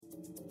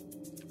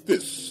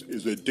This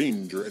is a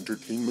Danger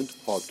Entertainment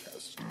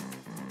podcast.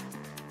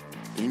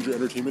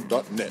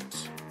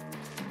 DangerEntertainment.net.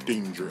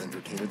 Danger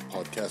Entertainment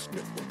Podcast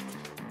Network.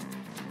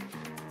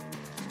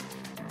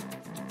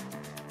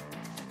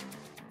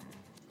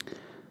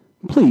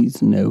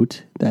 Please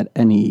note that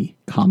any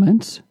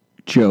comments,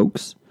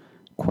 jokes,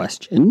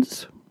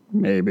 questions,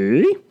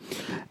 maybe,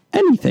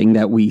 anything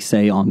that we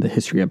say on the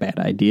history of bad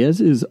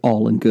ideas is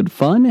all in good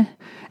fun.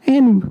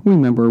 And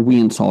remember, we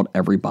insult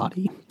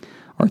everybody.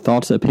 Our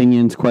thoughts,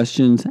 opinions,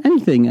 questions,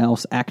 anything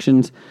else,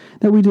 actions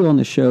that we do on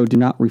the show do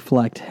not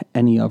reflect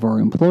any of our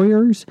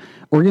employers,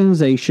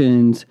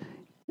 organizations,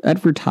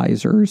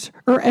 advertisers,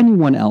 or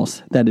anyone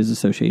else that is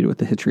associated with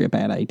the history of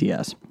bad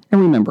ideas. And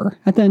remember,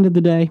 at the end of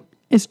the day,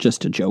 it's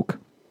just a joke.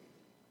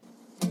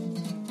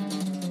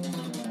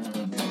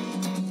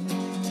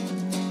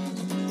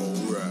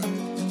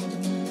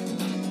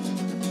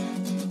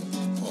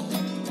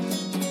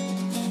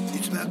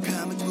 It's about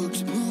comic books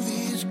and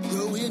movies,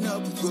 growing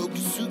up with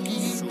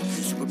Rokusuki.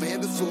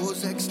 Superman before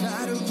Zack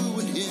Snyder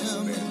ruined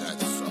him.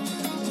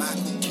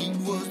 Michael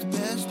Keaton was the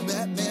best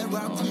Batman,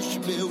 while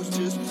Christian Bale was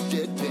just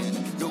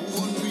deadpan. No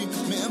one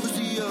remembers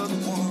the other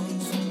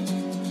ones.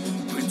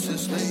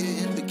 Princess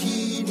Leia in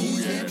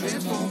bikinis and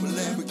Transformer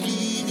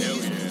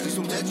Lamborghinis. Please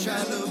don't let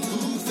Shia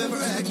LaBeouf ever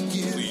act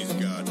again. Please,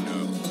 God,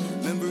 no.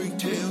 Remembering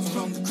tales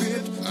from the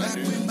crypt, back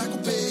when Michael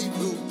Bay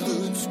wrote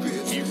good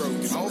scripts. He wrote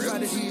And all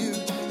right here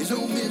is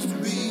no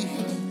mystery,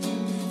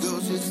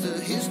 'cause it's the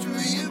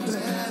history of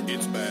bad.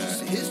 It's bad. It's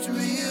the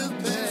history of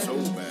bad. So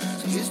bad.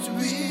 It's the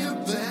history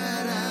of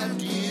bad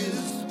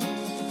ideas.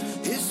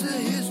 It's the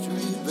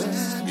history of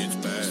bad. It's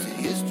bad. It's the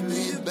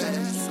history of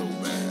bad. So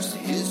bad. It's the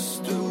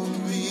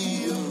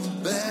history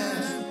of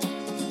bad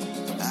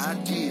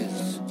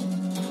ideas.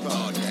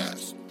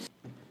 Podcast.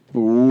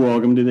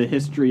 Welcome to the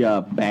History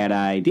of Bad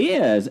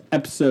Ideas,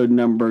 episode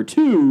number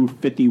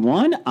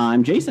 251.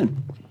 I'm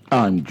Jason.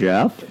 I'm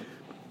Jeff.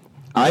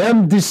 I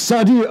am the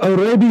Saudi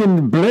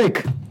Arabian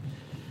Blech.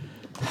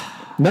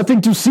 Nothing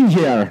to see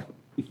here.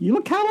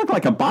 You kind of look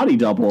like a body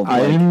double. Of I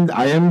Blake.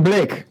 am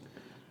Blech.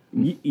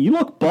 You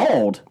look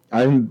bald.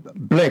 I'm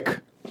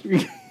Blech.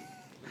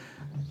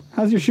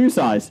 How's your shoe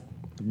size?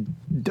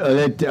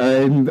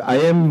 I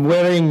am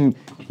wearing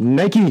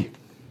Nike.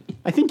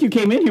 I think you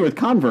came in here with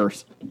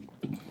Converse.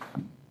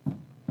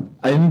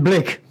 I'm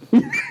Blech.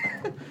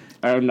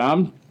 And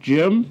I'm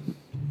Jim,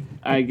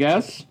 I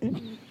guess.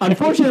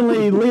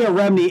 Unfortunately, Leah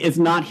Remney is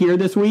not here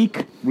this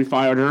week. We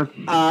fired her.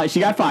 She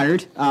got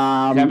fired.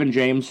 Kevin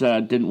James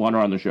didn't want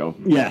her on the show.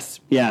 Yes.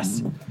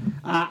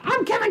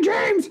 I'm Kevin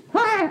James.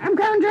 Hi, I'm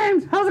Kevin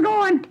James. How's it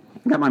going?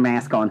 I got my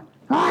mask on.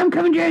 Hi, I'm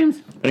Kevin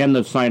James. And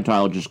the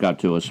Scientologist got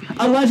to us.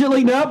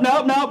 Allegedly, nope.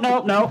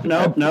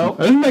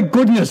 Oh my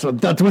goodness,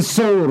 that was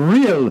so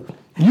real.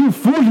 You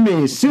fooled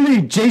me,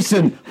 silly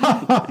Jason.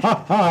 Ha ha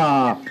ha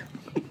ha.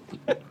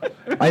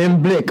 I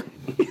am Blech.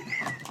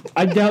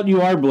 I doubt you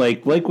are,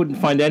 Blake. Blake wouldn't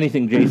find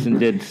anything Jason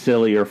did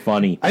silly or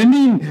funny. I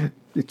mean,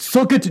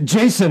 suck it,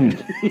 Jason.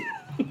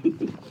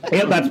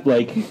 Yeah, that's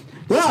Blake.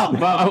 Well,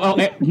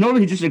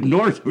 Nobody just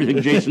ignores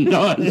everything Jason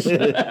does.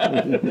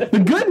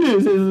 the good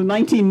news is the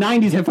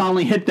 1990s have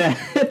finally hit them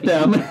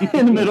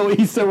in the Middle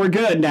East, so we're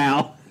good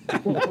now.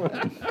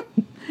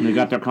 They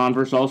got their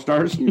Converse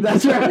All-Stars.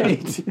 That's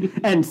right.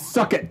 And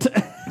suck it.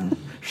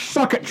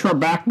 Suck it,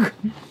 Trebek.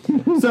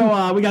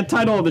 So we got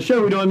title of the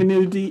show. We don't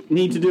even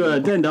need to do an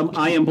addendum.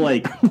 I am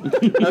Blake.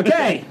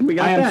 Okay, we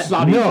got I am that.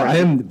 Saudi. No, I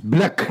am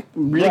Blech.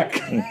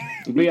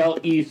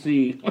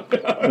 B-L-E-C.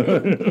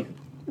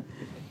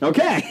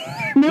 Okay,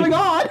 moving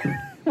on.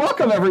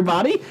 Welcome,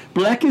 everybody.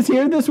 Blech is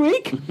here this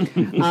week.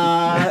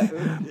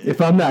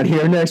 If I'm not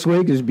here next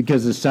week, it's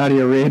because the Saudi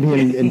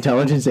Arabian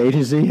intelligence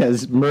agency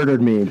has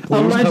murdered me.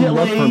 Please come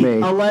look for me.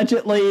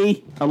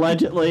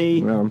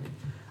 Allegedly.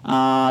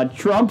 Well,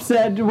 Trump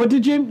said, what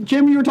did Jim,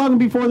 you were talking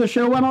before the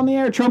show went on the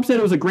air? Trump said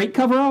it was a great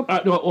cover-up?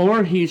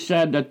 Or he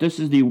said that this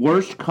is the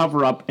worst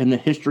cover-up in the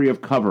history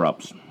of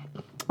cover-ups.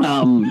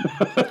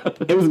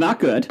 It was not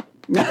good.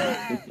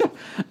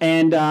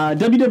 And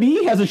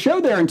WWE has a show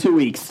there in 2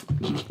 weeks.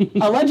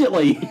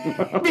 Allegedly.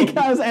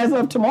 Because as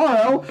of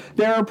tomorrow,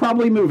 they're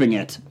probably moving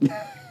it.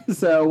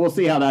 So we'll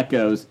see how that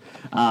goes.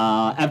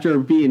 After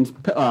being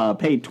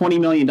paid $20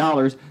 million,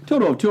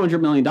 total of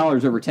 $200 million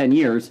over 10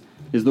 years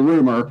is the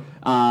rumor.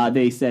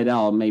 They said,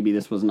 maybe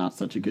this was not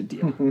such a good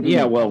deal.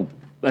 Yeah, well,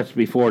 that's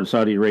before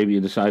Saudi Arabia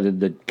decided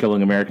that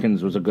killing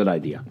Americans was a good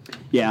idea.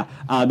 Yeah.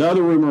 The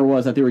other rumor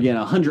was that they were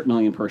getting $100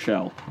 million per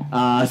show.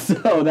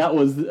 So that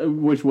was,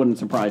 which wouldn't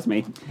surprise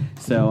me.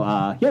 So,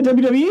 yeah,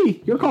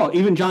 WWE, your call.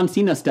 Even John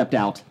Cena stepped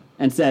out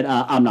and said,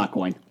 I'm not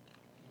going.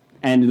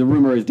 And the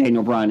rumor is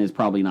Daniel Bryan is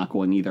probably not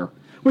going either.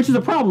 Which is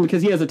a problem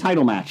because he has a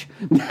title match.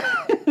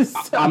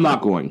 So, I'm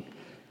not going.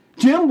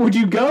 Jim, would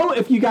you go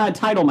if you got a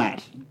title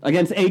match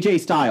against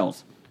AJ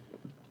Styles?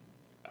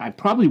 I'd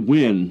probably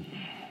win.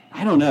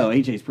 I don't know.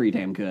 AJ's pretty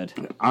damn good.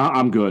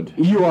 I'm good.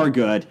 You are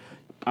good.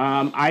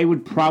 I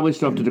would probably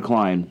still have to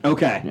decline.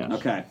 Okay. Yes.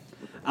 Okay.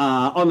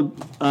 On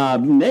the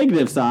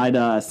negative side,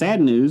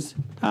 sad news,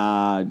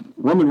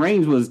 Roman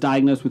Reigns was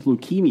diagnosed with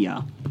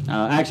leukemia.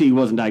 Actually, he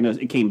wasn't diagnosed.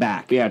 It came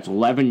back. Yeah, it's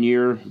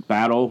 11-year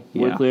battle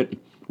with it,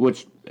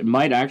 which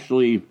might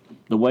actually,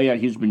 the way that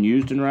he's been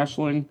used in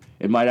wrestling,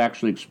 it might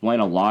actually explain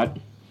a lot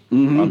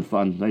on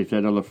fun. They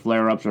said other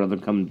flare-ups or other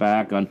coming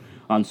back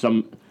on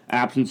some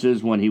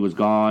absences when he was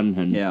gone,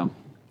 and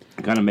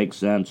it kind of makes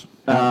sense.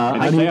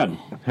 It's sad.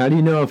 How do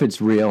you know if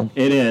it's real?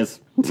 It is.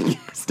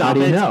 Stop How do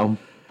you it. know?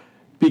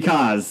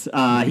 Because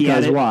he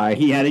had it. Why?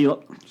 He had it.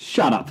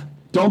 Shut up.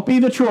 Don't be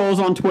the trolls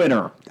on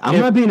Twitter. I'm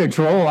not being a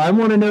troll. I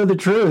want to know the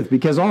truth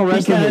because all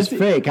wrestling is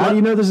fake. How do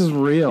you know this is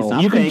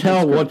real? You can fake,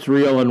 tell what's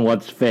real and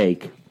what's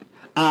fake.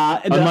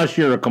 Unless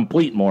you're a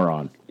complete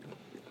moron.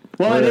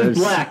 Well, it is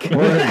Blech.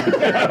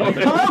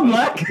 Hello,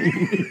 Blech.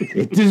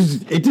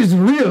 It is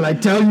real, I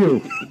tell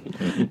you.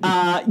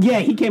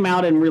 He came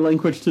out and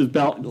relinquished his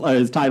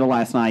title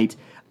last night.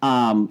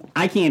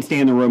 I can't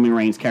stand the Roman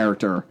Reigns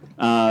character.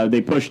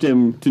 They pushed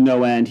him to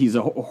no end. He's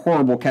a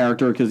horrible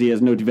character because he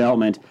has no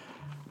development.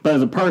 But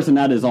as a person,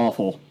 that is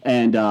awful.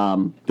 And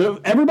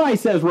everybody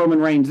says Roman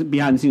Reigns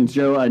behind the scenes.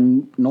 Joe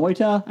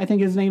Anoita, I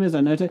think his name is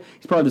Anoita.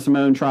 He's part of the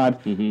Samoan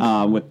tribe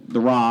with The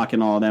Rock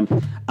and all of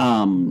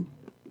them.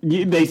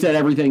 They said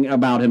everything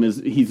about him is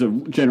he's a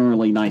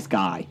generally nice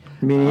guy.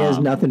 I mean, he has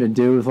nothing to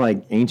do with,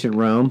 like, ancient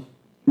Rome?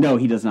 No,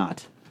 he does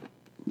not.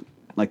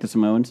 Like the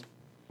Samoans?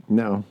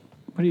 No.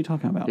 What are you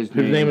talking about? His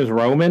name is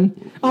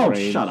Roman. Oh,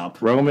 Reigns. shut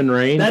up. Roman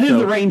Reigns. That is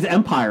the Reigns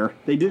Empire.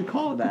 They did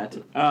call it that.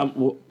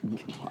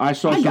 I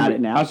saw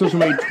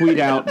somebody tweet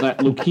out that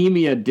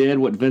leukemia did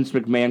what Vince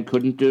McMahon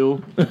couldn't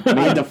do,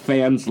 made the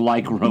fans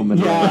like Roman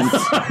Reigns.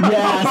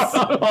 Yes.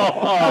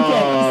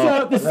 Okay,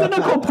 so the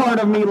cynical part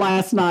of me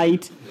last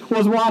night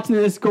was watching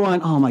this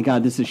going, oh my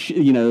God, this is,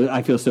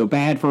 I feel so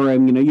bad for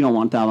him. You don't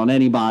want that on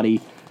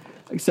anybody,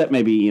 except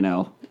maybe,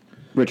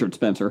 Richard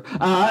Spencer.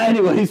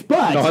 Anyways,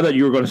 but... No, I thought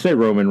you were going to say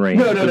Roman Reigns.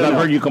 No. I've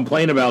heard you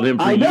complain about him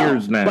for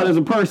years now. But as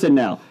a person,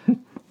 no.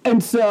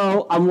 And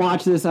so I'm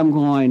watching this, I'm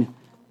going,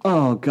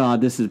 oh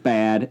God, this is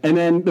bad. And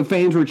then the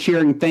fans were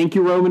cheering, thank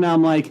you, Roman. And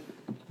I'm like,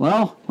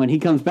 well, when he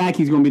comes back,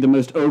 he's going to be the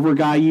most over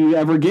guy you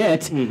ever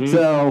get.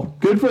 So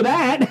good for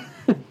that.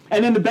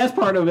 And then the best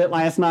part of it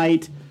last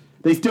night,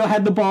 they still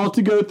had the balls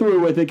to go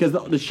through with it because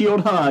the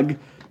Shield hug.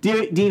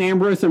 Dean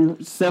Ambrose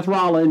and Seth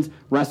Rollins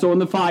wrestle in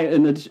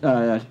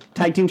the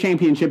Tag Team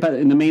Championship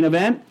in the main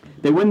event.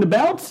 They win the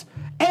belts,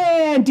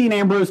 and Dean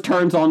Ambrose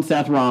turns on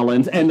Seth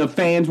Rollins, and the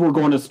fans were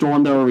going to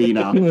storm the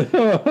arena.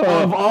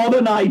 Of all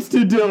the nights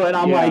to do it,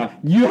 I'm like,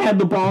 you had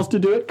the balls to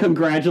do it.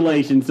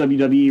 Congratulations,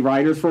 WWE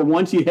writers, for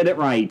once you hit it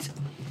right.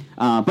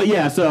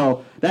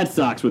 So that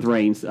sucks with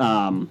Reigns.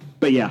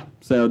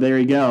 So there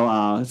you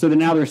go. So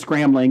now they're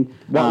scrambling.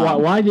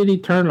 Why did he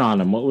turn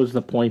on him? What was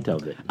the point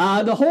of it?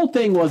 The whole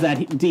thing was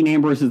that Dean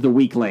Ambrose is the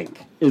weak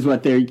link, is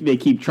what they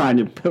keep trying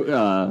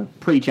to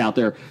preach out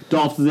there.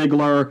 Dolph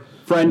Ziggler,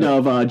 friend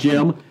of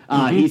Jim,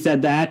 he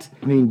said that.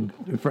 I mean,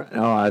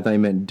 I thought you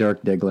meant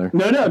Dirk Diggler.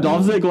 No,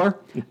 Dolph Ziggler.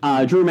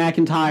 Drew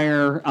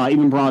McIntyre,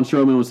 even Braun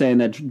Strowman was saying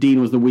that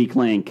Dean was the weak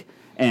link.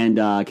 And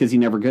because he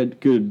never could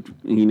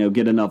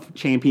get enough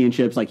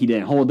championships, like he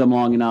didn't hold them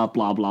long enough,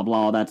 blah, blah, blah,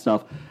 all that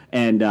stuff.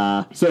 And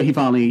so he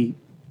finally,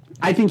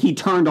 I think he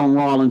turned on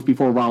Rollins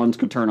before Rollins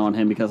could turn on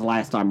him because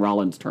last time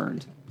Rollins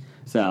turned.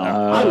 So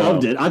I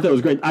loved it. I thought it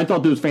was great. I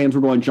thought those fans were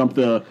going to jump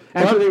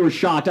after they were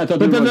shocked, I thought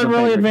they were going to But does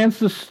that really advance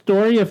the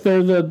story if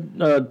they're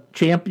the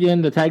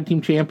champion, the tag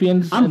team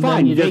champions? I'm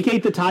fine.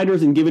 Vacate the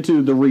titles and give it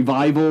to the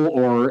Revival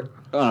or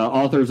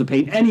Authors of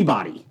Pain.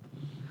 Anybody.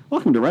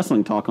 Welcome to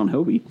Wrestling Talk on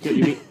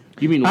Hobie.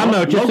 You mean I don't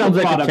know, it just sounds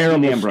like a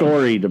terrible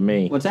story to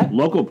me. What's that?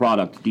 Local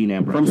product, Dean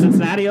Ambrose. From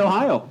Cincinnati,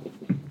 Ohio.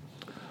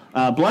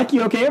 Blech,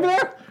 you okay over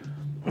there?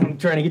 I'm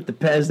trying to get the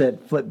Pez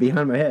that flipped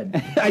behind my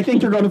head. I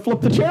think you're going to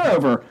flip the chair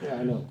over. Yeah,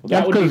 I know.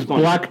 That's because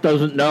Black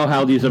doesn't know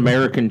how these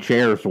American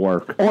chairs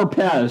work. Or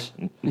Pez.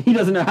 He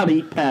doesn't know how to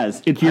eat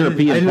Pez. It's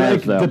European I Pez,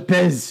 like though. the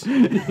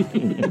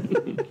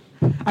Pez.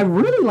 I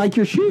really like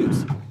your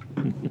shoes.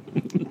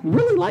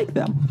 Really like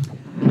them.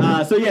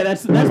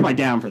 That's my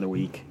down for the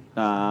week.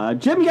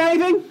 Jim, you got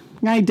anything?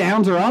 Got any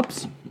downs or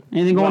ups?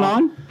 Anything going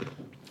on?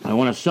 I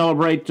want to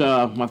celebrate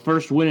my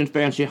first win in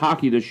fantasy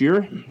hockey this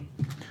year.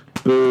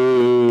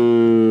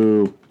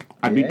 Boo.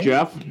 I beat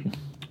Jeff.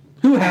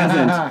 Who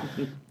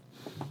hasn't?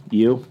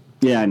 You?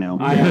 Yeah, I know.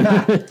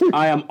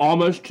 I am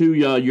almost to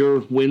your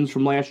win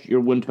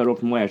total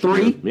from last year.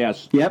 3?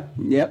 Yes.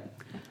 Yep.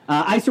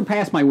 I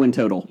surpassed my win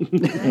total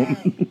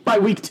by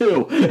week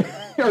 2.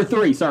 Or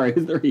 3, sorry,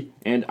 3.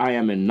 And I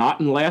am not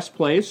in last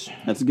place.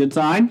 That's a good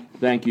sign.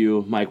 Thank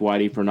you, Mike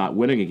Whitey, for not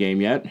winning a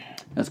game yet.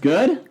 That's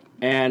good.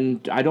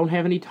 And I don't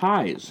have any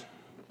ties.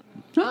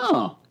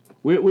 Oh.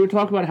 We were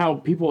talking about how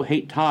people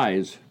hate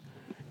ties,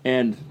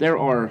 and there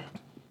are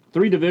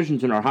 3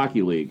 divisions in our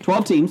hockey league.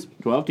 12 teams.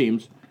 12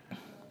 teams.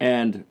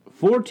 And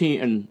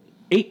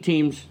 8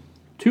 teams,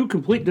 2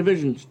 complete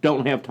divisions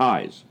don't have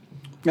ties.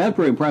 That's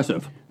pretty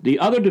impressive. The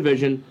other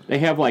division, they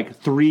have like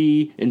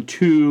 3 and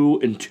 2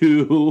 and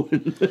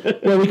 2.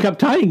 Well, we kept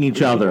tying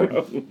each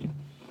other.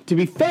 To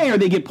be fair,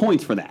 they get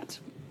points for that.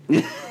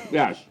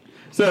 Yes.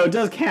 So it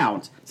does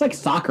count. It's like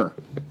soccer.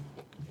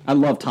 I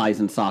love ties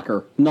in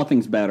soccer.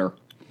 Nothing's better.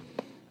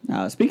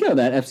 Speaking of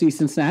that, FC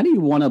Cincinnati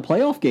won a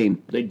playoff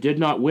game. They did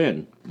not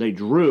win. They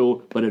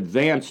drew, but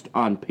advanced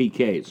on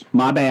PKs.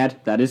 My bad.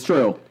 That is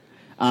true.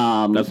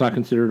 That's not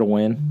considered a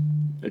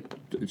win.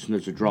 It's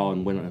a draw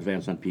and win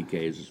advance on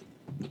PKs.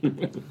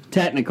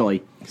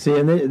 Technically. See,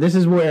 and this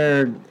is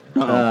where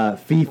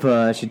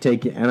FIFA should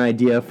take an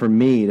idea from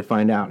me to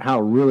find out how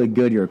really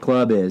good your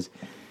club is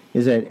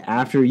that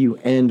after you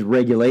end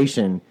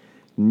regulation,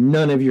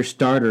 none of your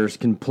starters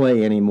can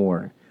play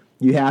anymore.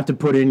 You have to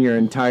put in your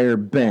entire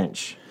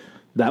bench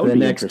That would the be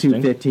next two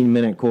interesting.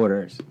 15-minute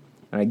quarters.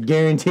 I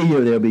guarantee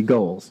you there'll be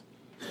goals.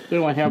 They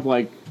only have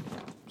like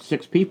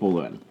 6 people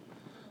then.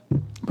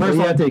 Well,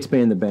 you have to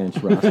expand the bench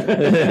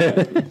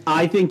roster.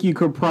 I think you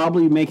could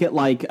probably make it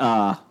like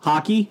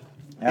hockey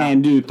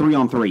and do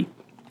 3-on-3.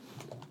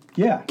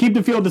 Yeah. Keep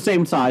the field the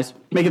same size.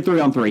 Make it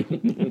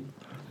 3-on-3.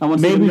 I want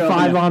to see Maybe them go-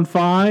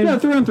 5-on-5. No,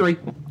 3-on-3.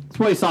 That's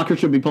the way soccer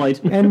should be played.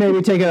 And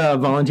maybe take a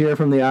volunteer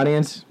from the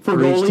audience For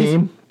each goalies?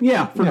 team.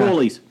 Yeah, for Yeah.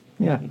 goalies.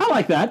 Yeah. I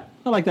like that.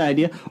 I like that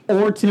idea.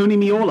 Or Tony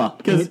Miola,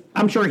 because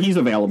I'm sure he's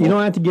available. You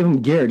don't have to give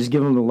him gear. Just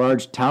give him a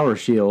large tower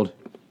shield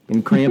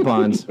and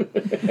crampons.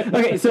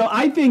 Okay, so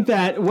I think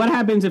that what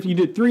happens if you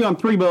do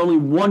 3-on-3 but only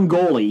one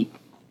goalie,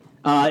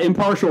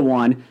 impartial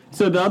one,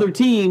 so the other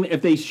team,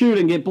 if they shoot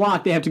and get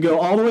blocked, they have to go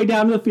all the way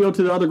down to the field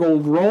to the other goal,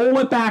 roll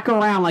it back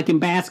around like in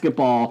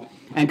basketball,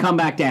 and come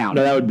back down.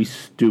 No, that would be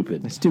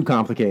stupid. It's too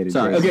complicated.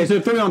 Sorry. Jason.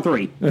 Okay, so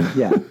 3-on-3.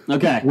 Yeah.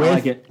 Okay, I With-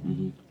 like it.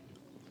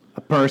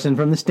 A person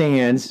from the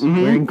stands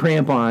wearing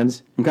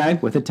crampons Okay.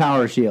 with a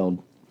tower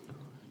shield.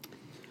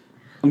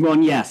 I'm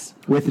going yes.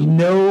 With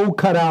no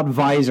cutout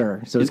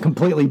visor, so it's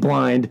completely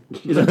blind.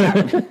 Is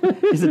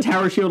the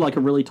tower shield like a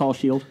really tall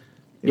shield?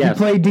 If you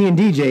play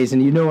D&D, Jason,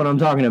 you know what I'm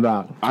talking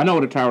about. I know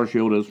what a tower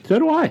shield is. So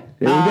do I.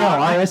 There you go.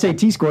 Our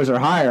SAT scores are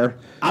higher.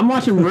 I'm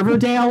watching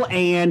Riverdale,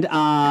 and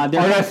Our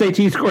they're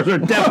SAT scores are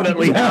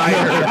definitely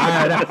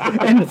higher.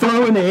 And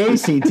throwing the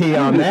ACT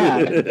on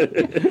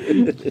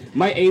that.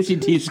 My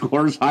ACT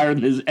score is higher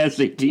than his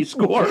SAT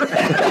score.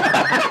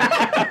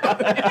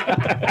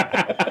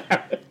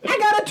 I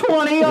got a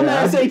 20 on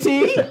the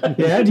SAT.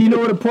 Yeah, do you know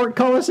what a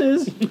portcullis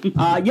is?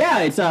 Yeah,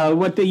 it's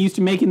what they used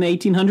to make in the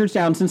 1800s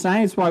down in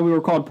Cincinnati. That's why we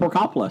were called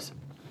Porkopolis.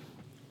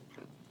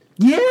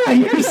 Yeah,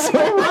 you're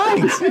so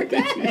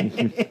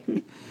right.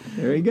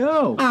 There you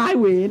go. I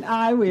win.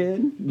 I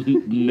win.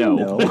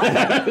 No.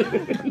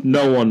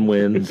 No one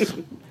wins.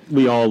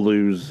 We all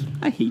lose.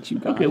 I hate you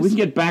guys. Okay, we can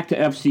get back to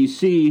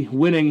FCC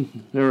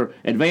winning or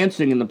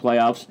advancing in the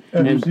playoffs,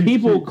 and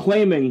people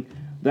claiming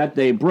that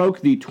they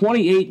broke the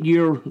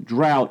 28-year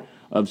drought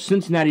of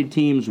Cincinnati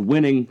teams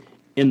winning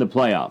in the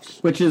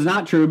playoffs. Which is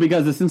not true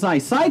because the Cincinnati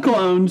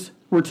Cyclones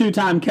were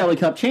 2-time Kelly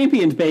Cup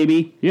champions,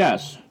 baby.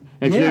 Yes.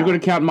 And if Yeah. you're going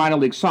to count minor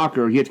league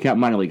soccer, you have to count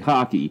minor league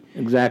hockey.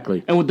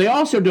 Exactly. And what they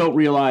also don't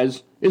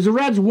realize is the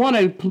Reds won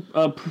a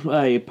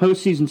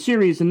postseason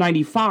series in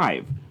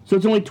 '95, so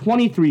it's only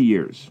 23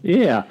 years.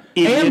 Yeah.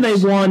 Idiots. And they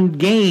won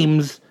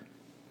games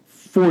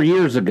 4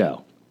 years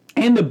ago.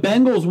 And the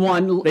Bengals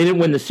won. They didn't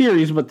win the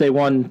series, but they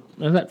won.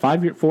 Was that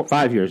 5 years?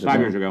 5 years ago. 5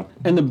 years ago.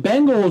 And the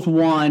Bengals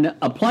won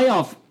a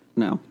playoff.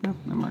 No, never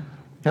mind.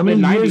 How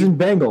many Mid-90s. years in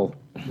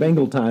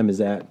Bengal time is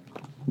that?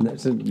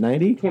 That's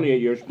 90?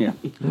 28 years. Yeah.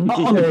 On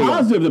the There you go.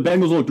 positive, the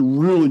Bengals looked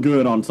really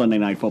good on Sunday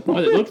Night Football.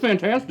 It looked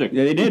fantastic.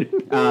 Yeah, they did.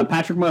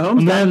 Patrick Mahomes.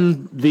 And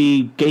then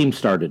the game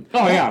started.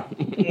 Oh, yeah.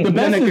 The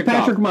best is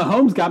Patrick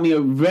Mahomes got me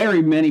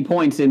very many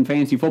points in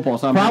fantasy football.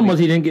 So I'm Problem was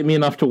happy. he didn't get me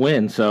enough to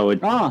win, so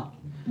it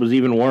was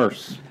even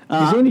worse.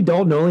 Does Andy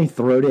Dalton only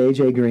throw to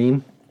A.J.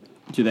 Green?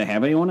 Do they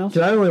have anyone else?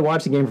 Because I only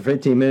watched the game for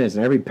 15 minutes,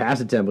 and every pass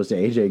attempt was to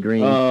A.J.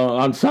 Green.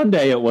 On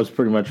Sunday it was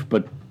pretty much,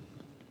 but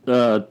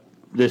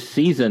this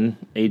season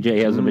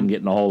AJ hasn't been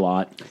getting a whole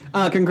lot.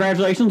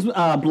 Congratulations,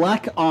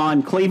 Blech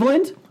on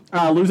Cleveland.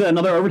 Losing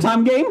another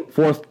overtime game.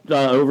 Fourth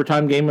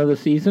overtime game of the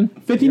season.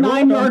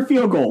 59-yard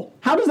field goal.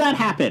 How does that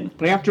happen?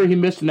 After he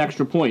missed an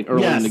extra point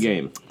early in the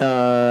game.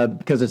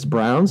 Because it's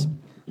Browns.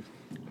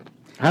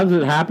 How does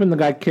it happen? The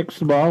guy kicks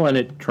the ball and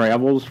it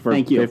travels for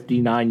Thank you.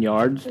 59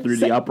 yards through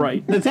the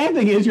upright. The sad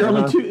thing is you're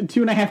only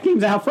two and a half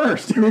games out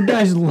first. The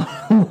guy's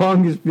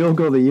longest field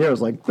goal of the year was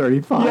like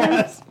 35.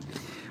 Yes.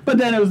 But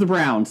then it was the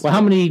Browns. Well,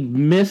 how many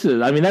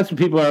misses? I mean, that's what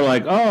people are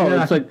like, oh,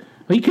 Yeah. it's like,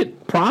 he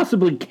could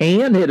possibly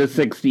can hit a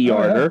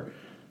 60-yarder,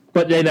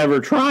 but they never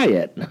try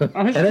it.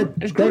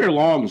 His career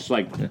long is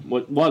like,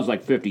 what was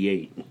like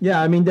 58.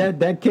 Yeah, I mean,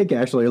 that kick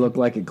actually looked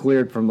like it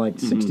cleared from like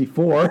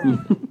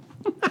 64.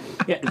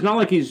 Yeah, it's not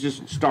like he's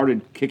just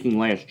started kicking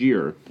last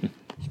year.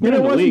 And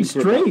it wasn't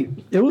straight.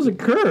 It was a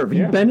curve.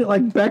 He bent it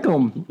like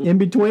Beckham in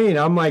between.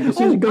 I'm like, as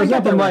soon as it I goes got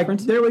up, that I'm like,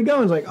 reference. there we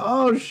go. It's like,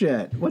 oh,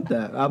 shit. What the?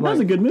 I'm That like, was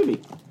a good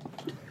movie.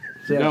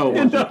 No,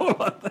 it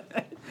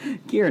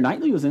wasn't. Keira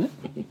Knightley was in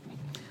it.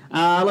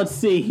 Let's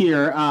see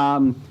here.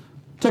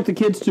 Took the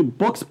kids to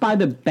Books by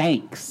the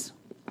Banks.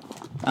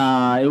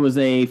 It was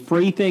a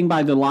free thing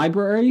by the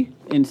library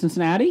in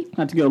Cincinnati.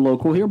 Not to go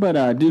local here,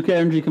 but Duke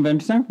Energy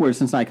Convention Center, where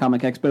Cincinnati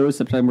Comic Expo is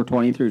September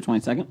 20th through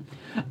 22nd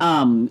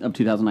of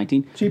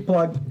 2019. cheap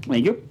plug.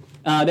 Thank you.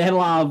 They had a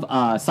lot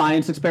of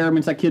science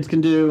experiments that kids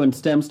can do and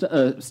stem cell.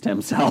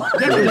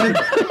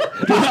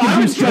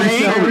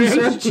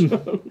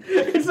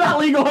 It's not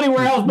legal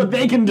anywhere else, but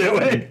they can do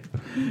it.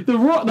 The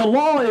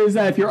law is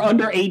that if you're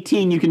under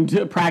 18, you can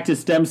practice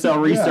stem cell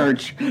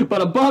research,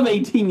 but above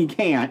 18, you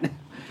can't.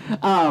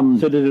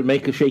 So did it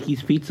make a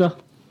Shakey's Pizza?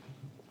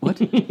 What?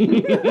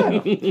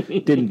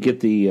 Didn't get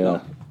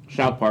the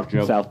South Park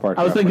joke. South Park.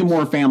 I was thinking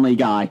more Family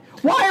Guy.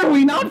 Why are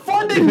we not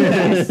funding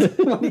this?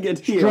 When he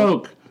gets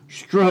healed.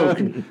 Stroke.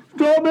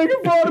 Stop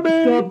making fun of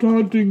me. Stop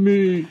taunting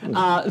me.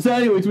 So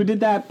anyways, we did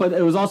that, but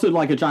it was also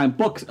like a giant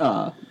book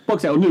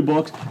sale, new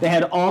books. They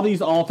had all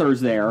these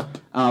authors there,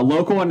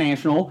 local and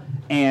national,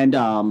 and a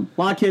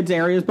lot of kids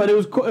areas, but it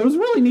was a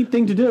really neat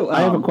thing to do.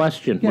 I have a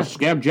question. Was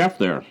Scab Jeff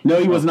there? No,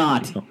 he was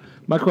not.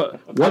 I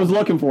was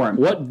looking for him.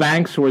 What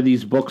banks were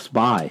these books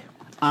by?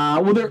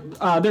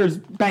 There's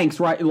banks,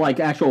 right, like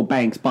actual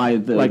banks by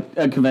the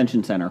a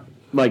convention center.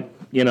 Like,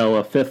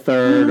 a Fifth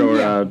Third or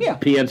a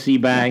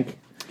PNC Bank?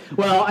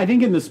 Well, I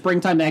think in the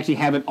springtime they actually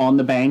have it on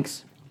the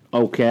banks.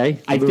 Okay.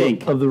 I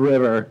think. Of the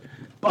river.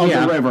 Of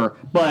the river.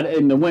 But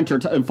in the winter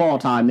and fall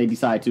time, they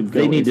decide to go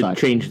They need inside.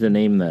 to change the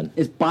name then.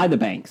 It's by the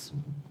banks.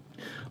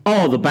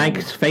 Oh, the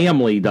bank's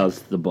family does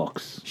the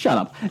books. Shut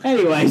up.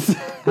 Anyways.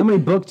 How many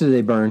books do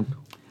they burn?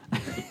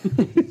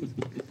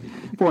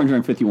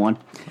 451.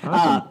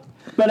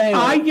 But anyway.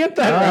 I get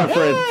that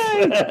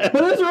reference.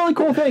 But it was a really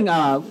cool thing.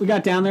 We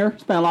got down there,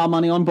 spent a lot of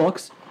money on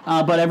books,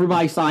 but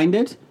everybody signed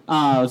it.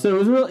 So it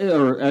was really,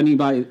 or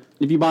anybody,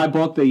 if you buy a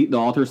book, the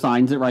author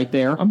signs it right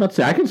there. I'm about to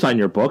say I can sign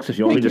your books if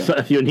you want me to.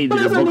 If you need But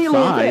your it was a book neat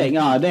little signed.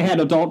 thing. They had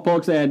adult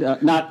books. They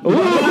had not.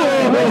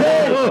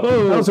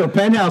 Also,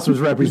 Penthouse was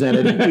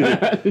represented.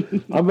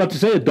 I'm about to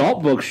say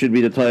adult books should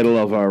be the title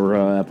of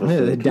our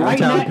episode. The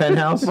downtown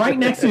Penthouse. Right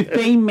next to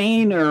Fame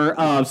Manor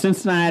of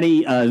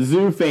Cincinnati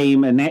Zoo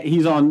fame, and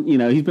he's on.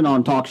 He's been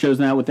on talk shows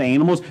now with the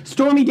animals.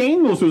 Stormy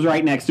Daniels was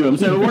right next to him,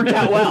 so it worked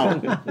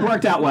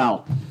out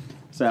well.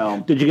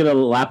 So Did you get a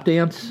lap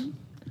dance?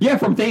 yeah,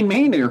 from Thane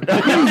Manor. He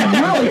was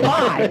really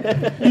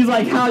high. He's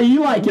like, "How do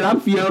you like it?" I'm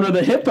Fiona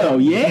the hippo.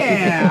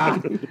 Yeah.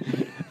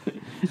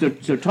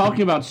 So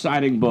talking about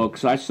signing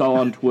books, I saw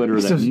on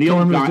Twitter that So Neil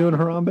Storm was doing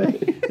Harambe?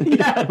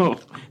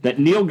 that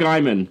Neil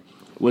Gaiman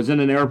was in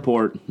an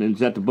airport and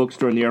was at the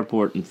bookstore in the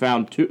airport and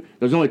found two.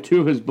 There's only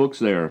two of his books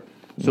there.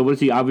 So what does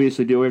he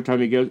obviously do every time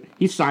he goes?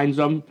 He signs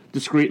them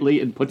discreetly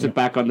and puts it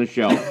back on the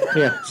shelf.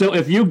 Yeah. So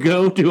if you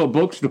go to a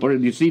bookstore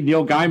and you see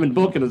Neil Gaiman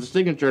book and it's a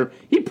signature,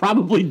 he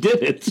probably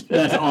did it.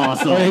 That's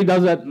awesome. Oh, he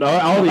does that at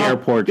all the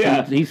airports.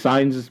 Yeah. He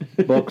signs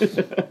books.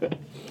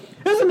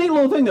 It's a neat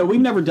little thing, though. We've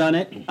never done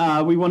it.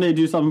 We wanted to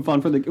do something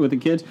fun with the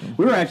kids.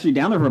 We were actually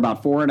down there for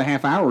about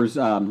 4.5 hours.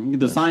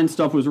 The science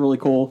stuff was really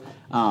cool.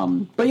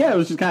 But yeah, it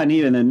was just kind of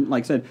neat. And then,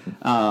 like I said,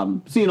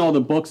 seeing all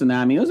the books and that,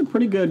 I mean, it was a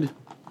pretty good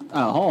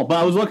haul. But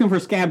I was looking for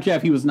Scab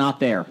Jeff. He was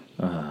not there.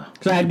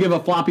 Because I had to give a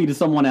floppy to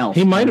someone else.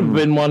 He might have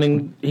been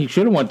wanting. He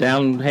should have went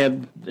down and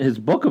had his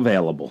book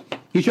available.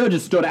 He should have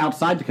just stood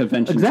outside the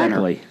convention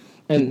Exactly. center.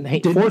 And he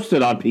forced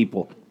it on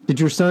people. Did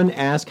your son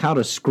ask how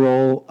to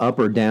scroll up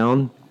or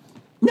down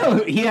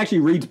No, he actually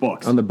reads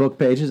books. on the book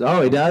pages?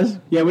 Oh, he does?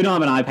 Yeah, we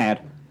don't have an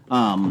iPad.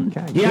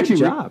 Okay, He good actually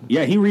job.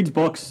 he reads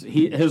books.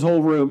 His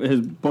whole room,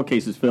 his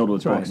bookcase is filled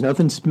with Right. books.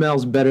 Nothing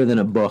smells better than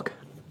a book.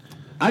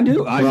 I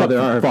do. Well, there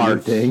are a few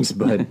farts. things,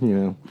 but,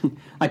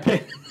 I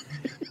pay.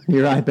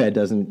 your iPad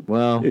doesn't,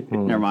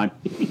 Never mind.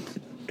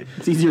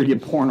 It's easier to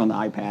get porn on the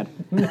iPad.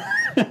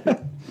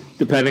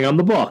 Depending on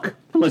the book.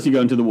 Unless you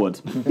go into the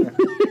woods.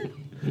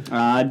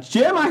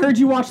 Jim, I heard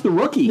you watched The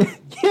Rookie. In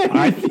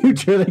the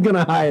future, they're going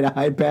to hide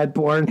iPad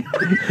porn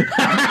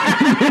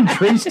in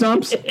tree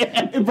stumps,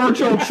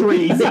 Virtual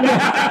trees. in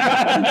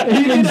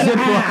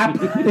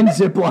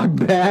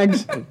Ziploc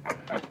bags.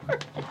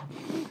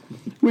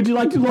 Would you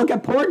like to look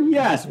at porn?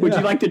 Yes. Would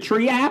you like the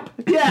tree app?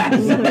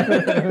 Yes.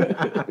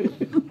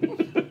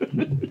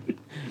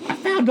 I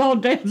found all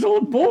Dan's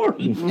old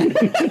porn.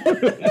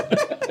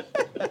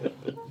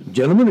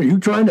 Gentlemen, are you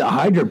trying to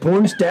hide your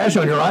porn stash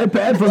on your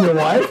iPad from your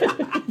wife?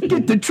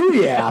 Get the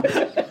tree app.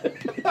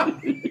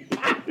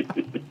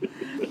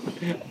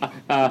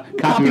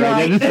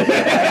 Copyrighted.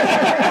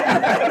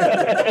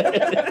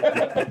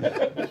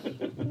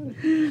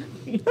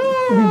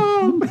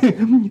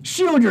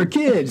 Shield your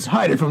kids.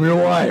 Hide it from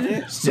your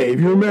wife. Save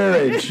your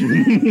marriage.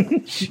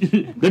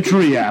 The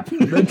tree app.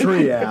 The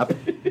tree app.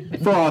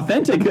 For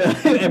authentic,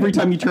 every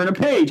time you turn a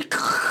page.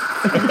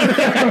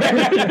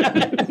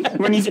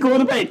 When you scroll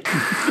the page.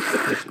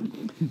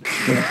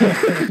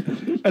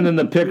 And then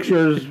the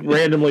pictures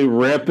randomly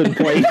rip in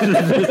places.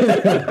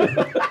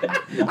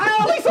 I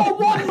only saw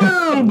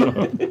one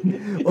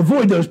boob.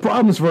 Avoid those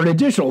problems for an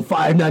additional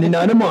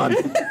 $5.99 a month.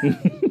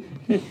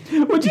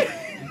 Would you?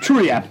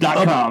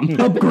 Treeapp.com.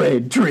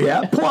 Upgrade Tree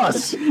App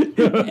Plus. Do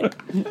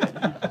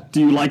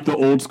you like the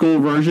old school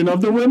version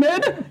of the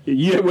women?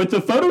 With the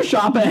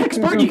Photoshop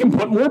expert, you can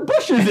put more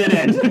bushes in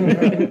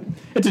it.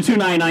 It's a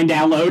 $2.99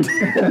 download.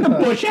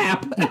 Bush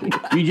app.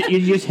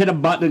 You just hit a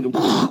button and go.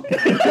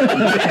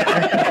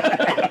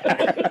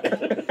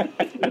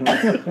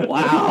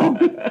 Wow.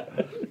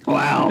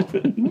 Wow.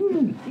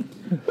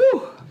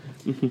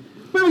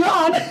 Moving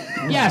on.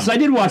 Yes, I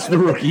did watch The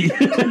Rookie.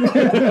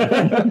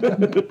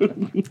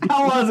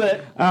 How was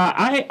it?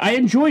 I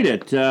enjoyed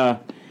it.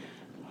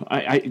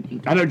 I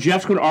know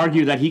Jeff's going to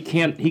argue that he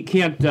can't.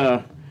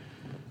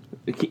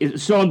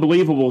 It's so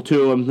unbelievable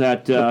to him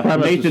that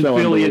Nathan so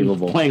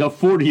Fillion playing a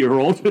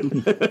 40-year-old.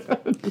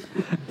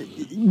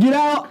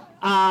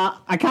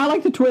 I kind of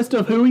like the twist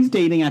of who he's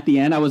dating at the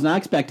end. I was not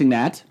expecting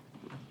that.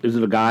 Is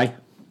it a guy?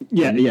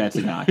 Yeah, it's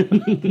a guy.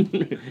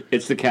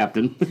 It's the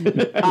captain.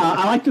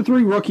 I like the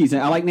 3 rookies.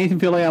 I like Nathan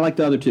Fillion. I like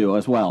the other 2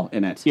 as well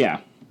in it. Yeah.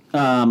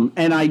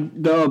 And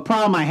the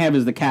problem I have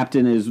is the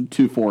captain is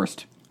too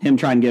forced. Him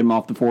trying to get him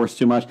off the force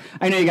too much.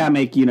 I know you got to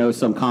make,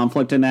 some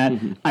conflict in that.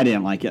 Mm-hmm. I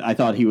didn't like it. I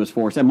thought he was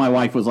forced. And my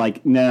wife was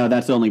like, no,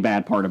 that's the only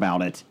bad part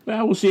about it.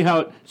 Well, we'll see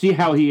how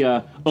he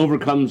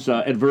overcomes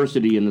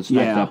adversity in this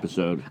next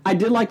episode. I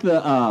did like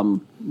the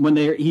when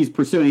he's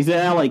pursuing. He's an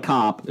L.A.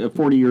 cop,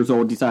 40 years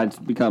old, decides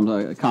to become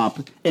a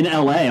cop in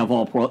L.A. of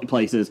all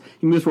places.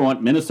 He moves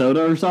from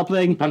Minnesota or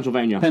something?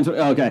 Pennsylvania.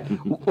 Okay.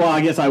 Well, I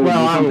guess I would.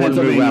 I'm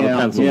Pennsylvania.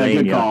 Pennsylvania.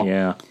 Yeah, good call.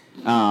 Yeah.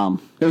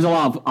 There's a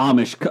lot of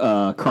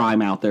Amish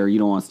crime out there. You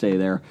don't want to stay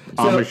there.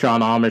 Amish on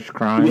Amish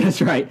crime.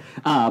 That's right.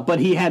 But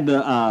he had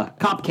the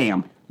cop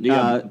cam.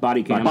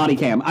 Body cam. Body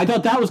cam. I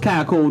thought that was kind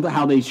of cool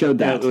how they showed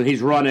that. When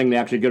he's running, they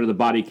actually go to the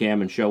body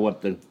cam and show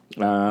what the...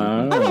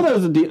 I thought that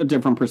was a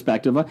different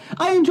perspective.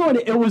 I enjoyed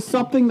it. It was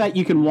something that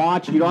you can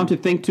watch. You don't have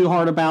to think too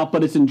hard about,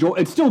 but it's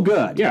still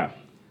good. Yeah.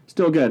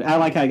 Still good. I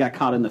like how I got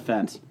caught in the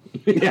fence.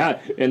 Yeah,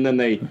 and then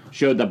they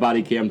showed the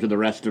body cam to the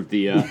rest of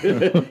the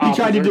He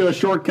tried to do a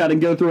shortcut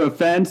and go through a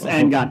fence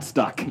and got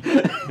stuck.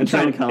 And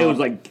so it was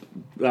like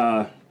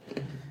a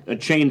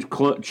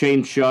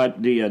chain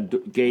shut,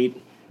 the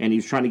gate, and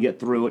he's trying to get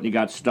through it, and he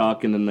got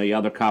stuck, and then the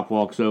other cop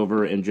walks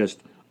over and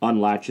just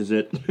unlatches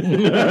it.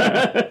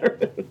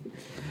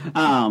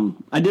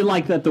 I did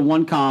like that the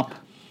one cop,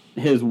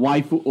 his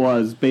wife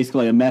was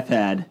basically a meth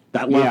head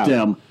that left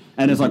him.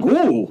 And it's like,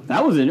 ooh,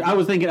 that was it. I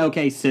was thinking,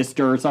 okay,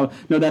 sister. So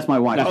no, that's my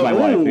wife. That's my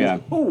wife. Yeah.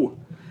 Ooh.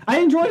 I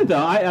enjoyed it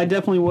though. I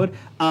definitely would.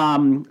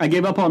 I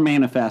gave up on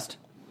Manifest.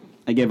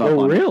 I gave up on.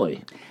 Oh,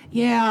 really?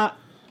 Yeah.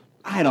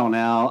 I don't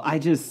know. I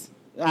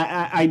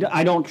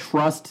don't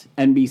trust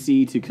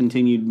NBC to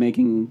continue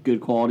making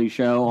good quality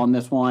show on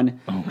this one.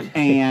 Okay.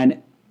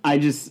 And I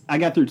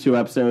got through 2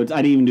 episodes. I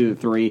didn't even do the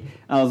 3.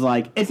 I was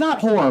like, it's not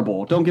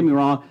horrible. Don't get me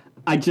wrong.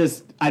 I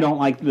don't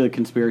like the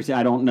conspiracy.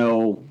 I don't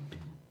know.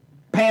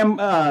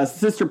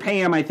 Sister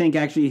Pam, I think,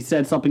 actually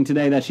said something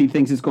today that she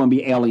thinks it's going to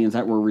be aliens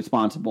that were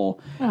responsible.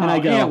 And I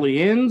go,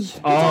 aliens?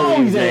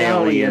 Always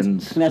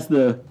aliens. And that's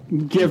the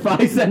gift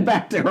I sent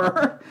back to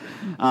her.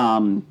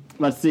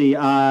 Let's see.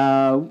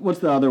 What's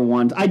the other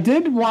ones? I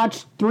did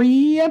watch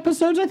 3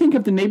 episodes, I think,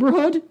 of The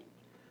Neighborhood.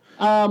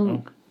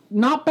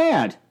 Not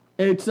bad.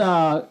 It's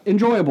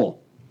enjoyable.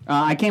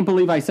 I can't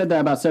believe I said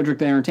that about Cedric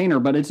the Entertainer,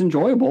 but it's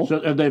enjoyable.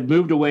 So they've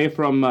moved away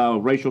from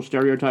racial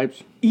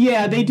stereotypes?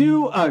 Yeah, they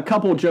do a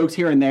couple jokes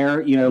here and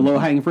there,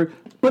 low-hanging fruit.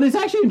 But it's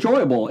actually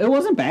enjoyable. It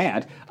wasn't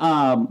bad.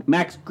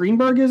 Max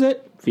Greenberg, is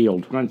it?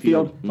 Field.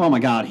 Oh, my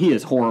God. He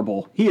is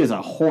horrible. He is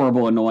a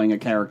horrible, annoying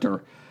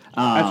character.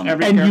 That's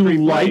every and character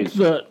you like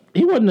plays.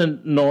 He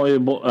wasn't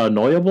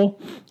annoyable.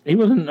 He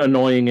wasn't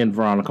annoying in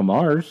Veronica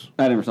Mars.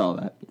 I never saw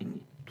that.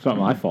 It's not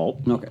my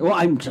fault. Okay, well,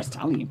 I'm just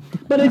telling you.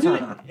 But it's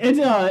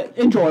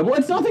enjoyable.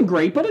 It's nothing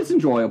great, but it's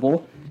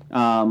enjoyable.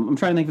 I'm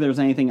trying to think if there's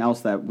anything else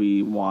that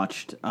we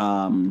watched.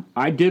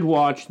 I did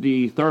watch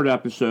the 3rd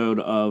episode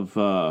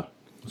of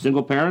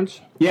Single Parents.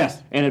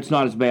 Yes. And it's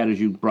not as bad as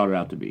you brought it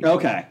out to be.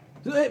 Okay.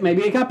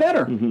 Maybe it got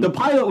better. Mm-hmm. The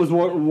pilot was the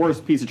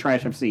worst piece of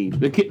trash I've seen.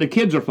 The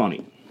kids are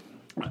funny.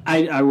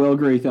 I will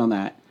agree with you on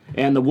that.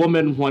 And the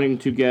woman wanting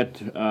to get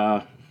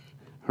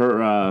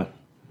her...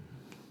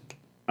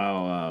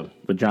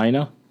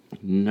 Vagina?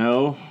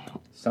 No.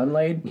 Son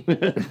laid?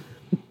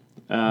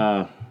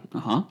 Got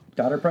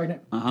her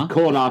pregnant?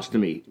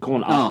 Colonostomy.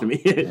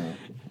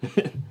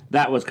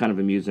 That was kind of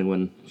amusing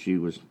when she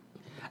was...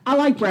 I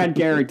like Brad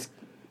Garrett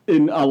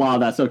in a lot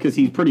of that stuff because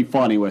he's pretty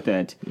funny with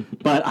it.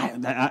 But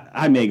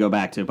I may go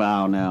back to it, but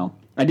I don't know.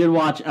 I did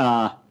watch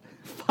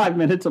 5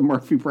 minutes of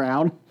Murphy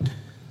Brown.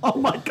 Oh,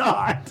 my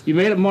God. You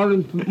made it more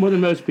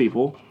than most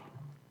people.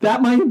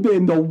 That might have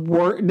been the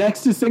worst.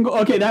 Next to Single...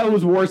 Okay, that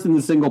was worse than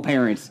the Single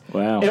Parents.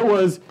 Wow. It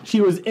was...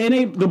 She was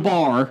in the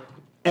bar,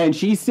 and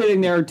she's sitting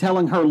there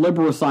telling her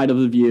liberal side of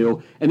the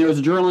view, and there was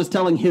a journalist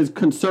telling his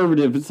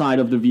conservative side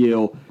of the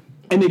view,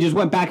 and they just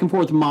went back and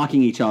forth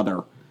mocking each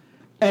other.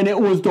 And it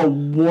was the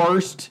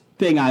worst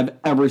thing I've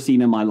ever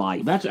seen in my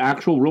life. That's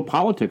actual real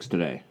politics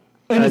today.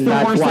 And it's the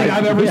worst thing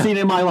I've ever seen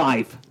in my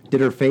life. Did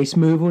her face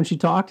move when she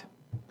talked?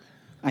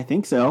 I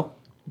think so.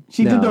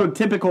 She did the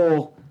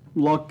typical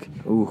look.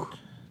 Ooh.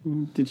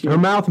 Did she? Her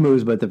mouth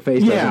moves, but the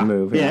face doesn't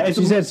move. Yeah,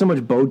 she's had so much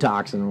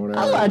Botox and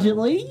whatever.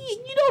 Allegedly.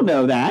 You don't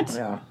know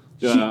that.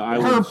 Yeah.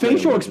 Her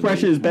facial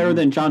expression is better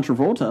than John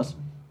Travolta's.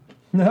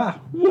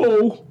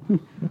 Whoa.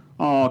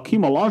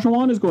 Kim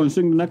Olajuwon is going to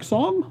sing the next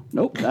song?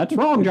 Nope, that's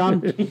wrong,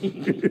 John.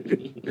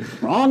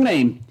 Wrong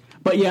name.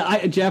 But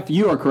yeah, Jeff,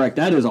 you are correct.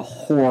 That is a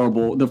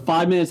horrible. The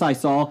 5 minutes I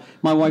saw,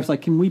 my wife's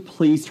like, "Can we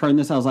please turn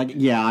this?" I was like,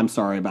 "Yeah, I'm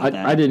sorry about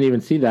that." I didn't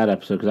even see that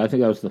episode because I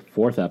think that was the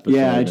 4th episode.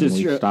 Yeah, and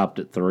we stopped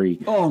at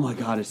 3. Oh my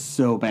god, it's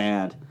so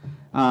bad.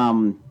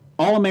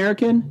 All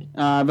American.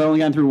 I've only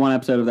gotten through one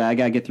episode of that.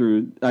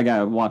 I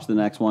gotta watch the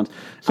next ones.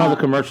 Saw the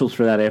commercials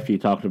for that after you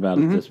talked about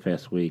it this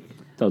past week.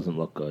 Doesn't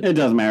look good. It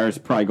doesn't matter. It's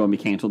probably going to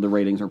be canceled. The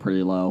ratings are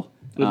pretty low.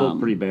 It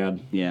looked pretty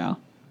bad. Yeah,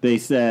 they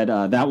said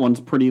that one's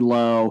pretty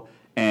low.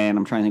 And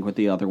I'm trying to think what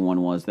the other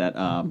one was that.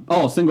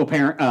 Single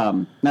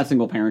parent. Not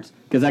single parents,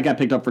 because that got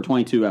picked up for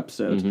 22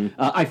 episodes.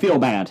 I Feel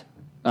Bad.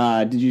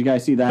 Did you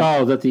guys see that?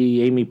 Oh, is that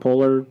the Amy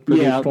Poehler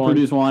produced one?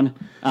 Produced one.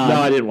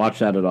 No, I didn't watch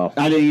that at all.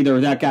 I didn't either.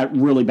 That got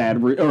really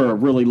bad or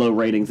really low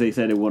ratings. They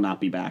said it will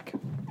not be back.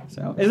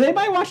 So, is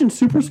anybody watching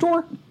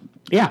Superstore?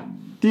 Yeah.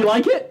 Do you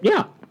like it?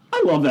 Yeah.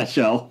 I love that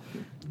show.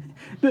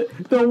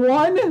 The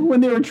one when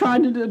they were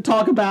trying to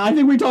talk about, I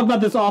think we talked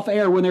about this off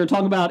air when they were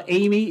talking about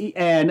Amy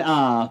and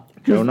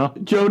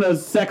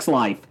Jonah's sex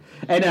life.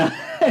 And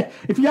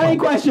if you got any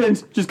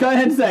questions, just go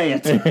ahead and say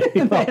it.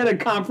 They had a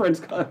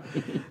conference. My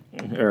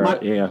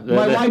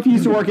wife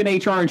used to work in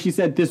HR, and she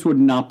said this would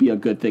not be a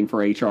good thing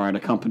for HR at a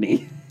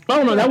company.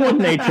 Oh, no, that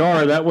wasn't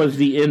HR. That was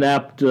the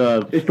inept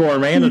store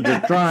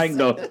manager trying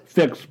to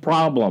fix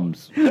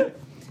problems.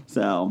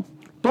 So,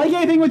 Blake,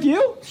 anything with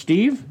you?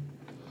 Steve?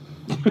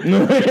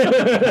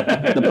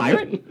 The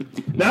pirate?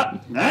 No.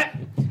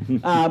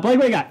 Blake,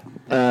 what you got?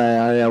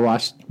 I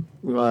watched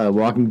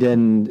Walking Dead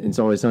and It's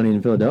Always Sunny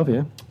in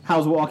Philadelphia.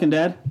 How's Walking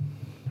Dead?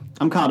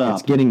 I'm caught up.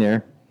 It's getting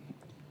there.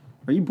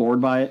 Are you bored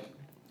by it?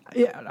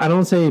 Yeah, I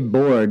don't say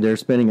bored. They're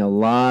spending a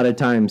lot of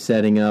time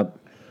setting up.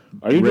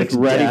 Are you Rick's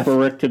just ready death. for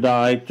Rick to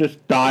die?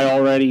 Just die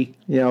already?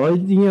 Yeah, well,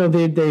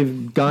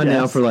 they've gone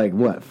now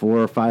for 4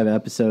 or 5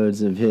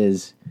 episodes of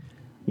his,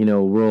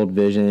 world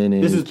vision.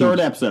 And This is third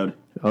episode.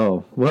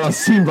 Oh, well, it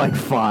seemed like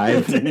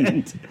 5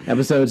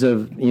 episodes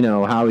of,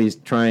 how he's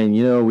trying,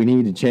 we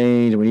need to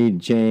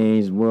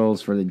change,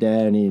 worlds for the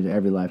dead,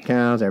 every life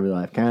counts, every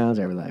life counts,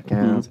 every life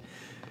counts.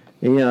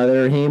 And,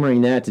 they're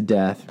hammering that to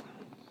death.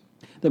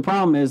 The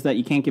problem is that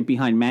you can't get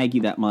behind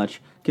Maggie that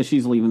much because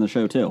she's leaving the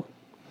show too.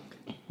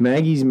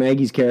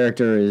 Maggie's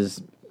character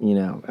is,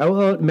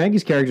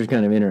 Maggie's character is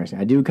kind of interesting.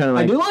 I do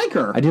like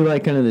her. I do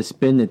like kind of the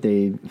spin that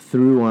they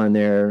threw on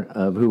there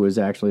of who was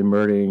actually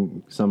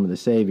murdering some of the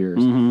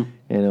saviors. And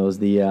it was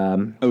the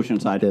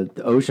Oceanside.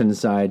 The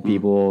Oceanside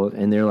people,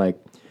 and they're like,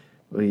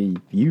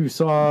 you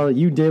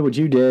did what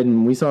you did,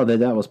 and we saw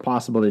that was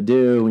possible to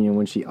do.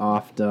 When she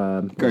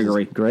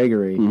offed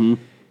Gregory,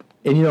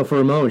 and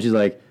for a moment she's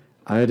like,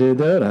 I did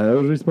that, I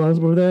was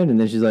responsible for that, and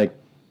then she's like,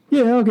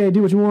 yeah, okay,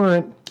 do what you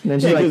want. And then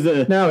she's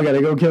like, now we got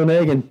to go kill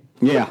Negan.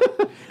 Yeah,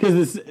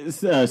 because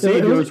the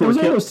saviors it was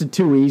almost a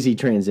too easy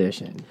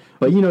transition.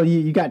 But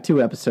you got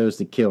 2 episodes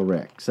to kill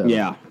Rick. So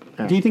yeah.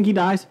 Do you think he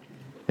dies?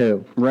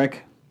 Who?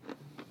 Rick?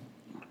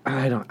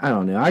 I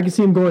don't know. I can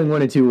see him going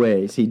one of 2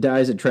 ways. He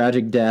dies a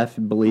tragic death,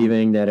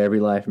 believing that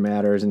every life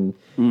matters, and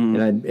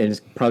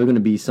it's probably going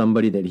to be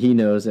somebody that he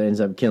knows that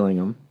ends up killing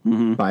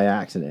him by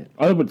accident.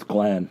 I hope it's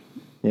Glenn.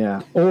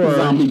 Yeah, or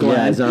Zombie Glenn.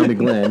 Yeah, Zombie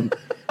Glenn.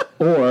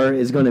 Or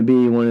it's going to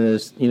be one of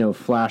those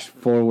flash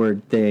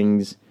forward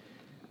things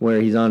where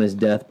he's on his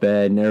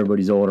deathbed and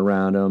everybody's old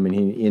around him,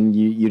 and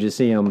you just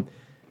see him,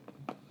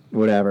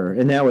 whatever,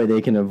 and that way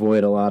they can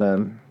avoid a lot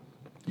of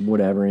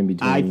whatever in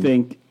between. I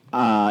think.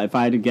 If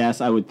I had to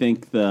guess, I would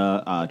think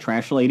the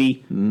trash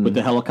lady with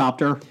the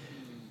helicopter.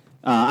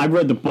 I've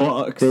read the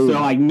book, so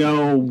I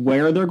know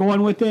where they're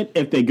going with it.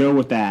 If they go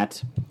with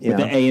that, with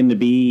the A and the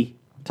B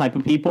type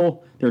of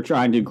people, they're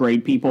trying to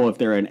grade people if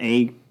they're an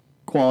A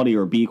quality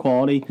or B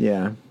quality.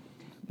 Yeah.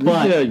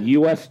 But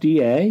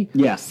USDA?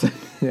 Yes.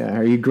 Yeah.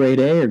 Are you grade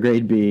A or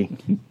grade B?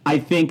 I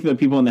think the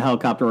people in the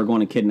helicopter are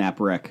going to kidnap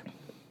Rick.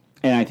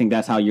 And I think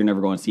that's how you're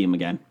never going to see him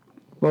again.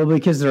 Well,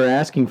 because they're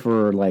asking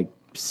for,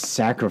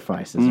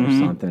 sacrifices or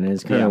something.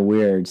 It's kind of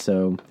weird,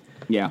 so...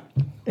 Yeah.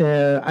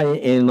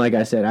 And like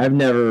I said, I've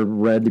never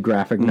read the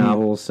graphic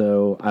novel,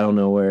 so I don't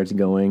know where it's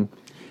going.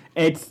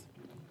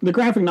 The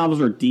graphic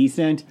novels are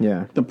decent.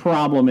 Yeah. The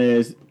problem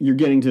is you're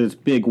getting to this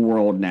big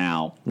world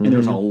now, and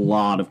there's a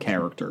lot of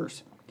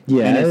characters.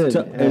 Yeah. And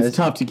it's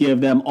tough to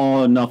give them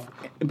all enough...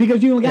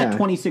 Because you only got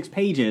 26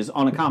 pages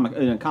in a comic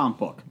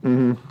book.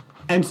 Mm-hmm.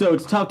 And so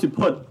it's tough to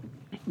put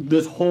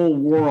this whole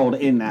world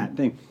in that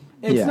thing.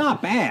 It's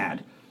not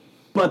bad.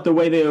 But the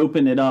way they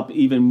open it up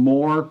even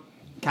more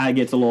kind of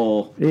gets a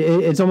little...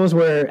 It's almost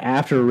where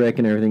after Rick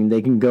and everything,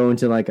 they can go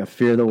into a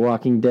Fear the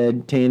Walking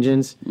Dead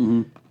tangents.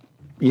 Mm-hmm.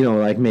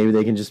 Maybe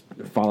they can just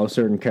follow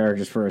certain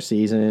characters for a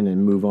season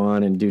and move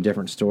on and do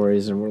different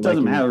stories. And it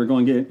doesn't matter. You're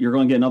going to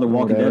get another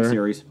Walking Dead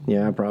series.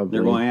 Yeah, probably.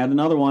 They're going to add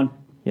another one.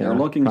 Yeah, they're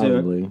looking to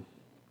it.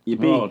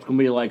 Oh, it's going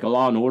to be like a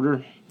Law and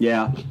Order?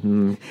 Yeah.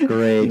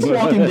 Great.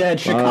 Walking Dead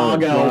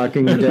Chicago.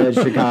 Walking Dead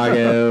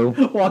Chicago.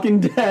 Walking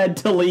Dead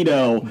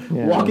Toledo.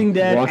 Yeah. Walking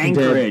Dead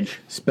Anchorage.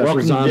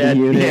 Special Zombie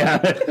Unit. Yeah.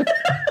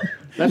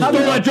 That's Stole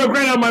that joke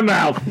right out of my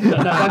mouth.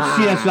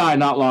 That's CSI,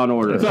 not Law and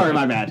Order. Sorry,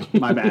 my bad.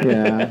 My bad.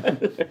 Yeah.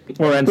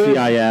 Or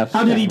NCIS.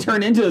 How did he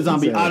turn into a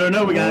zombie? I don't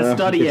know. We gotta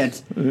study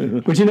it.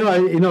 But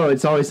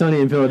It's Always Sunny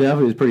in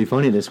Philadelphia was pretty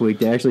funny this week.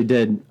 They actually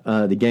did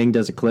The Gang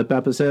Does a Clip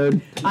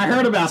episode. I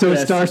heard about So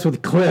this. it starts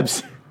with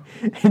clips.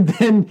 And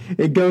then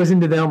it goes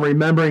into them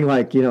remembering,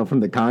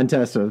 from the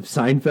contest of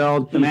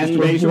Seinfeld. The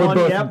masturbation We're one,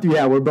 both, yep.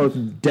 Yeah, we're both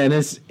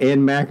Dennis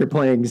and Mac are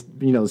playing,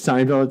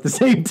 Seinfeld at the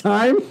same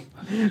time.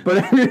 But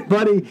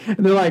everybody,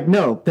 they're like,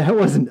 no, that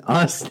wasn't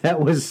us. That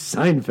was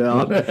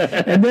Seinfeld.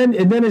 and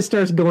then it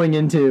starts going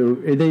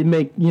into, they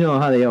make,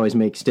 how they always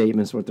make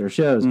statements with their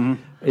shows.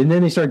 Mm-hmm. And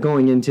then they start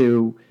going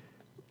into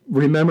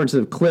remembrance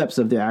of clips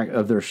of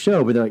their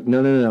show. But they're like,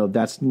 no,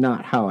 that's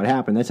not how it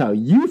happened. That's how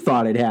you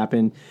thought it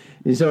happened.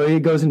 And so it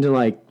goes into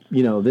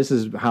this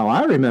is how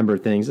I remember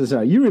things. This is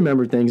how you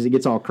remember things. It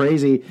gets all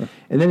crazy.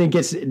 And then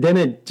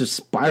it just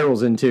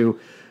spirals into,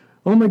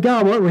 oh my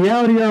God, what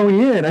reality are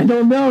we in? I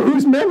don't know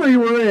whose memory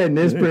we're in.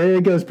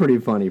 It goes pretty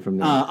funny from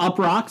there. Up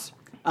Rocks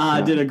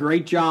did a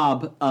great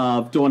job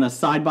of doing a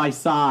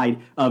side-by-side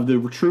of the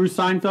true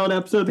Seinfeld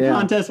episode of the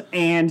contest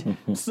and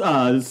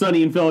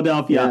Sunny in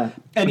Philadelphia.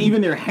 Yeah. And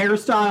even their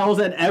hairstyles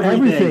and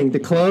everything. Everything. The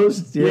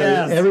clothes. Yeah,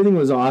 yes. Everything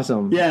was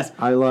awesome. Yes.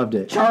 I loved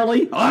it.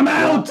 Charlie, I'm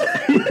out!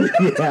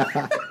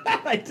 Yeah.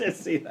 I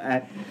just see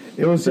that.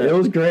 It was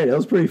great. It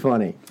was pretty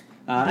funny.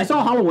 I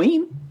saw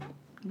Halloween,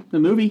 the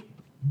movie,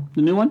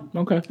 the new one.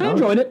 Okay. I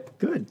enjoyed it.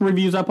 Good.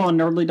 Reviews up on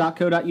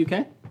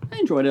nerdly.co.uk. I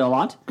enjoyed it a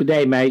lot. Good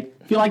day, mate.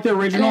 If you like the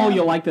original,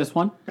 you'll like this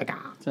one.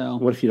 So,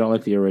 What if you don't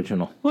like the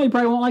original? well, you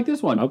probably won't like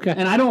this one. Okay.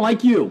 And I don't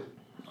like you,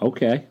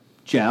 Okay.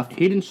 Jeff.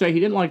 He didn't say he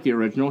didn't like the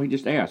original. He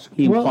just asked.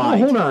 He Well, implied.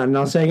 hold on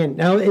now a second.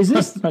 Now, is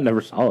this I never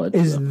saw it.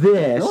 is so.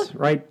 this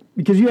right?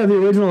 Because you have the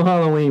original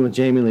Halloween with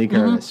Jamie Lee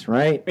Curtis,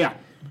 right? Yeah.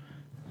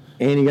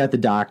 And you got the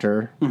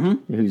doctor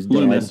who's dead.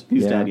 Loomis.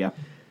 He's dead, yeah.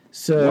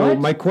 So What?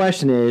 my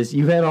question is,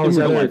 you've had all this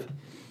In real other life.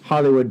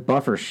 Hollywood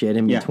buffer shit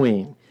in Yeah.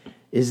 between.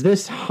 Is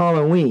this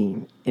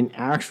Halloween an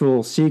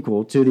actual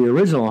sequel to the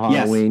original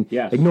Halloween,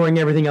 Yes. ignoring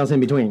everything else in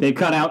between? They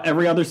cut out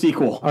every other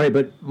sequel. All right,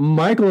 but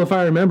Michael, if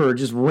I remember,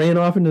 just ran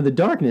off into the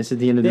darkness at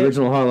the end of the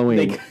original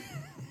Halloween.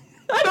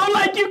 I don't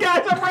like you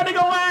guys. I'm running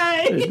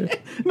away.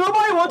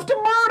 Nobody wants to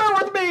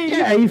murder with me.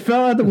 Yeah, he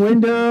fell out the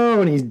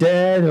window and he's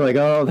dead. They're like,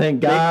 oh,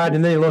 thank God.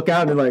 And then they look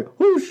out and they're like,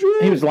 oh,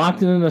 shit. He was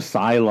locked in an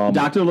asylum.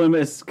 Dr.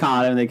 Loomis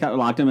caught him. They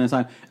locked him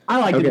inside. I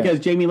like it because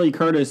Jamie Lee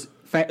Curtis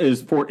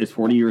is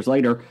 40 years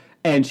later,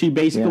 and she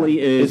basically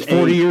is It's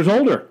 40 years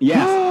older.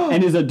 Yes,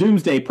 and is a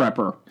doomsday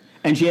prepper.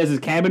 And she has this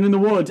cabin in the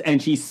woods,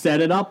 and she set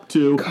it up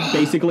to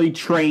basically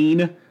train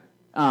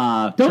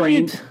herself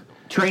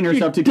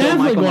to kill Definitely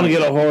Michael going to Myers.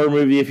 get a horror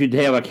movie if you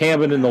have a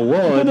cabin in the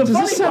woods. Does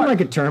funny this sound part-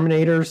 like a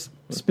Terminator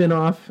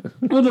spinoff?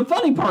 Well, the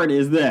funny part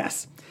is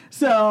this.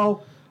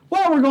 So,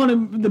 we're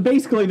going to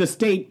basically the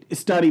state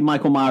studied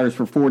Michael Myers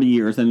for 40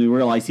 years, and they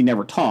realize he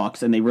never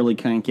talks, and they really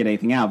can't get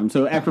anything out of him.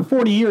 So, after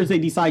 40 years, they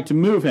decide to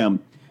move him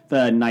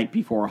the night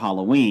before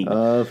Halloween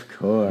Of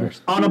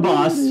course. on a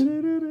bus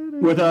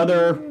with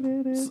other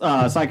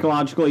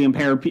psychologically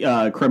impaired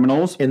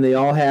criminals. And they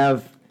all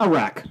have... A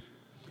wreck.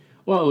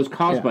 Well, it was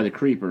caused by the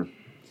creeper.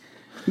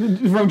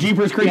 From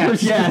Jeepers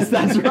Creepers? Yes,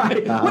 that's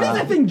right. What is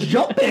that thing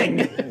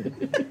jumping?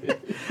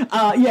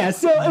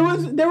 So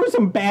there were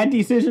some bad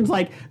decisions.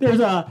 Like, there's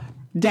a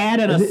dad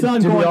and a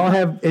son Do going... they all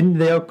have... And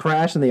they all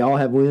crash and they all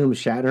have William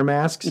Shatner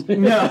masks?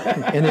 No.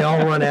 And they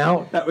all run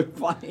out? That was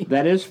funny.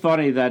 That is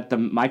funny that the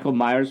Michael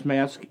Myers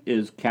mask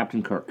is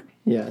Captain Kirk.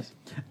 Yes.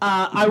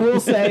 I will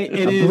say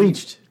it is...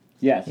 Bleached.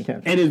 Yes. Okay.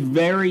 It is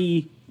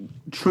very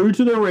true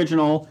to the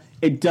original.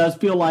 It does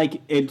feel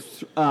like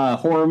it's a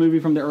horror movie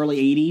from the early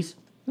 80s.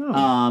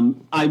 Oh.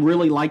 I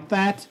really liked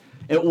that.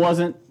 It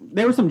wasn't...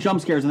 There were some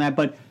jump scares in that,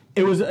 but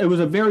it was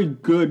a very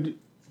good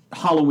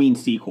Halloween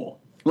sequel.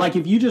 Like,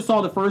 if you just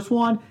saw the first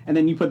one, and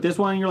then you put this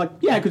one, and you're like,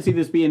 yeah, I could see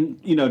this being,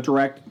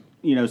 direct,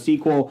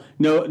 sequel.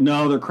 No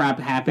other crap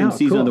happened. Oh,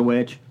 Season cool. of the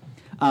Witch.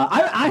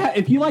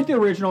 If you like the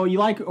original, you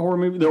like horror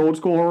movie, the old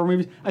school horror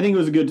movies, I think it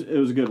was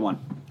a good one.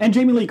 And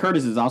Jamie Lee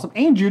Curtis is awesome,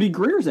 and Judy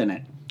Greer's in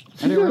it.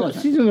 I didn't realize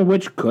that. Season of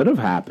Which could have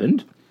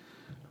happened.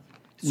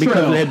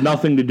 Because True. it had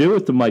nothing to do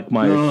with the Mike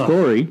Myers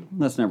story.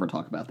 Let's never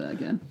talk about that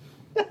again.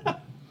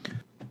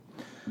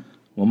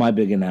 Well, my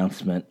big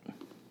announcement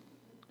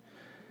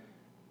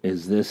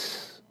is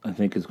this, I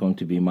think, is going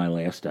to be my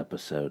last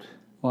episode.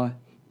 Why?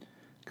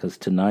 Because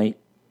tonight,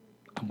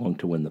 I'm going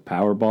to win the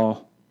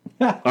Powerball.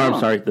 I'm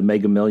sorry, the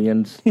Mega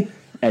Millions.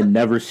 And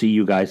never see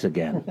you guys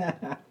again.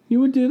 You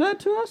would do that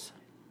to us?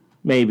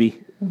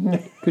 Maybe.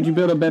 Could you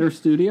build a better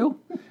studio?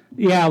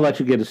 Yeah, I'll let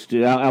you get a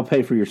studio. I'll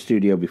pay for your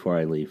studio before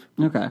I leave.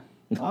 Okay.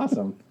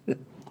 Awesome.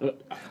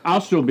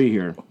 I'll still be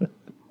here.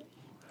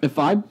 If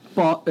I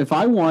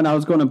won, I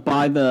was going to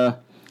buy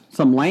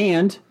some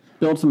land,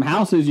 build some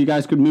houses. You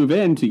guys could move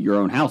into your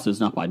own houses,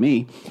 not by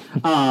me,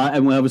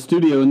 and we'll have a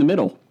studio in the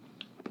middle.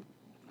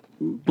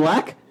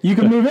 Blech, you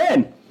can move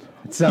in.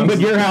 Sounds, But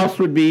your house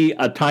would be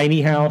a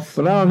tiny house.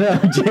 but I don't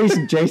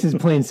know. Jason's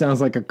plane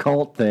sounds like a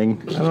cult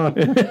thing. I don't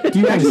know. Do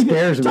you actually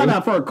scares me? Talk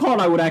about for a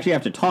call, I would actually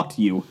have to talk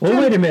to you. Well,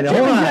 wait a minute.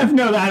 Hold on. Jeff,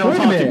 no, I don't Wait a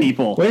talk to minute.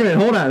 people. Wait a minute.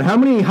 Hold on. How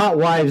many hot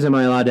wives am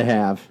I allowed to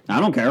have? I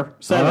don't care. All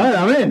 7. right,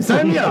 I'm in.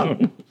 Sign me up.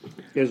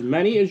 As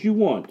many as you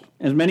want.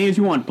 As many as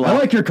you want, Blech. I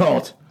like your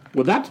cult.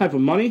 With that type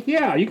of money,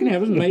 yeah, you can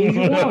have as many as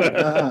you want.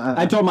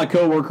 I told my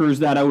coworkers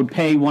that I would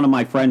pay one of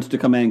my friends to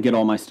come in and get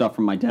all my stuff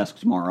from my desk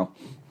tomorrow.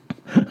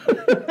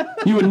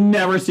 You would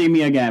never see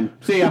me again.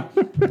 See ya.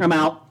 I'm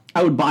out.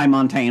 I would buy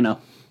Montana.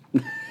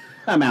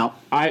 I'm out.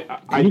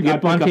 Can you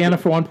get Montana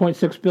for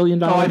 $1.6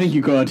 billion? Oh, I think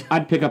you could.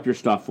 I'd pick up your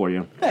stuff for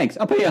you. Thanks.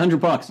 I'll pay you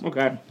 $100.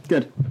 Okay.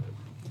 Good.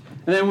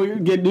 And then we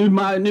get new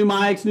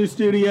mics, new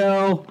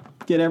studio,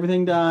 get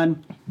everything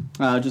done.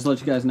 Just let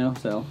you guys know.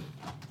 So,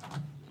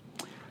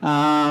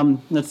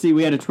 let's see.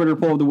 We had a Twitter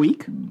poll of the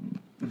week.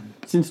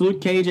 Since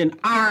Luke Cage and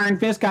Iron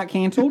Fist got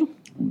canceled,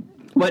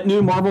 what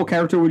new Marvel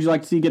character would you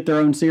like to see get their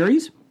own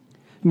series?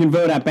 You can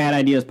vote at Bad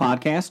Ideas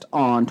Podcast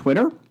on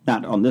Twitter.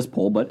 Not on this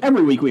poll, but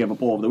every week we have a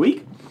poll of the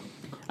week.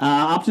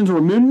 Options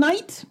were Moon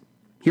Knight,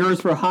 Heroes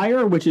for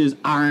Hire, which is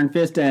Iron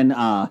Fist and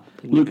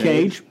Luke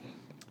Cage,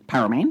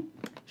 Power Man,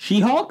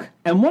 She-Hulk,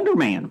 and Wonder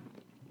Man.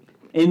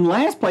 In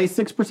last place,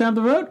 6% of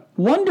the vote,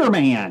 Wonder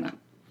Man.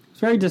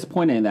 It's very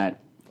disappointing in that.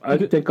 I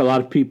think a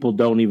lot of people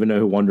don't even know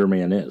who Wonder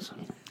Man is.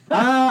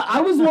 I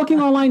was looking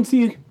online to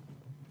see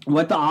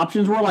what the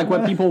options were, like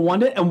what people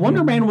wanted, and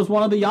Wonder Man was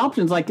one of the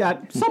options, like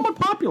that, somewhat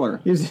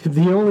popular. Is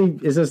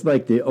this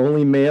like the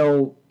only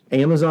male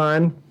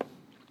Amazon?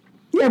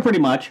 Yeah, pretty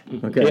much.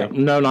 Okay. Yeah,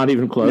 no, not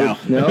even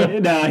close. No,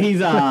 he's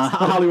a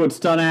Hollywood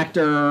stunt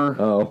actor.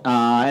 Oh.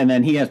 And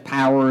then he has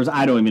powers.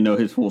 I don't even know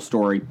his full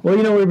story. Well,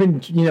 we've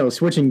been,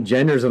 switching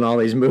genders in all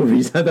these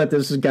movies. I thought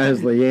this guy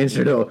was the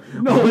answer to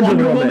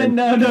Wonder Woman?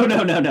 No.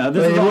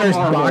 This He is all wears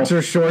Marvel.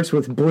 boxer shorts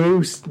with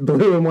blue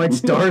and white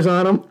stars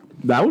on them.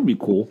 That would be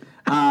cool.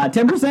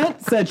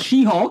 10% said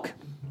She-Hulk.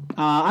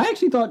 I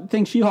actually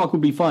think She-Hulk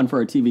would be fun for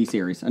a TV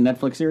series, a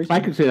Netflix series. I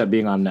could see that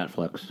being on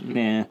Netflix.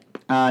 Nah.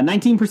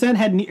 19%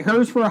 had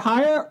Hers for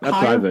Hire. That's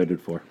what I voted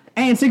for.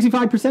 And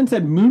 65%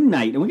 said Moon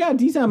Knight. And we got a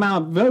decent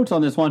amount of votes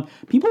on this one.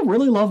 People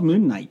really love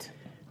Moon Knight.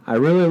 I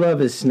really love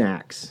his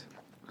snacks.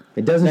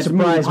 It doesn't That's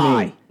surprise moon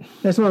me. pie.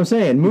 That's what I'm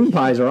saying. Moon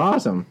pies are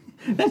awesome.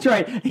 That's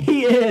right.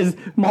 He is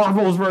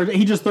Marvel's version.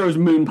 He just throws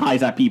moon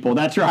pies at people.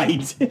 That's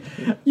right.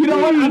 You know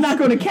what? I'm not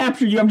going to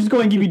capture you. I'm just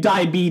going to give you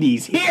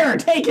diabetes. Here,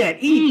 take it.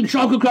 Eat.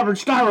 Chocolate-covered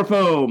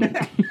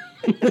styrofoam.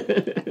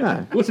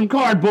 Yeah. With some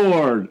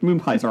cardboard. Moon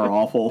pies are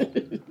awful.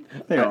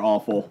 They are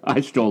awful. I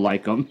still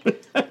like them.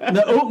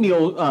 The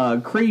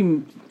oatmeal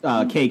cream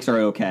cakes are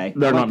okay.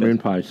 They're I like not those. moon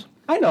pies.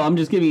 I know. I'm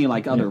just giving you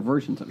like other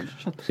versions of it.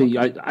 Shut the See,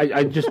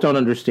 I just don't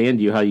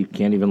understand you how you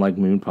can't even like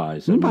moon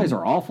pies. Moon pies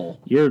are awful.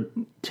 Your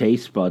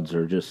taste buds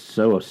are just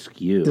so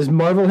askew. Does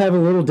Marvel have a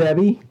Little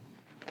Debbie?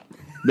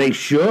 They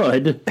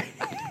should.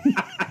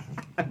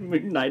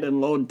 Moon Knight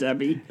and Little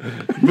Debbie.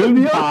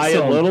 Moon pie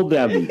and Little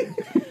Debbie.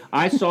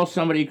 I saw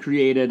somebody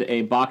created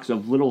a box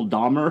of Little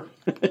Dahmer.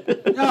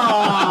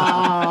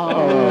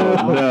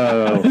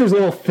 No. There's a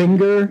little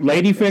finger.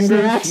 Lady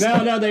fingers?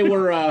 No, they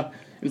were,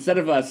 instead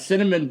of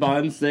cinnamon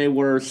buns, they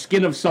were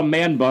skin of some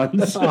man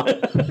buns. Don't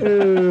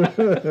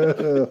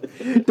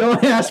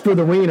ask for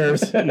the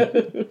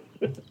wieners.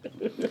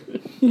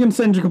 You can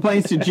send your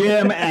complaints to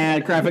Jim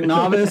at Graphic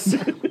Novice.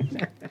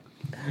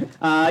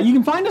 You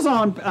can find us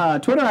on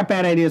Twitter at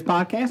Bad Ideas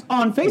Podcast.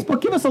 On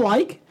Facebook, give us a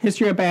like.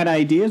 History of Bad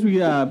Ideas. We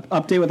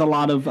update with a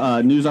lot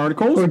of news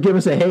articles. Or give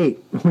us a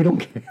hate. We don't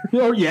care.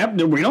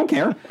 We don't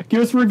care.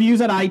 Give us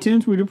reviews at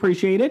iTunes. We'd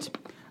appreciate it.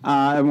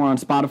 And we're on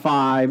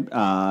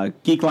Spotify,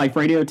 Geek Life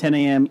Radio, 10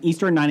 a.m.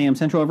 Eastern, 9 a.m.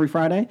 Central every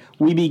Friday.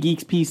 We Be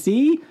Geeks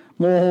PC,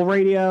 Mole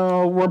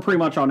Radio. We're pretty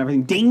much on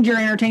everything. Danger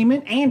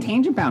Entertainment and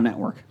Tangent Bound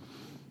Network.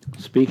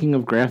 Speaking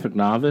of Graphic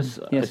Novice,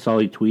 Yes. I saw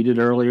he tweeted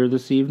earlier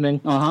this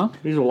evening. Uh-huh.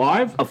 He's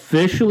alive?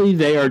 Officially,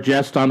 they are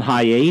just on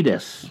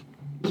hiatus.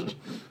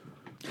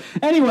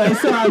 Anyway,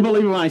 so I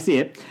believe it when I see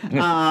it.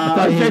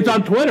 It's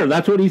on Twitter.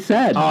 That's what he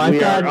said. I We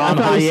thought are on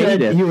he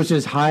said hiatus. he was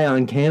just high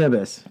on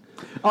cannabis.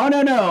 Oh,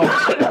 no.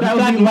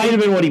 That might have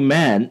been what he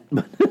meant.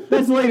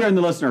 That's later in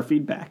the listener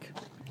feedback.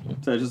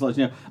 So just to let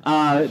you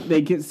know.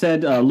 They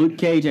said Luke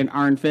Cage and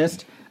Iron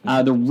Fist.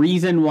 The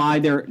reason why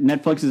their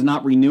Netflix is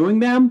not renewing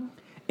them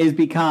is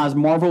because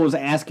Marvel is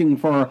asking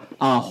for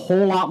a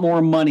whole lot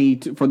more money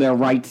for their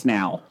rights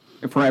now.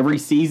 For every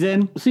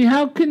season. See,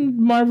 how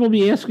can Marvel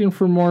be asking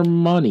for more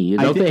money?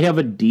 Don't they have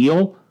a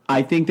deal?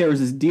 I think there was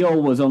this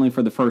deal was only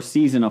for the first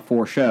season of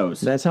 4 shows.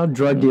 That's how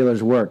drug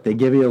dealers work. They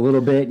give you a little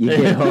bit, you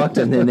get hooked,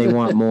 and then they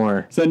want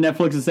more. So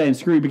Netflix is saying,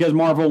 screw you, because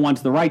Marvel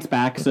wants the rights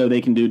back so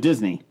they can do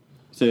Disney.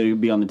 So you'll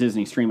be on the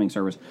Disney streaming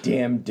service.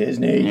 Damn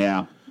Disney.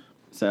 Yeah.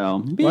 So,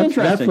 be Well, that's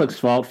interesting. Netflix's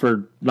fault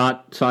for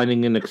not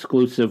signing an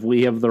exclusive.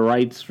 We have the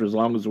rights for as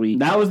long as we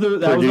That was the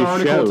produce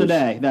article shows.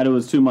 today, that it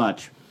was too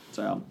much.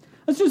 So,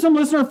 let's do some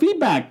listener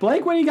feedback.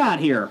 Blake, what do you got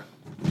here?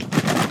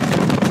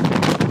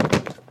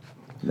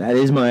 That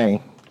is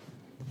my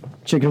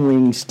chicken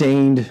wing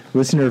stained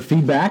listener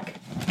feedback.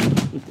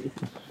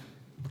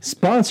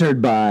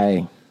 Sponsored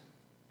by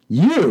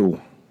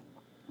you.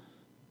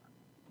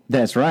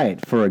 That's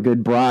right. For a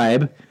good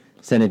bribe,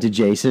 send it to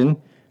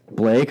Jason,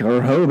 Blake,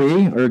 or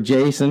Hobie, or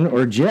Jason,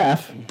 or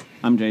Jeff.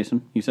 I'm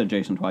Jason. You said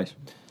Jason twice.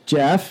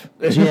 Jeff,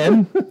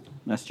 Jim.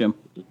 That's Jim.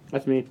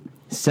 That's me.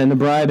 Send a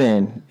bribe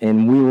in,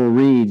 and we will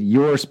read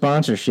your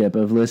sponsorship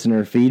of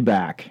listener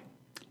feedback.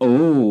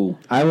 Oh.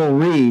 I will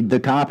read the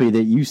copy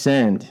that you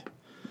send.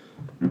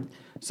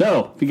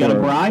 So, if you got a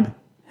bribe,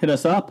 hit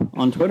us up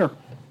on Twitter.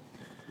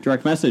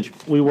 Direct message.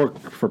 We work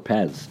for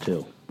Pez,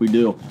 too. We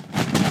do.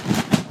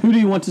 Who do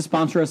you want to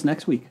sponsor us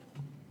next week?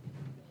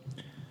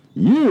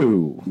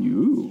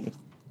 You.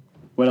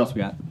 What else we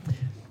got?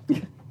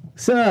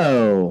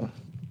 So,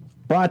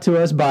 brought to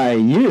us by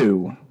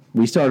you.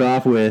 We start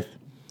off with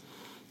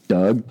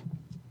Doug,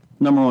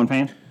 Number 1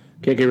 fan.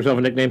 Can't give yourself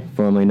a nickname?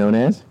 formerly known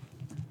as.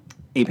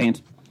 8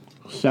 fans.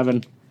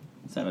 7.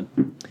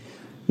 7.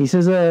 He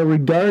says,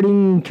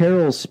 regarding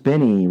Carol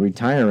Spinney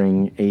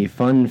retiring, a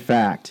fun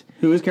fact.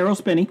 Who is Carol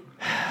Spinney?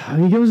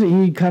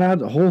 He cut out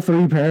the whole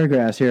 3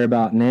 paragraphs here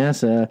about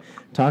NASA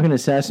talking to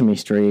Sesame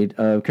Street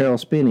of Carol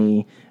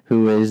Spinney,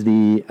 who is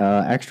the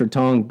extra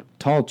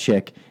tall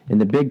chick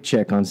and the big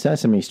chick on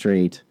Sesame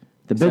Street.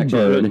 The big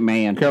bird.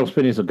 Man. Carol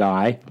Spinney's a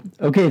guy.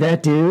 Okay,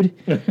 that dude.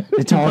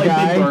 The tall Played Big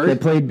guy Bird. that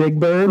played Big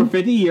Bird. For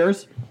 50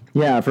 years.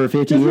 Yeah, for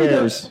 50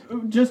 years.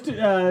 Just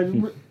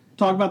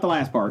talk about the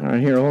last part. All right,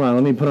 here, hold on.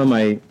 Let me put on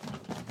my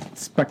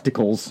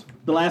spectacles.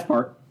 The last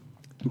part.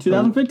 In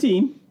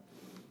 2015.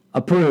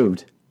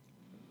 Approved.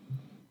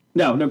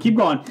 No, keep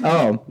going.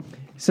 Oh,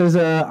 says,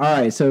 all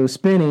right, so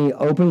Spinney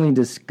openly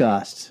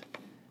discussed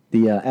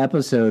the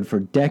episode for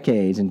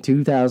decades in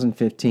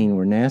 2015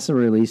 where NASA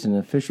released an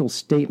official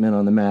statement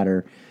on the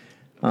matter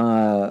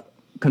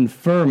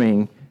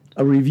confirming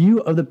a review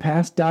of the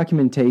past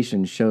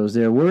documentation shows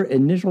there were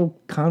initial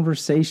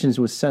conversations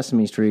with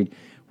Sesame Street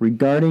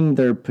regarding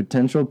their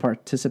potential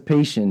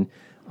participation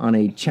on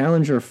a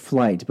Challenger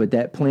flight, but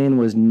that plan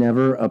was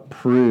never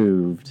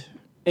approved.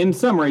 In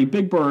summary,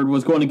 Big Bird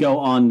was going to go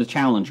on the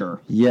Challenger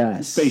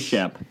Yes.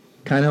 spaceship.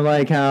 Kind of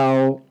like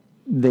how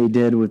they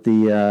did with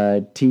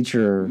the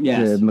teacher,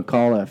 Yes. the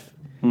McAuliffe.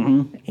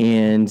 Mm-hmm.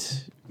 And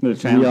The we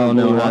Challenger all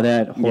know blew how up.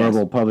 that horrible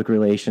Yes. public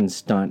relations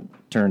stunt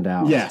turned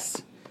out.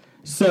 Yes.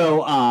 So,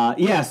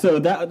 so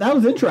that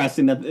was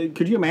interesting.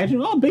 Could you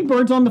imagine? Oh, Big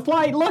Bird's on the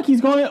flight. Look, he's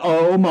going.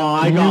 Oh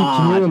my Can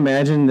God! you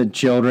imagine the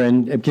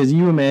children? Because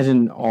you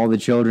imagine all the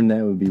children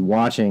that would be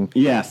watching.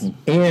 Yes.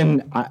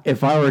 And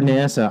if I were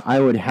NASA,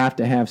 I would have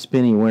to have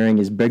Spinney wearing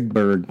his Big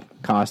Bird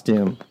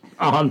costume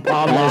On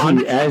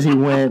as he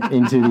went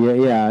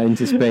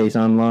into space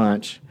on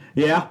launch.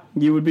 Yeah,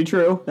 you would be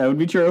true. That would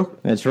be true.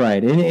 That's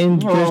right,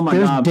 and Oh, my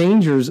there's God.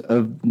 dangers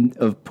of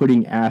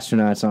putting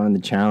astronauts on the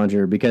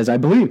Challenger because I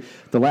believe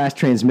the last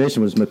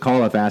transmission was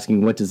McAuliffe asking,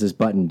 "What does this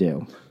button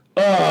do?"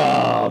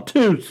 Oh,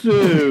 too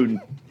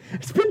soon.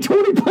 It's been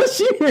 20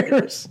 plus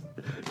years.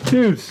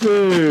 Too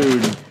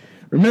soon.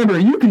 Remember,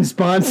 you can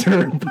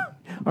sponsor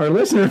our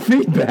listener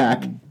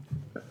feedback.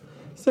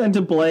 Send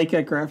to Blake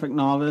at Graphic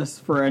Novice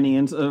for any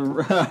any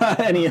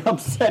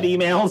upset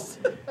emails.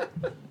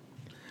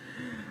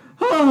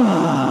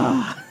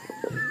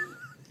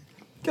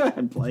 Go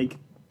ahead, Blake.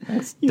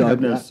 You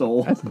have no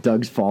soul. That's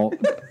Doug's fault.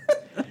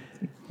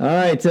 All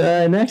right,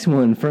 next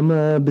one from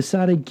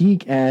Besotted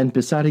Geek and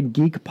Besotted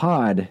Geek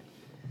Pod.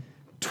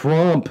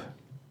 Trump,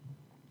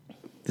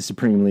 the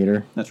Supreme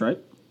Leader, That's right.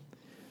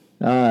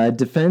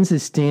 defends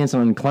his stance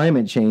on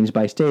climate change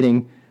by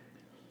stating,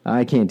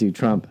 "I can't do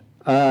Trump."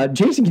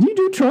 Jason, can you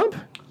do Trump?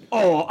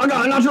 Oh, I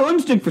got a natural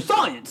instinct for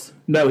science.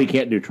 No, he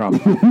can't do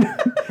Trump.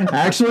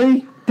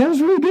 Actually, that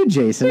was really good,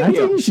 Jason. I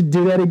think you should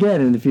do that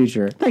again in the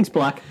future. Thanks,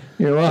 Black.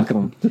 You're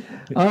welcome.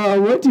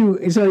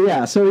 So he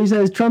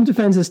says Trump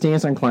defends his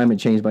stance on climate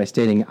change by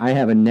stating, "I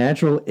have a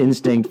natural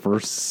instinct for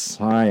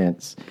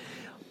science."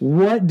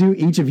 What do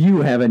each of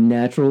you have a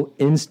natural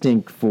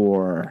instinct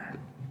for?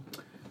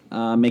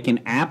 Making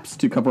apps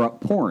to cover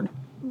up porn.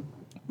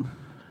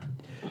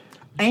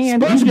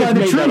 And Sponsored by the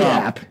made Tree that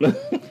app.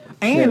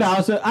 And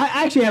Yes. I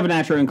actually have a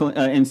natural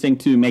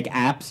instinct to make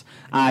apps.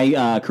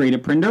 I create a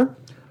printer.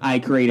 I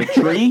create a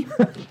tree,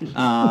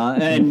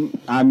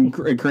 and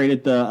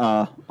created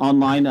the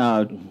online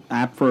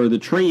app for the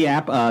tree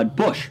app,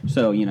 Bush.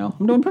 So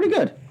I'm doing pretty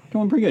good.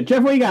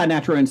 Jeff, what you got a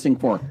natural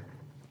instinct for?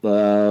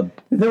 That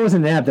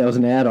wasn't an app. That was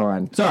an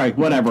add-on. Sorry,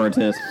 whatever it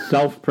is.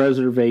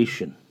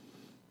 Self-preservation.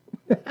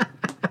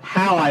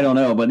 How I don't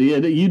know, but you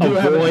do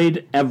have it,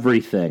 Avoid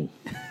everything.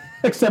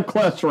 except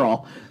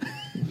cholesterol.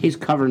 He's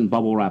covered in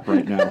bubble wrap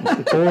right now.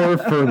 Or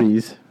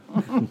Furbies.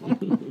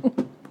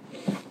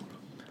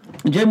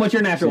 Jim, what's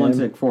your natural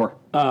instinct for?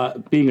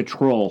 Being a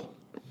troll.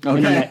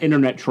 Okay.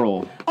 Internet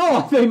troll. Oh,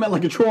 I thought you meant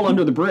like a troll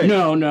under the bridge.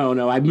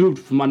 No. I moved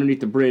from underneath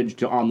the bridge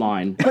to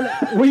online.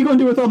 What are you going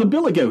to do with all the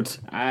billy goats?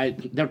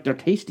 They're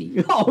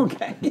tasty. Oh,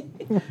 okay.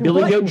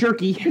 Billy goat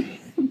jerky.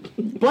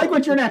 Blake,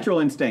 what's your natural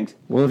instinct?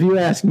 Well, if you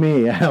ask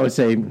me, I would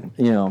say,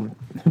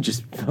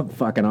 just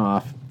fucking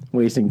off,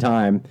 wasting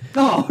time.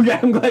 Oh, okay.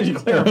 I'm glad you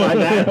clarified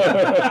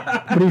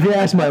that. But if you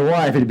ask my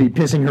wife, it'd be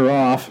pissing her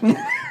off.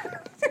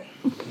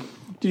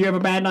 Did you have a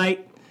bad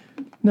night?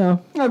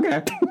 No.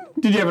 Okay.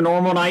 Did you have a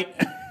normal night?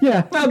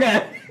 Yeah.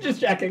 Okay.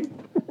 Just checking.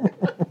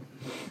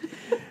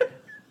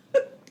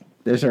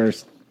 There's our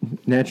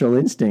natural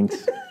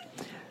instincts.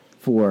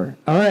 4.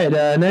 All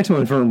right, next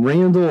one from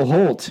Randall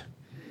Holt.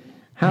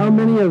 How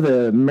many of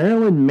the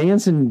Marilyn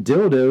Manson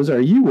dildos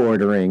are you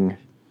ordering?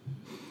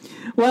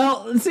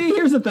 Well, see,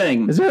 here's the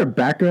thing. Is there a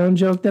background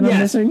joke that I'm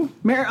missing?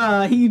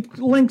 He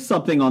linked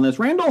something on this.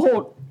 Randall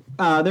Holt,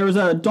 there was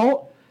an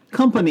adult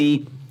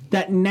company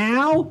that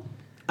now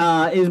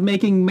is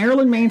making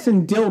Marilyn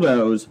Manson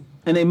dildos,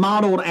 and they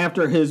modeled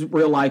after his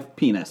real-life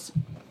penis.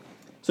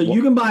 So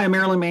you can buy a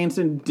Marilyn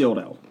Manson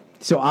dildo.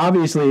 So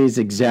obviously it's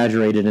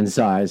exaggerated in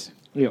size.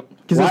 Yeah.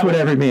 Because that's what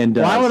every man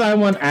does. Why would I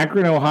want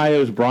Akron,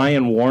 Ohio's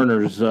Brian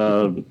Warner's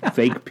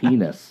fake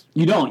penis?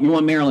 You don't. You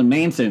want Marilyn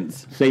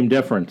Manson's. Same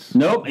difference.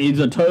 Nope. He's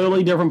a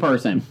totally different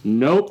person.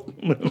 Nope.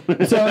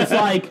 So it's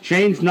like...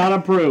 Change not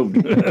approved.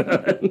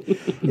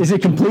 Is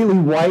it completely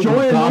white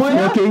and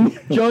goth-looking?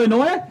 Joey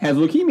Noya has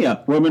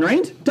leukemia. Roman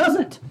Reigns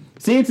doesn't.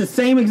 See, it's the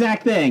same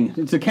exact thing.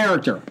 It's a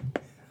character.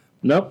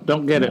 Nope,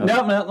 don't get it.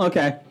 No,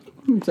 okay.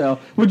 So,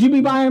 would you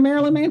be buying a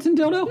Marilyn Manson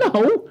dildo?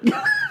 No.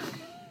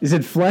 Is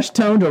it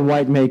flesh-toned or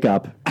white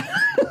makeup?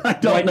 I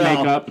don't White know.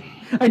 makeup.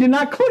 I did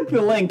not click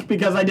the link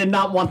because I did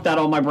not want that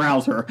on my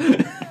browser.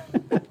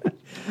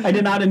 I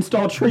did not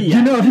install Tree yet.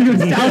 You know, if you could,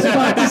 I was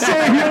about to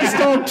say, if you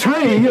installed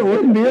Tree, it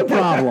wouldn't be a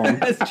problem.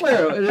 It's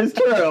true. It is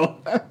true.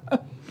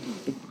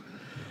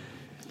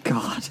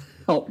 God,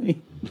 help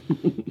me.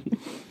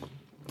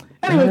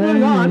 Anyways,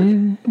 moving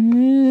on.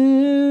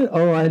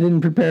 Oh, I didn't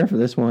prepare for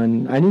this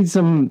one. I need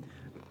some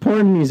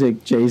porn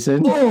music,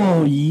 Jason.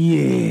 Oh,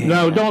 yeah.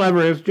 No, don't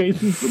ever ask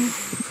Jason.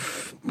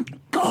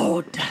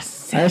 God, I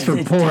asked for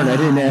porn. I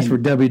didn't ask for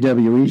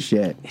WWE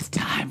shit. It's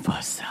time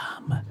for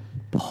some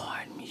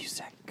porn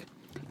music.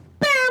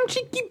 Bam,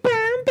 cheeky,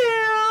 bam,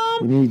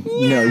 bam. You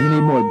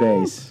need more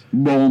bass.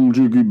 Boom,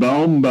 cheeky,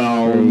 bam,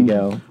 bam. There you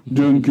go.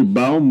 Dinky,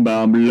 bam,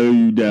 bam, lay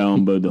you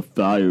down by the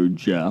fire,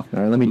 Jeff.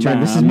 All right, let me turn.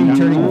 This is me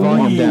turning the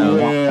volume down.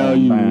 Yeah,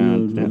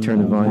 Let me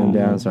turn the volume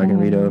down so I can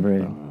read over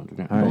it.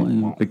 All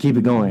right, but keep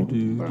it going.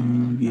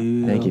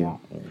 Thank you.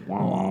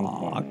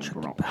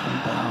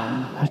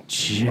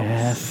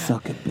 Jeff.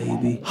 Suck it,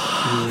 baby.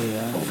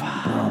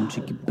 Yeah. Boom,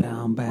 cheeky,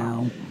 bam,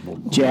 bam.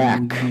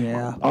 Jack.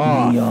 Yeah.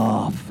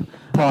 Off.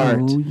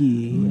 Part. Oh,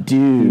 yeah.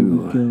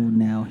 Do. Go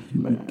now.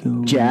 Here we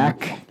go.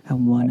 Jack I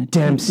wanna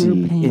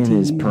Dempsey take your in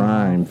his panties.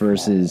 prime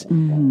versus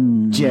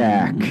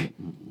Jack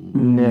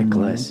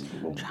Nicholas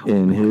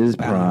in his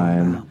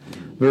prime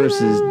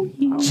versus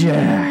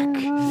Jack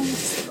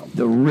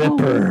the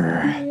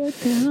Ripper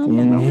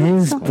in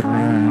his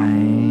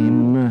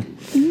prime.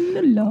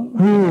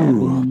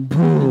 Who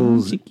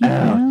pulls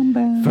out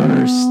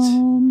first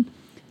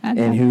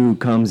and who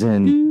comes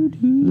in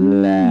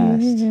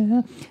last?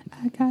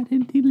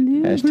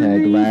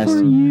 Hashtag last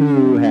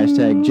who,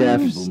 hashtag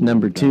Jeff's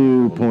number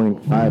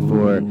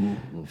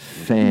 2.54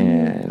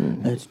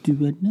 fan. Let's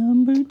do a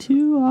number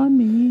 2 on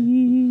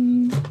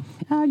me.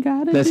 I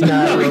got it. That's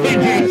not what we're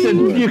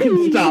asking. You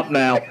can stop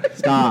now.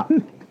 Stop.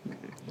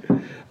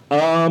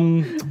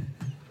 I'm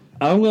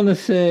going to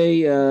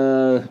say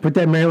Put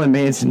that Marilyn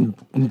Manson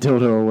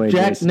dildo away.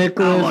 Jack Jason.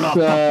 Nicholas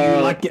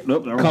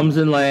comes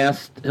in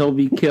last. He'll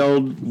be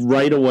killed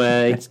right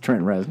away. That's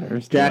Trent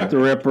Reznor. Jack the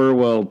Ripper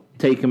will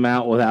take him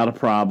out without a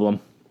problem.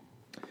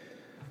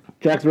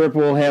 Jack the Ripper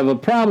will have a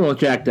problem with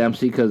Jack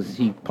Dempsey because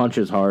he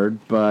punches hard,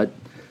 but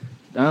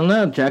I don't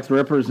know. Jack the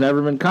Ripper's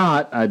never been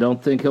caught. I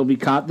don't think he'll be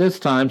caught this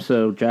time,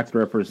 so Jack the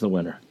Ripper is the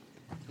winner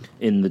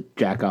in the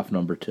Jack-Off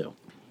number 2.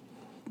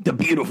 The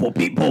beautiful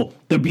people.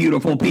 The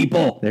beautiful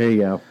people. There you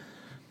go.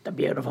 The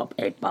beautiful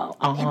people.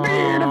 The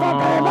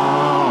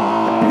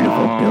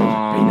beautiful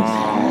penis.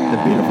 The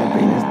beautiful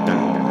penis.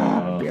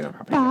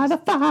 By the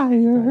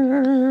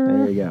fire.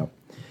 There you go.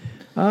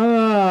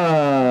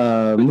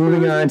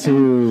 Moving on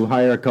to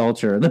higher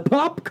culture. The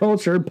Pop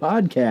Culture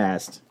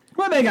Podcast.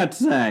 What they got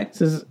to say?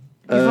 This is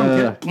He's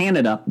from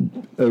Canada.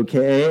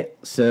 okay.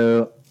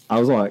 So I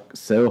was like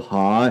so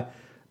high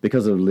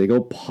because of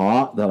legal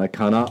pot that I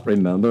cannot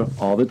remember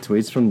all the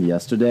tweets from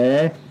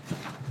yesterday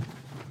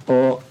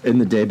or in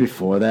the day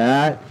before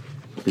that.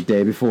 The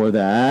day before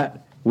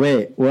that.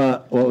 Wait,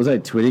 what was I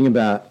tweeting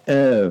about?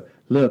 Oh,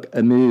 look,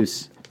 a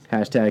moose.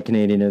 Hashtag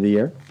Canadian of the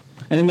Year.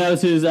 I think that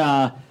was his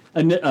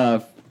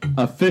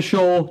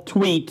official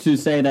tweet to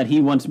say that he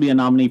wants to be a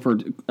nominee for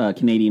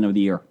Canadian of the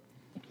Year.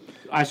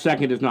 I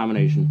second his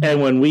nomination. And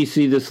when we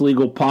see this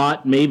legal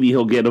pot, maybe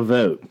he'll get a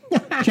vote.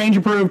 Change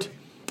approved.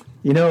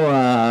 You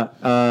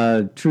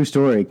know, true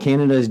story,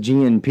 Canada's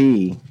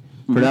GNP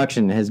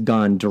production has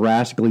gone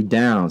drastically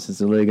down since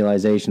the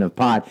legalization of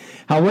pot.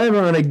 However,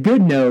 on a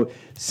good note,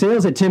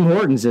 sales at Tim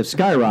Hortons have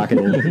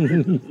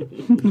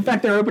skyrocketed. In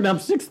fact, they're opening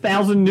up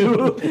 6,000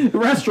 new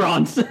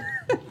restaurants.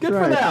 Good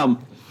for them.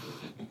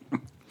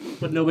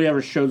 But nobody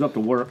ever shows up to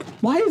work.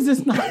 Why is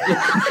this not...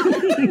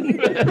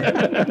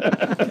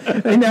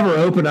 They never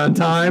open on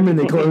time and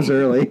they close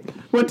early.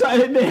 What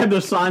time? They have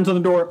those signs on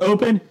the door.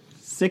 Open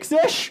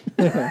 6-ish.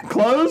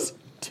 Close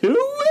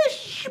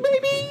 2-ish,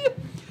 maybe.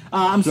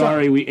 I'm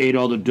Sorry we ate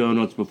all the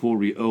donuts before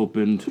we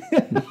opened.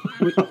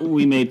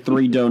 We made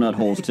 3 donut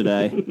holes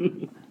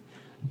today.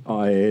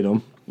 I ate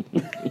them.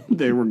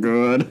 They were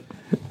good.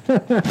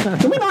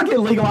 Can we not get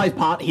legalized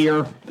pot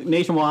here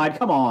nationwide?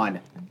 Come on.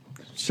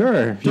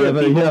 Sure. You have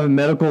a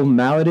medical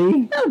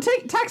malady? No,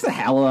 tax the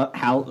hell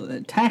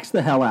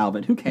out of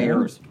it. Who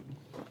cares?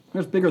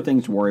 There's bigger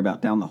things to worry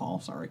about down the hall.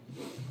 Sorry.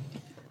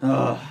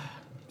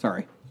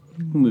 Sorry.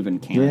 I'm moving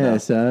to Canada.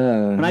 Yes.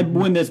 When I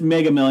win this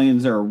Mega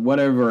Millions or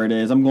whatever it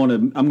is, I'm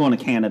going to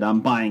Canada.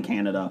 I'm buying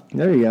Canada.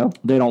 There you go.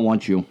 They don't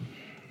want you.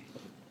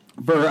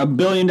 For $1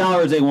 billion,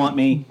 they want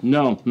me.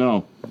 No,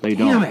 they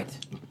don't. Damn it.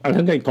 I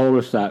think they told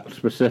us that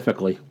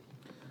specifically.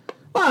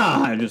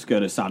 I just go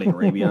to Saudi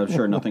Arabia. I'm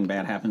sure nothing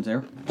bad happens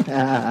there.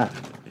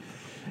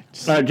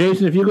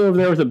 Jason, if you go over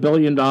there with $1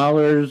 billion,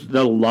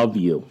 they'll love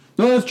you.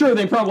 No, that's true.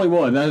 They probably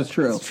would. That is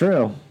true. It's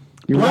true.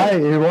 Your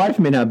wife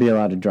may not be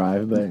allowed to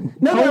drive, but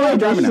No, they're allowed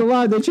driving now.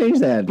 allowed. They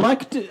changed that.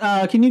 Blech,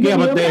 can you get Yeah,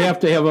 me but over they there? have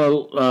to have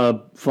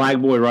a flag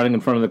boy running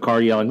in front of the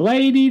car yelling,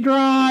 "Lady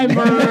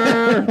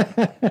driver!"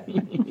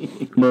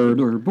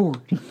 Murder board.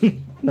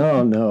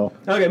 Oh no!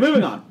 Okay,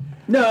 moving on.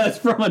 No, that's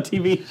from a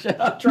TV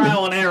show.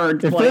 Trial and error.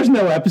 If there's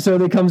no episode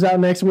that comes out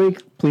next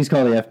week, please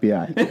call the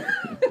FBI.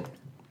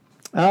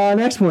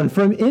 Next one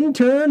from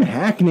intern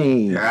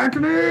Hackney.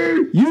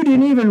 Hackney! You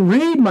didn't even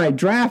read my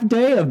draft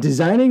day of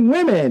Designing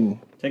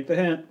Women. Take the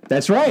hint.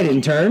 That's right,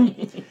 intern.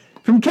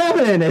 From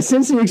Kevin at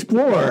Cincy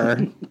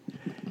Explorer.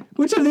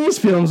 Which of these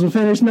films will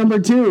finish number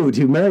 2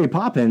 to Mary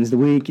Poppins the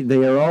week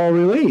they are all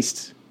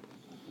released?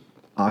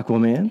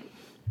 Aquaman,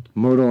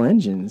 Mortal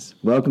Engines,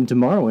 Welcome to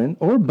Marwen,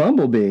 or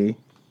Bumblebee?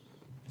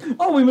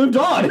 Oh, we moved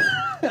on.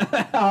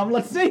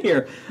 Let's see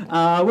here.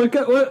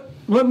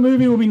 What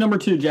movie will be number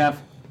 2, Jeff?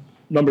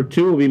 Number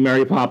 2 will be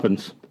Mary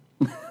Poppins.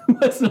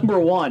 What's number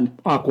 1?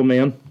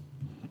 Aquaman.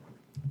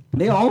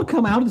 They all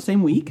come out the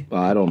same week?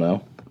 I don't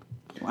know.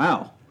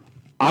 Wow.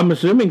 I'm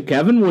assuming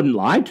Kevin wouldn't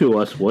lie to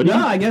us, would he?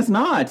 No, I guess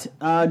not.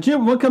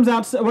 Jim, what comes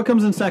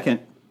in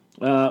second?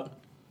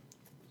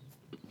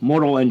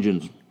 Mortal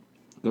Engines.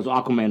 Because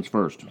Aquaman's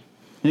first. I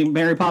think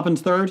Mary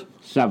Poppins third?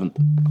 7th.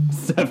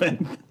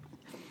 7th.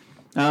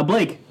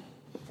 Blake,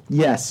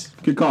 Yes.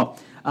 good call.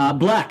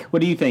 Blech,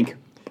 what do you think?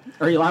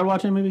 Are you allowed to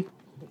watch a movie?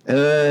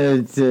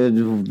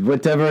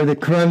 Whatever the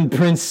Crown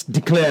Prince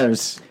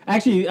declares.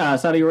 Actually,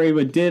 Saudi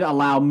Arabia did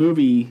allow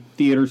movie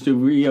theaters to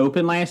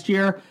reopen last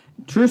year.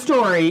 True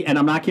story, and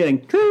I'm not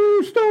kidding.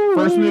 True story.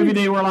 First movie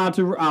they were allowed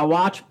to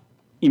watch,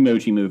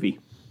 Emoji Movie.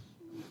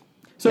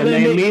 So And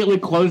they immediately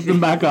closed them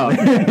back up.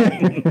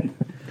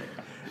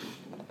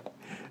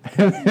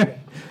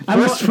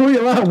 First we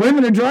allow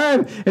women to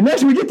drive, and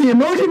next we get the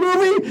Emoji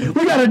Movie.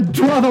 We gotta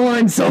draw the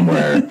line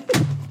somewhere.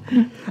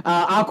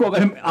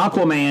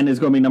 Aquaman is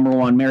going to be number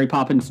 1. Mary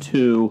Poppins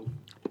 2.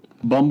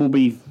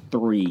 Bumblebee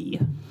 3.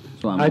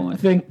 That's what I'm going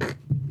with.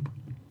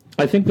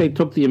 I think they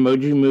took the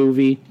Emoji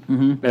Movie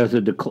as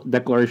a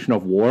declaration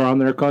of war on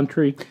their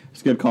country.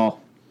 It's a good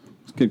call.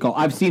 It's a good call.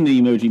 I've seen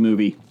the Emoji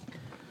Movie.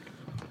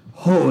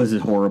 Oh, is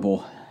it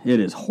horrible?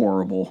 It is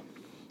horrible.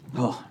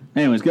 Oh,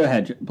 anyways, go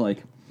ahead,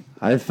 Blake.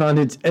 I found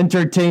it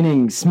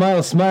entertaining.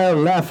 Smile, smile,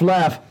 laugh,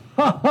 laugh.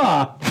 Ha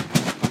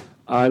ha.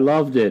 I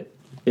loved it.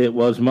 It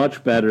was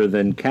much better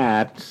than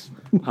Cats.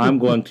 I'm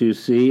going to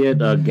see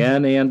it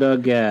again and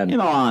again. In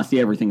all honesty,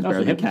 everything's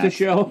better than The Cats.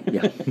 show.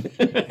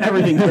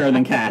 Everything's better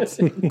than Cats.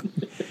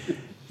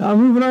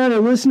 Moving on to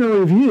listener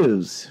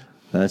reviews.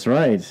 That's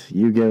right.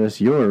 You give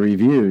us your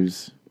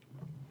reviews.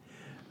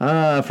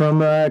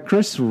 From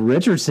Chris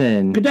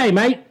Richardson. Good day,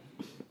 mate.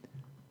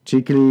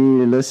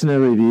 Cheekily listener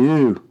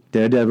review.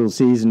 Daredevil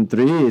Season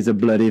 3 is a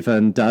bloody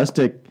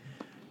fantastic.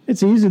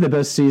 It's easily the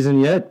best season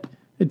yet.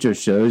 It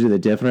just shows you the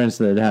difference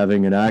that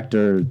having an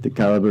actor the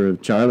caliber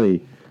of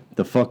Charlie,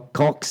 the fuck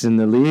Cox in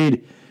the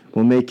lead,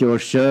 will make your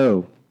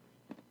show.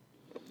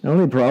 The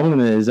only problem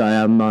is I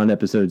am on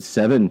episode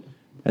 7,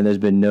 and there's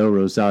been no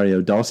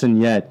Rosario Dawson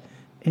yet.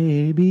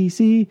 A, B,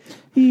 C,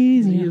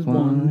 easy as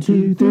 1,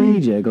 2, 3,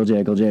 jiggle,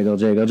 jiggle, jiggle,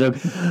 jiggle,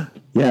 jiggle.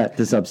 Yeah,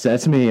 this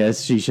upsets me,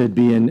 as she should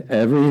be in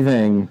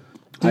everything.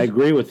 I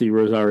agree with the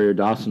Rosario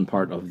Dawson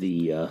part of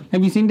the...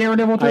 Have you seen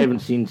Daredevil 3? I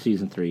haven't seen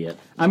season 3 yet.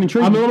 I'm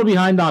intrigued. I'm a little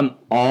behind on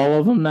all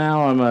of them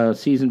now. I'm a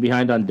season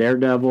behind on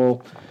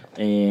Daredevil,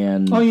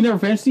 and... Oh, you never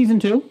finished season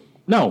 2?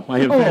 No, I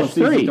haven't finished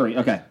season 3.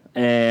 Okay.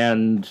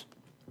 And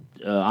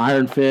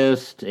Iron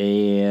Fist,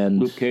 and...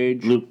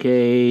 Luke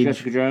Cage.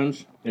 Jessica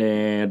Jones.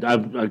 And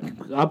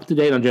I'm up to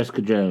date on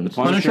Jessica Jones.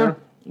 Punisher?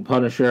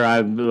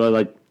 I'm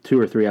like 2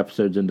 or 3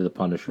 episodes into the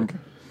Punisher. Okay.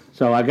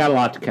 So I got a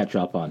lot to catch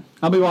up on.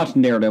 I'll be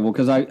watching Daredevil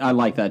because I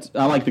like that.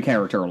 I like the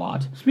character a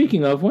lot.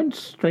 Speaking of, when's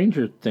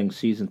Stranger Things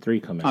season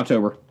 3 coming?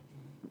 October.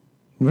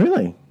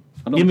 Really?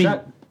 You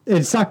mean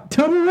it's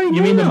October right now?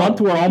 You mean the month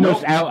we're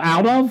almost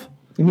out of?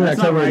 You mean That's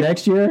October not right.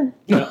 next year?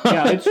 Yeah,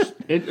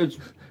 it's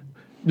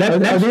Are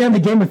they on the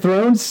Game of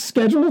Thrones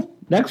schedule?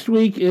 Next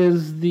week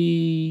is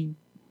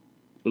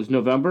it's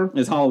November.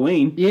 It's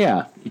Halloween.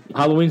 Yeah.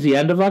 Halloween's the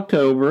end of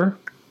October.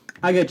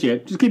 I get you.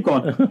 Just keep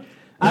going.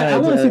 I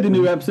want to see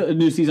the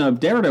new season of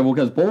Daredevil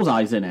because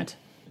Bullseye's in it.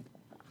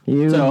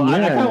 So I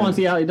kind of want to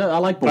see how he does. I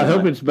like Bullseye. I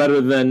hope it's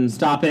better than...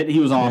 Stop it. He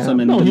was awesome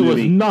in No, the he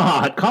movie. was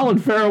not. Colin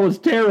Farrell was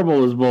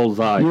terrible as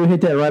Bullseye. You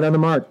hit that right on the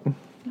mark.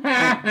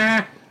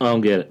 I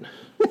don't get it.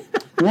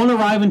 Won't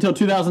arrive until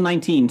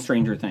 2019,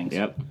 Stranger Things.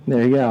 Yep.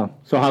 There you go.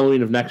 So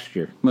Halloween of next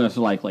year. Most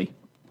likely.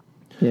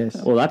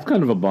 Yes. Well, that's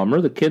kind of a bummer.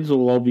 The kids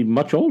will all be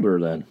much older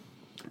then.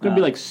 It's going to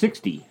be like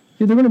 60.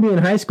 They're going to be in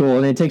high school,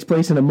 and it takes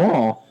place in a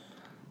mall.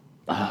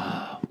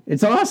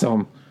 It's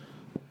awesome.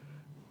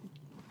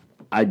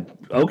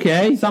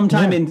 Okay.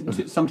 Sometime in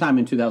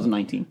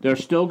 2019. They're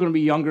still going to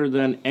be younger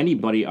than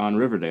anybody on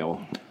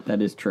Riverdale.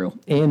 That is true.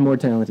 And more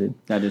talented.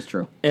 That is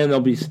true. And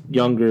they'll be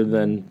younger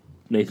than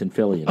Nathan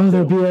Fillion. Oh,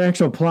 there'll be an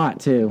actual plot,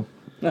 too.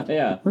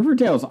 Yeah.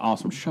 Riverdale's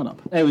awesome. Shut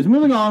up. Anyways,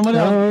 moving on. What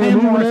else? Pam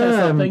moving Morris has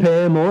on. something.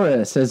 Pam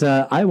Morris says,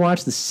 I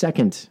watched the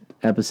second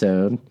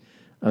episode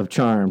of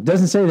Charmed.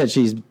 Doesn't say that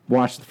she's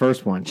watched the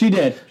first one. She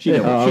did. She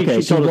did. Oh, okay.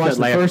 she She told us watched that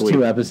the last first two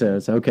week.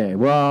 episodes. Okay.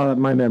 Well,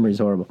 my memory's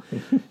horrible.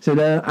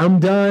 So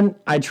I'm done.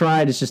 I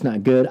tried. It's just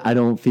not good. I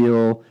don't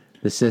feel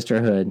the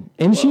sisterhood.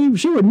 And she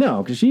would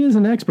know because she is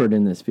an expert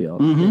in this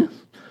field. Mm-hmm.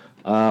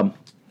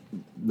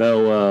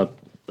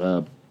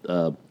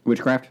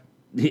 Witchcraft?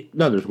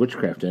 No, there's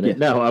witchcraft in it.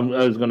 Yeah. No, I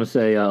was going to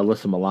say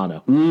Alyssa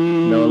Milano.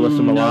 No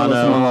Alyssa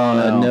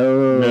Milano.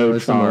 No, No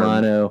Alyssa Charmed.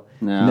 Milano.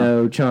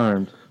 No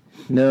Charmed.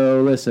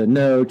 No Alyssa.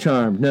 No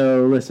Charmed.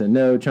 No Alyssa.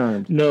 No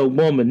Charmed. No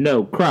woman,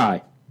 no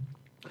cry.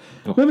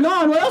 Moving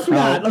on. What else we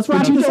got? Let's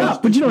wrap this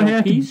up. But you don't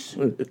have to. Peace.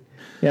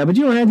 Yeah, but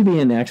you don't have to be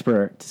an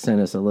expert to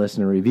send us a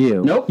listener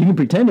review. Nope. You can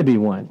pretend to be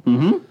one.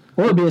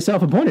 Mm-hmm. Or be a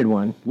self-appointed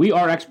one. We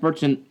are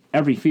experts in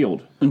every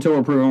field. Until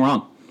we're proven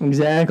wrong.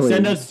 Exactly.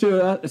 Send it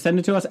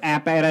to us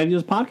at Bad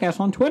Ideas Podcast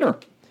on Twitter.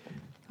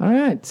 All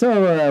right.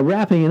 So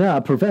wrapping it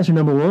up, Professor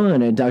Number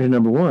One at Dr.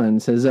 Number One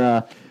says,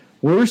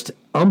 worst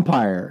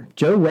umpire,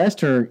 Joe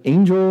West or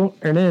Angel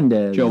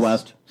Hernandez? Joe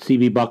West.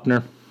 C.V.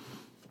 Buckner.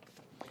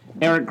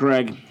 Eric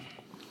Gregg.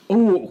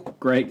 Oh,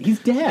 great. He's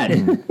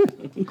dead.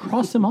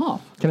 Cross him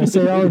off. Can I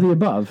say all of the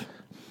above?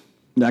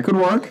 That could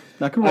work.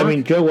 That could work. I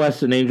mean, Joe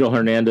West and Angel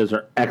Hernandez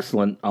are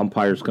excellent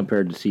umpires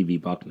compared to C.V.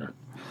 Buckner.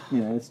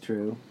 Yeah, that's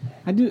true.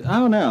 I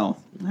don't know.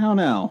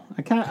 I'm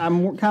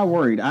kind of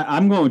worried.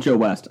 I'm going with Joe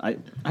West. I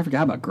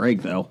forgot about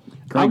Greg though.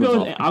 Greg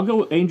I'll go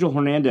with Angel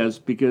Hernandez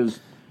because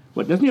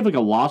doesn't he have like a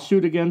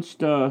lawsuit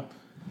against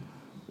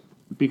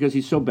because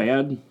he's so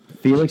bad?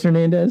 Felix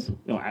Hernandez?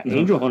 No,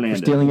 Angel For Hernandez.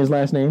 stealing his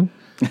last name?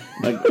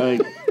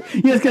 Like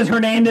Yes, because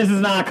Hernandez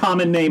is not a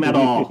common name at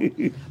all.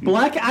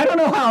 Blech, I don't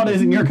know how it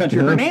is in your country.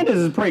 Hernandez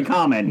is pretty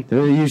common.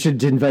 You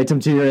should invite him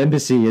to your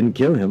embassy and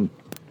kill him.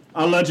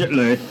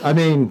 Allegedly. I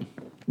mean,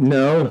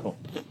 no.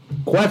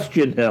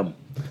 Question him.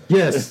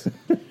 Yes.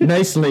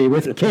 Nicely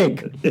with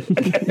cake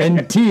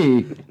and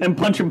tea. And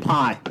punch and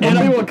pie. And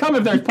we will come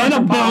if there's punch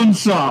and pie. bone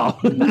saw.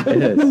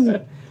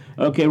 Yes.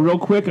 Okay, real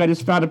quick, I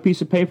just found a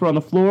piece of paper on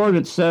the floor and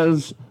it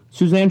says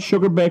Suzanne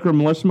Sugarbaker,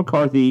 Melissa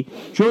McCarthy,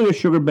 Julia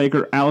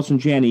Sugarbaker, Allison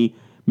Janney,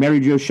 Mary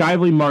Jo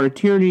Shively, Marta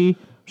Tierney,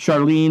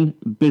 Charlene,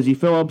 Busy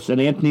Phillips, and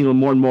Anthony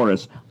Lamorne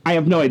Morris. I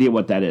have no idea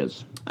what that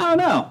is. I don't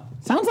know.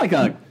 Sounds like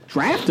a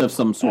draft of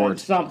some sort.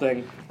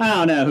 Something. I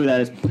don't know who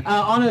that is.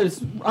 On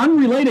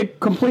a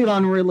complete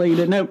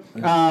unrelated note,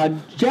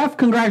 Jeff,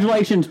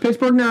 congratulations.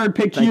 Pittsburgh Nerd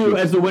picked you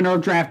as the winner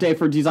of draft day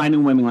for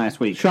Designing Women last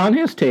week. Sean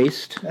has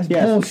taste. That's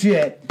Yes.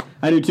 bullshit.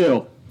 I do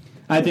too.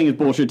 I think it's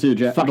bullshit too,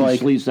 Jeff. Fucking Like,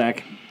 slee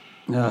stack.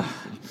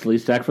 Slee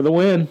stack for the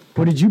win.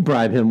 What did you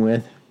bribe him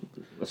with?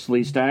 A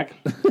slee stack.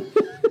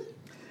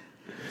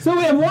 so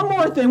we have one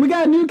more thing. We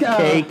got a new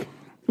Cake.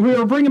 We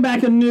are bringing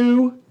back a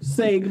new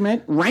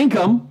segment. Rank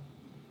 'em.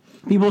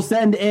 People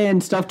send in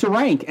stuff to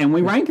rank, and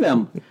we rank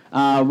them.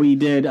 We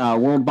did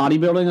World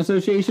Bodybuilding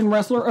Association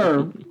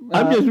wrestler.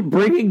 I'm just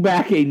bringing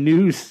back a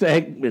new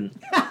segment.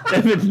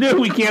 If it's new,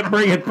 we can't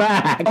bring it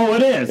back. Oh,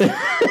 it is.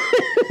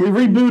 We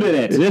rebooted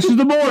it. This is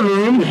the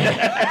boardroom.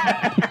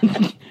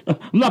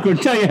 I'm not going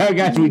to tell you how,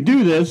 guys, we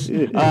do this.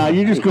 You're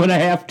just going to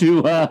have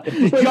to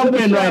jump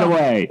in right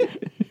away.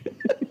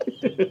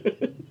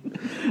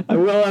 I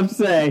will have to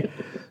say,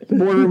 the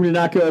boardroom did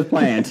not go as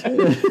planned.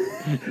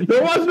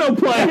 There was no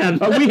plan.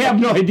 We have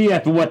no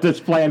idea what this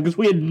plan because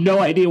we had no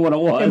idea what it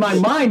was. In my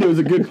mind, it was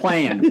a good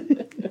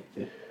plan.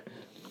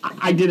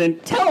 I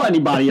didn't tell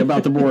anybody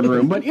about the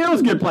boardroom, but it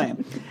was a good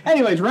plan.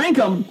 Anyways, rank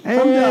them.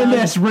 And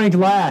that's ranked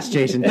last,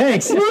 Jason.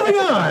 Thanks. Moving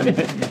on.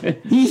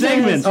 He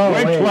Segments, says,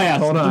 right wait, class,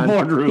 hold the on.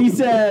 boardroom.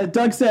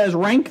 Doug says,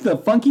 rank the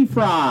funky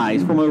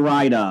fries from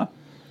Orida.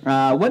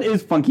 What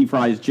is funky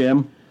fries,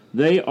 Jim?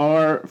 They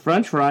are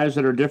French fries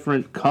that are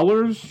different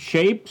colors,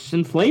 shapes,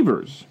 and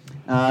flavors.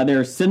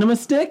 There's cinema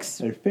sticks,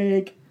 They're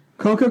fake.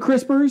 Cocoa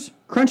Crispers,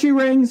 Crunchy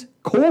Rings,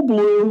 Cold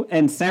Blue,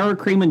 and Sour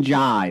Cream and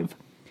Jive.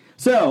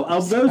 So,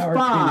 of those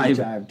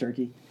five,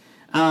 turkey.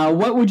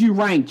 what would you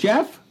rank,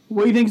 Jeff?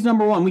 What do you think is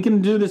number one? We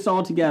can do this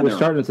all together. We're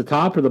starting at the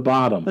top or the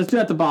bottom? Let's do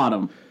it at the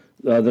bottom.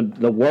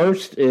 The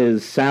worst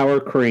is sour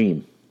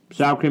cream.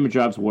 Sour cream and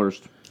jive's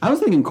worst. I was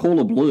thinking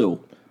Cola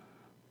Blue.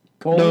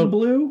 Cold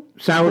blue?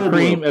 Sour Cold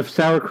cream. blue. If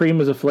sour cream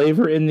is a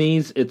flavor in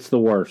these, it's the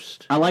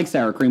worst. I like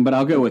sour cream, but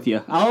I'll go with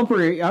you. I'll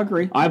agree.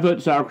 I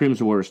vote sour cream's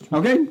the worst.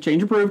 Okay,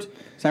 change approved.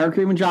 Sour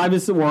cream and jive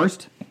is the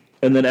worst.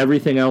 And then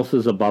everything else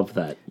is above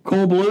that.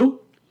 Cold blue?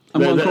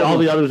 All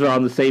the others are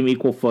on the same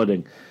equal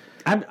footing.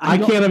 I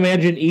can't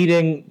imagine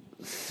eating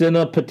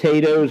Cinna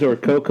potatoes or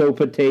cocoa I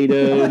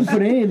potatoes. don't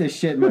put any of this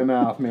shit in my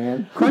mouth,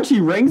 man. Crunchy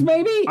rings,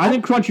 maybe? I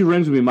think crunchy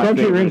rings would be my Crunchy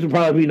favorite. rings would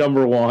probably be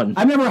number one.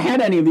 I've never had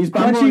any of these,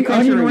 but I'm going Crunchy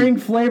onion ring. ring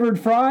flavored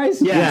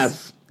fries?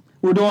 Yes.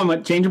 We're doing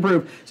what? Change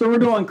approved. So we're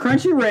doing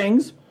crunchy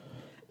rings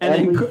and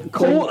then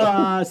cold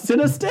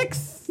Cinna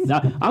sticks.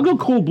 Now, I'll go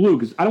cold blue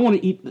because I don't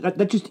want to eat.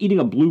 That just eating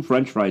a blue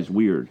French fry is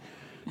weird.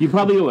 You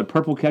probably go with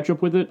purple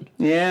ketchup with it.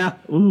 Yeah.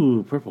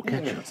 Ooh, purple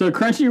ketchup. So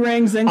crunchy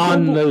rings and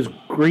On cold those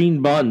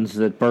green buns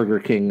that Burger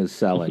King is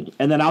selling.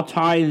 And then I'll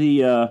tie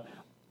the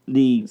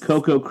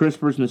Cocoa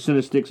Crispers and the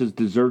Cinna Sticks as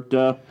dessert,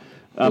 Dessert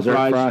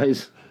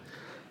fries.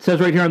 It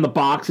says right here on the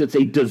box it's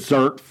a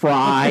dessert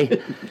fry.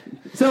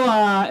 So,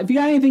 if you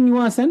got anything you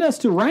want to send us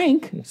to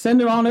rank,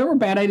 send it on over.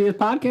 Bad Ideas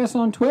Podcast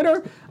on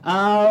Twitter,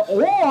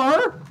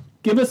 or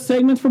give us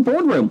segments for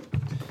Boardroom.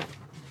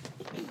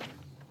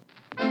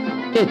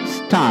 It's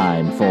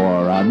time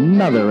for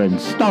another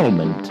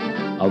installment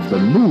of the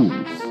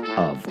Moves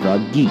of the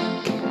Geek.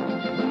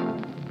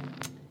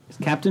 Is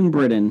Captain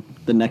Britain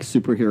the next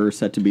superhero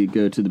set to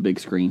go to the big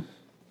screen?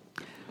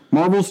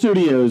 Marvel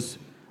Studios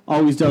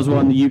always does well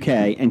in the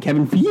UK, and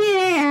Kevin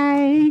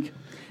Feige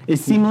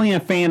is seemingly a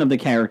fan of the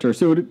character,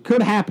 so it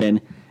could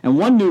happen. And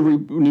one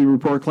new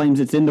report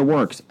claims it's in the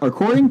works.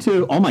 According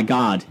to, oh my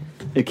God,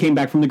 it came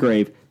back from the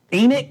grave.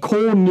 Ain't it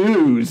cool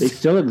news? They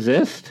still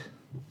exist?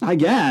 I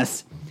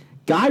guess.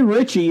 Guy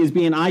Ritchie is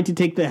being eyed to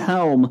take the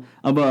help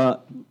of a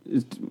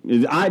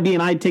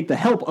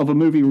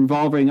movie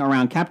revolving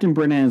around Captain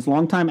Britain and his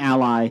longtime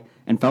ally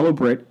and fellow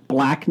Brit,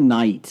 Black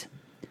Knight.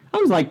 I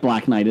always liked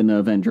Black Knight in the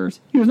Avengers.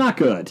 He was not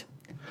good.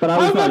 But I I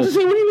was about to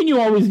say, what do you mean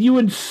you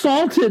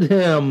insulted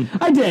him?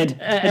 I did.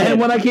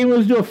 And when I came to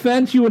his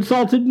defense, you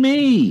insulted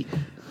me.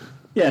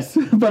 Yes,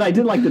 but I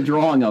did like the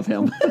drawing of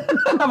him.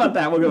 How about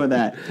that? We'll go with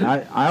that.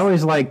 I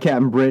always like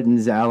Captain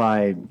Britain's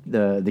ally,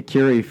 the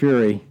Curie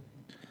Fury.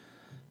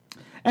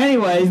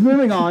 Anyways,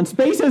 moving on.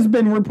 Space has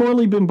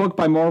reportedly been booked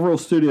by Marvel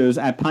Studios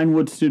at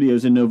Pinewood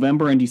Studios in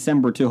November and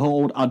December to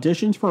hold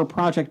auditions for a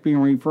project being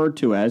referred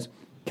to as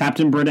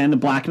Captain Britain and the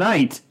Black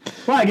Knight.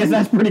 Well, I guess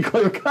that's pretty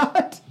clear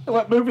cut.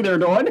 What movie they're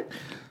doing?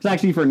 It's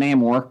actually for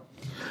Namor,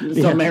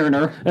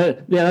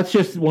 Submariner. Yeah, that's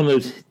just one of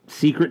those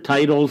secret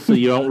titles, so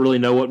you don't really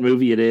know what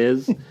movie it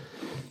is.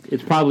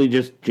 It's probably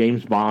just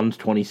James Bond's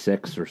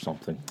 26 or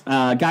something.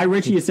 Guy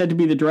Ritchie is said to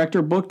be the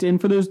director booked in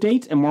for those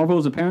dates, and Marvel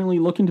is apparently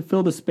looking to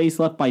fill the space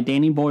left by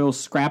Danny Boyle's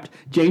scrapped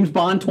James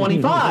Bond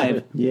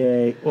 25.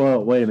 Yay.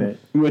 Well, wait a minute.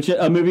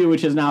 A movie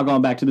which has now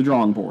gone back to the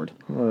drawing board.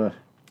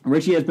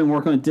 Ritchie has been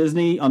working with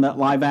Disney on that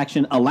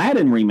live-action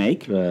Aladdin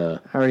remake. I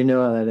already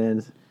know how that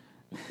ends.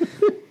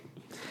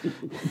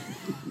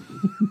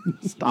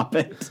 Stop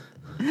it.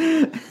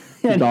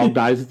 The dog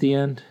dies at the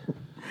end.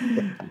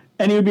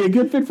 And it would be a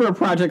good fit for a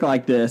project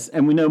like this,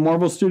 and we know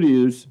Marvel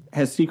Studios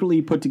has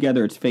secretly put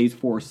together its Phase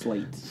 4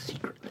 slate.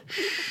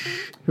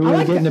 Who are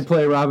we getting to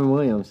play Robin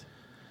Williams?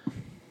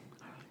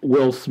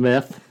 Will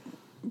Smith.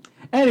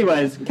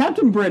 Anyways,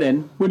 Captain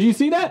Britain, would you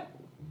see that?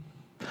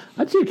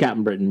 I'd see a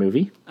Captain Britain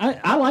movie.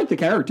 I like the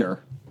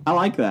character. I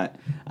like that.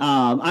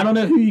 I don't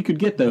know who you could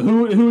get, though.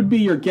 Who would be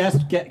your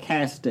guest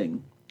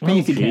casting?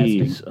 Fancy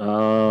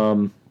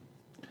casting.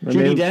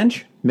 Judi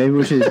Dench? Maybe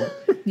we should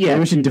Yeah,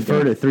 we should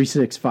defer to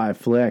 365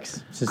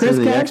 Flicks since Chris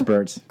they're the Kev?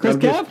 experts. Chris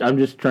Kev? I'm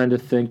just trying to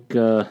think.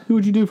 Who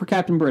would you do for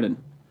Captain Britain?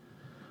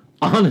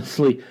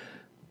 Honestly,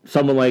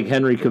 someone like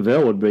Henry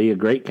Cavill would be a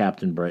great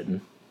Captain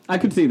Britain. I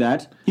could see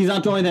that. He's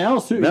not doing anything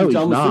else. No, he's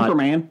done with not.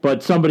 Superman.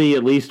 But somebody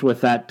at least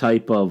with that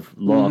type of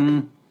look.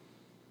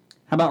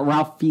 How about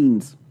Ralph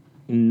Fiennes?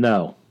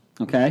 No.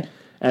 Okay.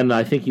 And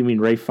I think you mean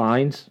Ray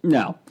Fiennes?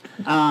 No.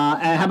 And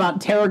how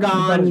about What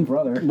about his Tarragon?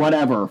 brother?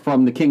 Whatever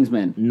from the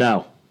Kingsman.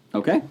 No.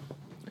 Okay.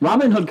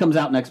 Robin Hood comes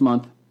out next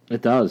month.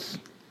 It does.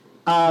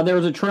 There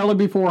was a trailer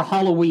before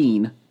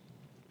Halloween.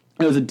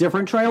 It was a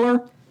different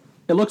trailer.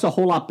 It looks a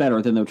whole lot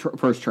better than the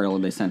first trailer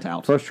they sent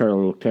out. First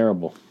trailer looked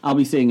terrible. I'll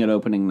be seeing it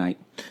opening night.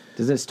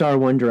 Does it star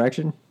One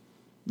Direction?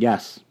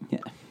 Yes. Yeah.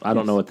 I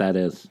don't know what that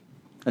is.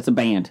 That's a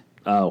band.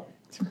 Oh.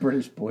 It's a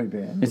British boy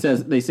band. It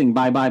says they sing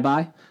Bye Bye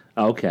Bye.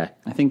 Okay.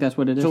 I think that's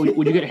what it is. So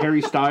would you get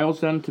Harry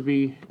Styles then to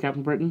be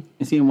Captain Britain?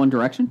 Is he in One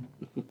Direction?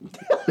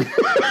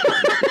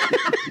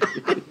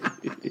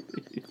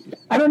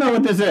 I don't know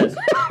what this is.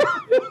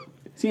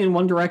 Is he in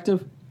One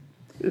Directive?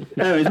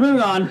 Anyways,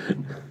 moving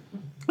on.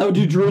 Oh,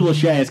 do Drew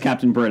Lachey as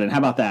Captain Britain. How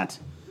about that?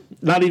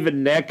 Not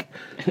even Nick.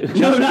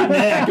 No, not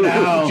Nick.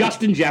 No.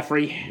 Justin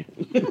Jeffrey.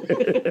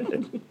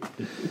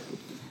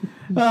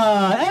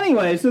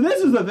 Anyway, so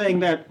this is the thing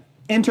that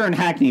intern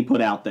Hackney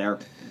put out there.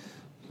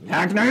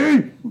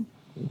 Hackney!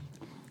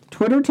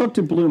 Twitter took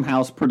to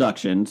Blumhouse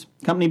Productions,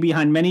 company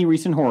behind many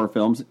recent horror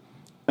films,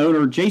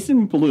 owner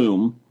Jason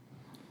Blum,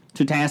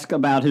 to task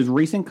about his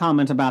recent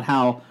comments about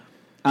how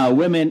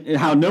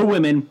how no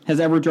women has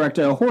ever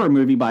directed a horror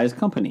movie by his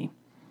company.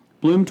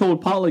 Bloom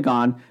told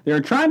Polygon they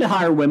are trying to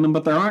hire women,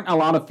 but there aren't a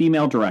lot of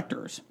female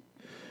directors.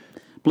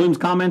 Bloom's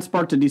comments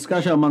sparked a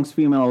discussion amongst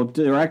female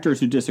directors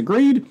who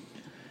disagreed,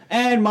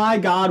 and my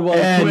God, was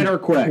Twitter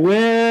quick.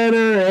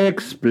 Twitter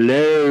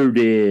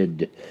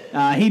exploded.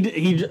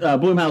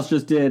 Blumhouse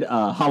just did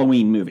a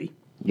Halloween movie.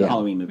 Yeah.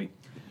 Halloween movie.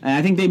 And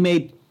I think they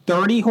made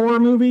 30 horror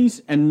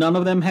movies, and none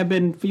of them have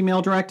been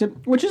female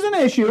directed, which is an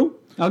issue.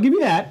 I'll give you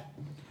that.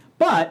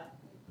 But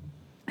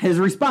his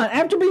response,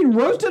 after being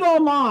roasted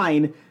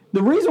online,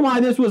 the reason why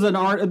this was in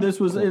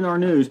our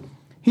news,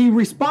 he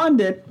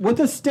responded with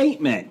a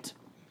statement.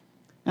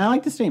 And I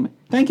like the statement.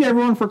 Thank you,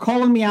 everyone, for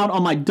calling me out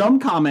on my dumb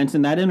comments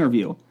in that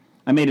interview.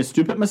 I made a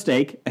stupid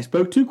mistake. I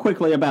spoke too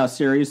quickly about a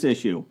serious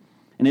issue,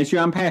 an issue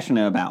I'm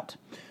passionate about.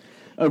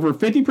 Over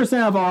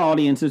 50% of our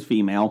audience is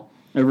female.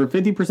 Over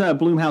 50% of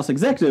Blumhouse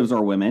executives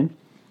are women.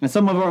 And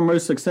some of our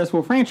most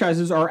successful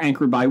franchises are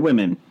anchored by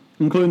women,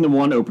 including the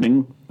one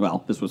opening,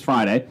 well, this was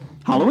Friday,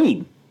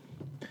 Halloween.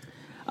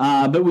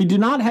 But we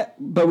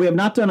have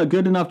not done a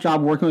good enough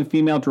job working with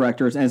female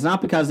directors, and it's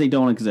not because they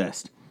don't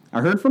exist.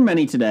 I heard from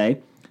many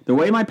today. The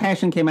way my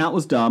passion came out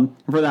was dumb,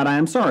 and for that I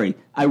am sorry.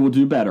 I will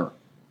do better.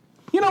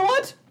 You know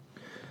what?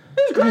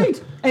 It was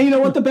great. And you know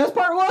what the best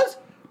part was?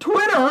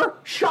 Twitter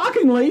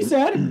shockingly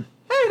said, hey,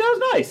 that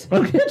was nice.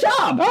 Okay. Good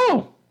job.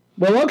 Oh,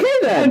 well, okay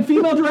then. And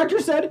female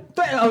directors said,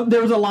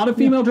 there was a lot of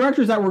female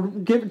directors that were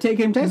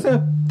taking text,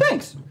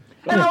 thanks.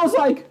 And I was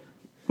like,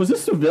 was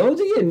this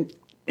civility in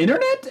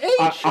internet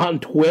age? On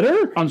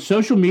Twitter? On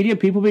social media,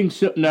 people being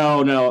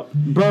no,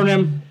 burn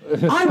him.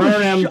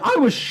 I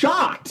was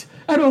shocked.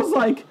 And I was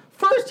like,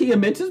 first he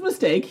admits his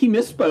mistake, he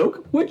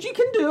misspoke, which you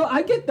can do,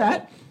 I get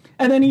that.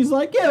 And then he's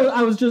like, yeah,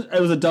 it was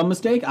a dumb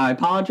mistake, I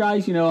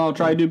apologize, I'll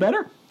try to do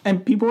better.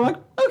 And people were like,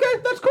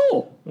 okay, that's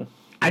cool.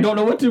 I don't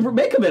know what to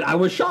make of it, I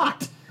was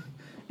shocked.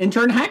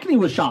 Intern Hackney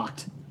was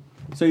shocked.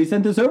 So he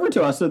sent this over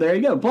to us, so there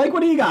you go. Blake,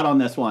 what do you got on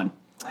this one?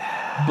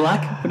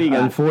 Blech, what do you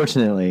got?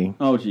 Unfortunately.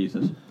 Oh,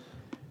 Jesus.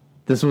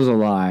 This was a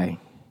lie.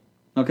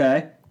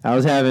 Okay. I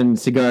was having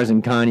cigars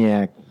and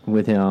cognac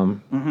with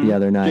him the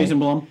other night. Jason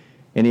Blum.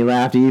 And he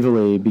laughed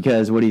evilly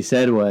because what he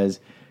said was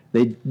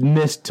they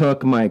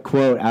mistook my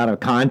quote out of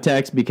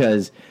context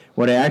because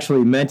what I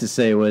actually meant to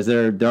say was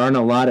there aren't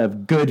a lot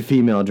of good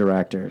female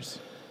directors.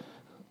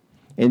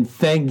 And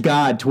thank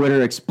God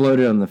Twitter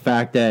exploded on the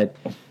fact that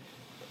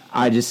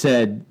I just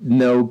said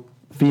no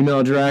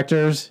female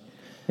directors.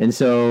 And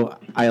so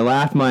I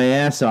laughed my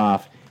ass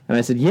off. And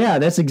I said, yeah,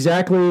 that's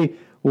exactly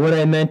what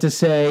I meant to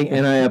say,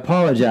 and I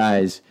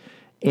apologize.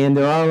 And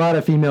there are a lot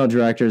of female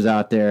directors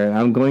out there.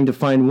 I'm going to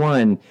find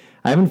one.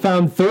 I haven't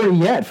found 30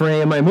 yet for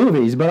any of my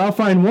movies, but I'll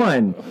find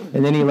one.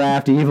 And then he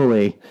laughed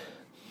evilly.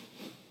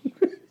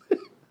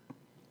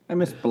 I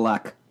miss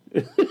Black.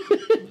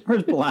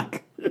 Where's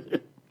Black?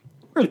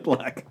 Where's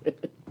Black?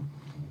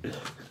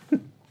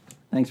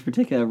 Thanks for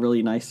taking a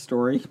really nice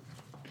story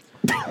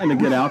and a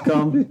good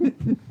outcome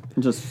and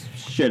just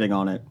shitting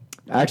on it.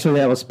 Actually,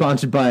 that was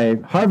sponsored by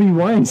Harvey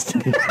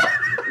Weinstein.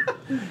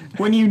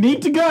 When you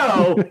need to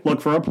go,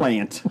 look for a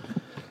plant.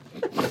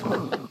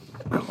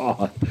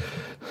 God.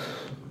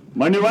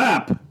 My new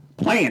app,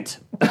 Plant.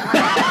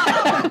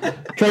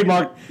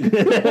 Trademark.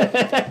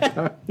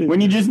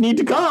 When you just need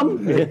to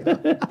come,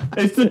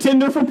 it's the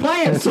Tinder for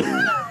plants.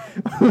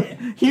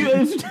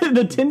 It's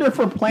the Tinder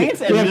for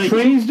plants. You have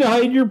trees to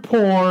hide your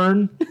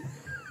porn.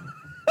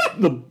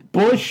 The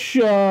bush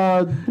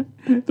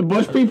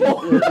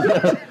people.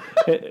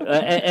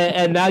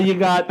 And now you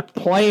got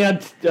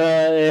plant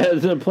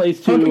as a place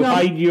to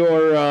hide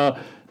your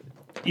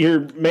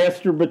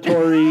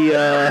masturbatory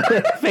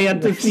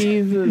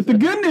fantasies. The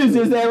good news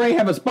is they already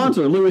have a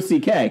sponsor, Louis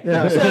C.K.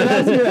 Yeah. So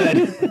that's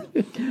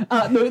good.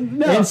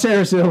 And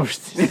Sarah Silverman.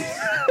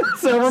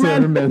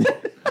 Silverman.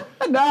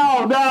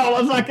 No,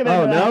 let's not get into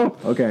that. No?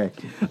 Okay.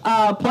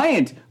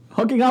 Plant.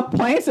 Hooking up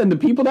plants and the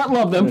people that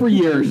love them for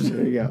years.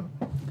 There you go.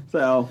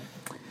 So,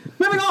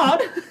 moving on.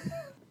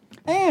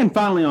 And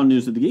finally on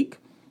News of the Geek,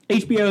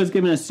 HBO has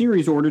given a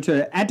series order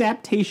to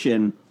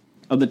adaptation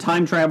of The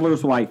Time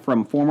Traveler's Wife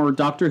from former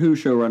Doctor Who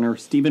showrunner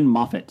Stephen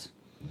Moffat.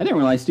 I didn't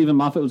realize Stephen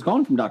Moffat was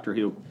gone from Doctor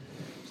Who.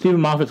 Stephen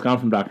Moffat's gone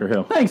from Doctor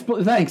Who.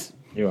 Thanks.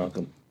 You're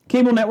welcome.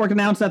 Cable Network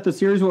announced that the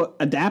series will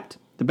adapt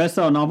the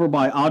best-selling novel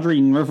by Audrey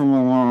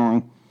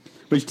Neffringer,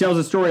 which tells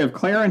the story of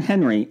Claire and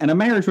Henry and a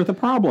marriage with a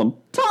problem.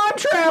 Time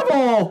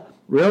travel!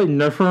 Really?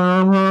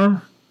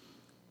 Neffringer?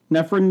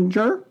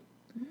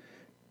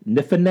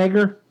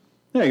 Niffenegger?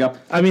 There you go.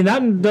 I mean,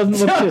 that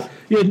doesn't look...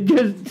 You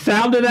just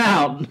sound it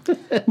out.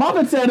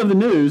 Moffat said of the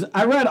news,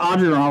 I read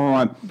Audrey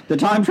Neffringer, The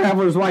Time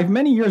Traveler's Wife,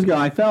 many years ago.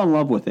 I fell in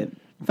love with it.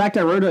 In fact,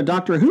 I wrote a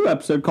Doctor Who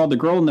episode called The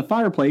Girl in the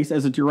Fireplace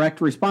as a direct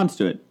response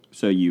to it.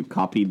 So you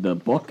copied the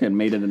book and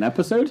made it an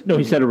episode? No,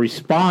 he said a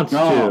response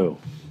to.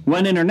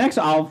 When in her next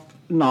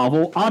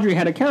novel, Audrey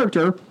had a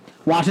character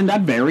watching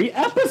that very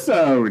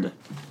episode.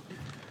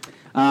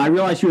 I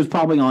realized she was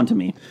probably on to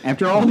me.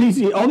 After all these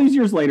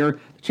years later,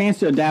 the chance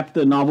to adapt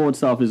the novel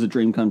itself is a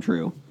dream come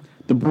true.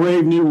 The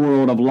brave new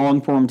world of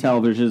long-form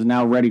television is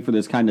now ready for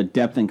this kind of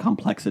depth and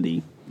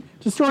complexity.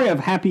 It's a story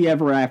of happy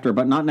ever after,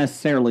 but not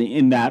necessarily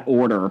in that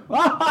order.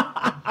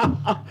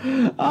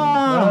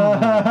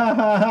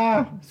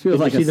 Feels Did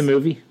like you see the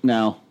movie?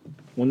 No.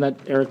 Wasn't that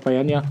Eric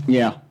Bana?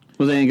 Yeah.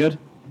 Was it any good?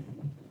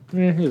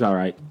 He's all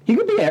right. He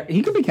could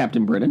be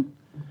Captain Britain.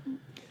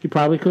 He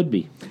probably could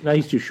be. No,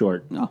 he's too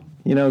short. No.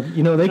 You know,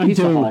 they can He's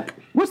the do. Hulk.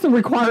 What's the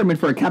requirement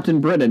for a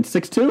Captain Britain?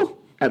 6'2"?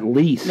 At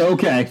least.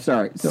 Okay,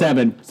 sorry.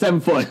 7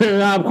 foot.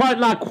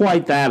 Not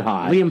quite that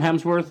high. Liam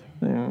Hemsworth.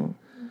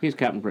 He's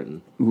Captain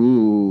Britain.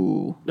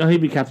 Ooh. No,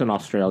 he'd be Captain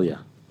Australia.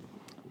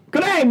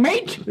 Good day,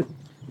 mate.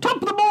 Top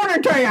of the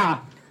morning to ya.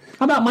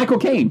 How about Michael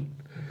Caine?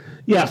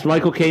 Yes,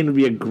 Michael Caine would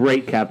be a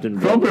great Captain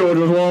Britain. people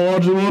just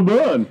want to watch it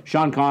burn.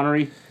 Sean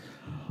Connery.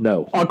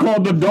 No. I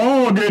called the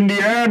dog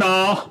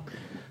Indiana.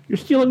 You're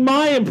stealing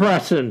my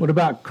impression. What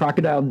about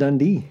Crocodile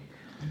Dundee?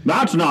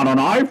 That's not a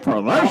knife.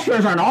 This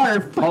is a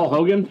knife. Paul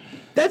Hogan.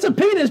 That's a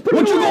penis. Put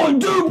What it you away. gonna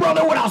do,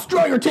 brother, when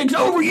Australia takes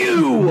over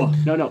you?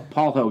 No,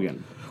 Paul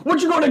Hogan. What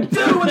you gonna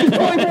do when these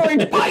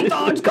 24-inch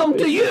pythons come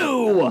to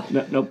you?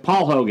 No,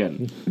 Paul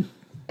Hogan.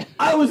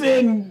 I was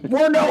in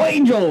We're No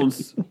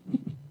Angels.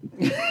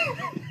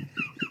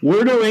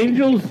 We're No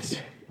Angels?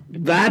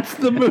 That's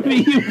the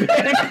movie you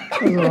picked?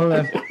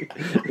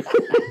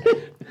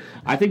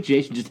 I think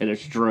Jason just had a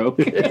stroke.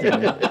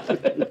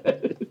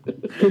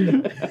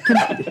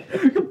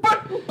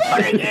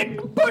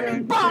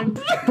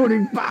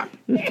 Pudding pop.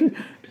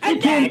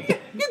 And then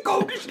you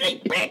go to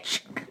sleep,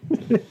 bitch.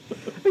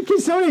 Can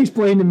somebody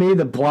explain to me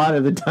the plot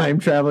of The Time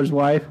Traveler's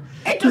Wife?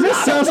 It's 'Cause not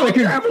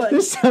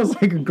this sounds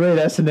like a great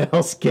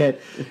SNL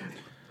skit.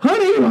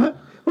 Honey,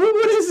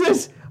 what is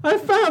this? I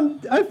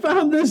found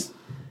this.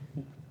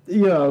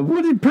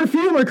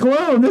 Perfume or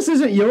cologne? This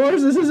isn't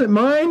yours. This isn't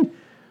mine.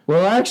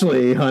 Well,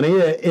 actually, honey,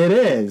 it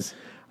is.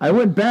 I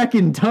went back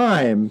in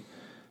time,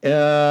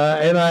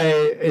 and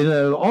in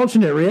an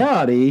alternate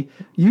reality,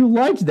 you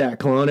liked that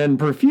cologne and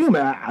perfume.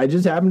 I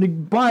just happened to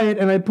buy it,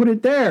 and I put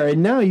it there,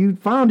 and now you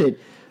found it.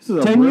 This is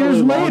a 10 really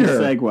years long later.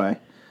 segue.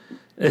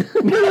 This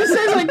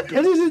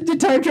is the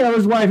Time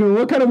Traveler's Wife. I mean,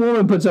 what kind of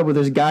woman puts up with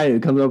this guy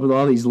who comes up with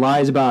all these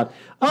lies about,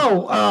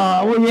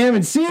 well, you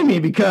haven't seen me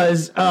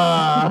because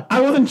I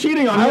wasn't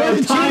cheating on you. I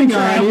wasn't cheating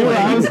on you.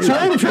 I was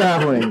time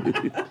traveling.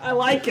 I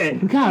like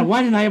it. God,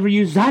 why didn't I ever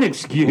use that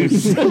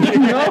excuse? Honey,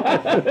 you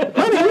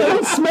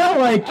don't smell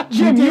like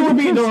Jim, you were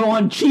being the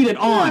one cheated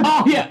on.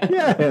 Oh, yeah.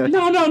 Yeah.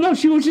 No,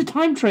 she was just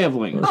time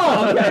traveling.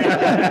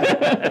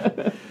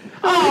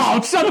 Oh,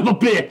 son of a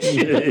bitch.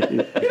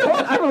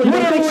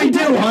 Whatever we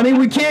do, honey,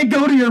 we can't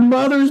go to your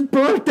mother's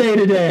birthday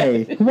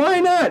today. Why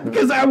not?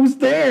 Because I was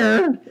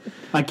there.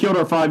 I killed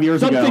her 5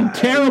 years Something ago.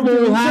 terrible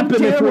will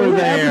happen if we're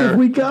there. If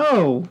we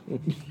go.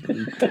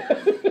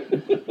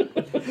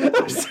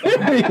 I'm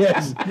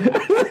serious.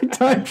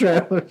 Time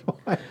Traveler's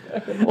Wife.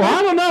 Well,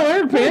 I don't know.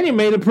 Eric Bana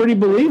made it pretty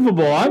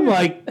believable. I'm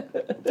like,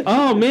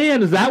 oh,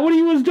 man, is that what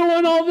he was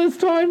doing all this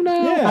time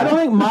now? Yeah. I don't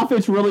think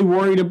Moffat's really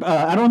worried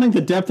about... I don't think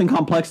the depth and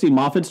complexity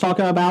Moffat's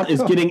talking about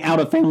is getting out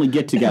of family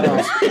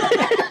get-togethers.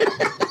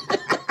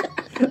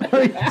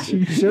 Are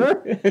you sure?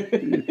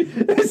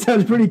 That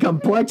sounds pretty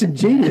complex and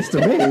genius to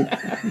me.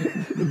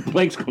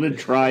 Blake's going to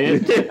try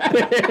it.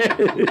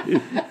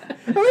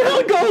 I mean,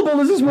 how gullible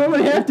does this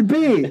woman have to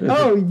be?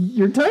 Oh,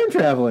 you're time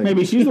traveling.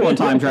 Maybe she's the one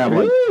time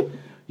traveling. Really?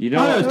 You Oh,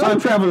 no, know, it's Time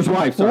Traveler's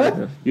Wife. Sorry.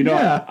 What? you know,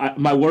 Yeah.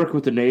 my work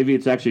with the Navy,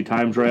 it's actually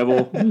time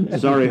travel.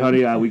 Sorry,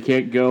 honey, we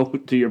can't go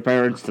to your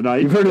parents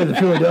tonight. You've heard of the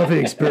Philadelphia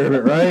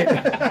experiment, right?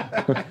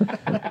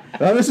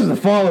 Well, this is a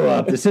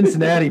follow-up, the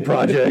Cincinnati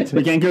project.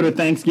 We can't go to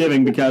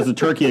Thanksgiving because the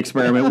turkey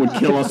experiment would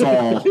kill us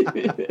all.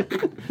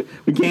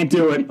 We can't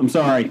do it. I'm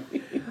sorry.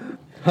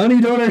 Honey,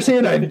 you don't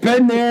understand. I've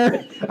been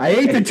there. I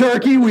ate the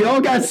turkey. We all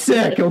got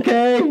sick,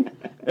 okay?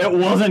 It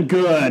wasn't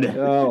good.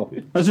 Oh.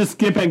 Let's just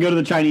skip and go to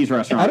the Chinese I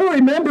restaurant. don't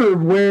remember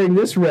wearing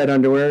this red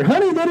underwear.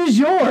 Honey, that is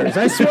yours.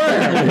 I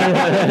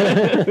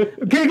swear.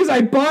 Okay, because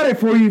I bought it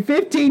for you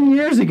 15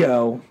 years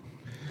ago.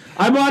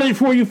 I bought it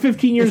for you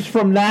 15 years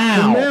from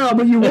now. No,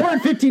 but you wore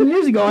it 15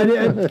 years ago.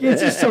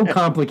 It's just so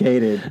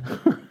complicated.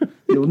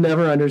 You'll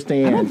never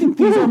understand. I don't think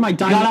these are my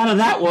Got diamond. out of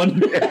that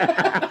one.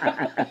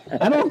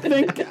 I don't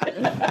think.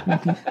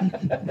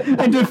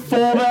 I just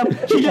fold up.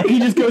 He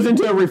just goes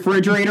into a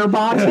refrigerator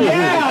box.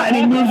 Yeah, and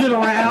he moves it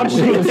around.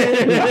 Shakes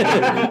it.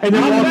 And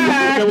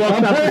then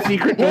walks out the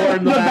secret door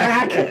in the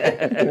back.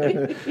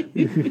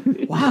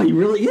 Wow, he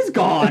really is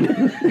gone.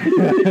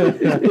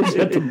 He's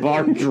at the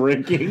bar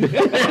drinking.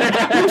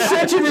 Who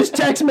sent you this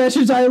text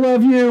message? I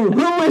love you.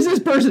 Who is this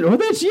person? Oh,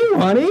 that's you,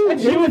 honey.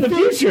 You in the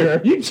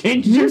future. You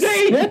changed your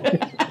name.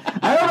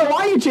 I don't know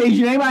why you changed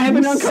your name. I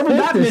haven't uncovered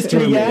that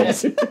mystery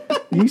yet.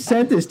 You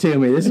sent this to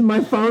me. This is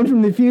my phone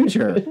from the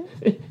future.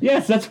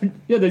 Yes, that's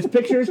there's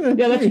pictures. Yeah,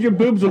 that's what your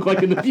boobs look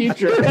like in the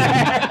future.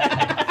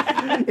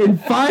 In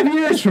 5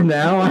 years from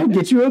now, I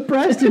get you a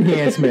breast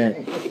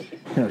enhancement.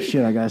 Oh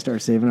shit! I gotta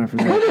start saving up for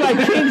that. When did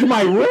I change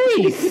my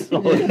race?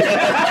 When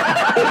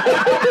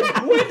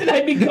did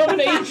I become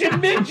an Asian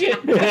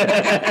midget?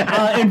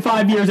 In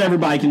 5 years,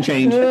 everybody can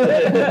change.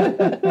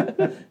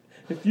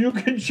 You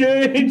can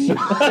change.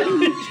 I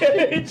can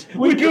change.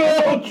 We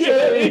can all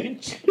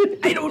change.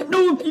 I don't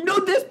know if you know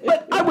this,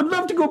 but I would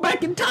love to go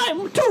back in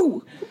time,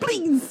 too.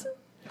 Please.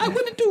 I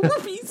want to do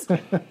roofies.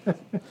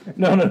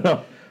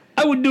 No.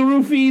 I would do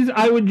roofies.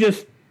 I would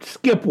just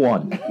skip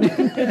one.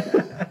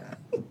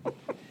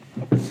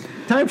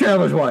 Time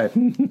Traveler's Wife.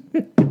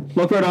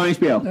 Look for it on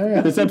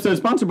HBO. This episode is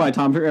sponsored by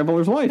Tom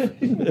Traveler's Wife.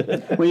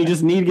 When you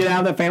just need to get out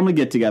of that family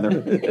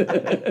get-together.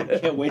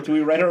 Can't wait till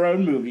we write our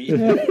own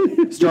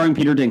movie. Starring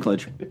Peter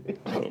Dinklage.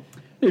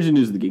 There's your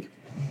News of the Geek.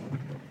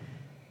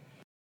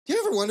 Do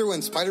you ever wonder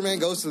when Spider-Man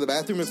goes to the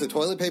bathroom if the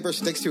toilet paper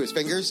sticks to his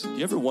fingers? Do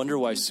you ever wonder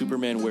why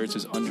Superman wears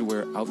his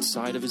underwear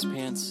outside of his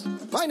pants?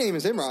 My name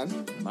is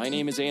Imran. My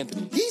name is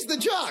Anthony. He's the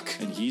Jock.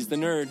 And he's the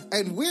nerd.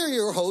 And we're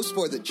your hosts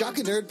for the Jock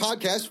and Nerd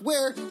podcast,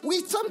 where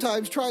we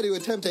sometimes try to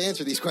attempt to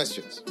answer these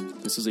questions.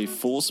 This is a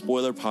full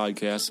spoiler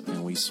podcast,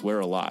 and we swear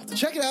a lot.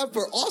 Check it out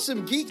for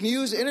awesome geek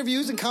news,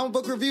 interviews, and comic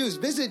book reviews.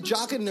 Visit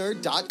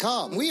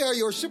jockandnerd.com. We are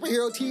your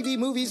superhero TV,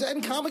 movies,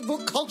 and comic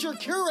book culture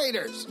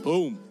curators.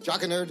 Boom.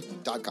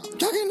 Jockandnerd.com.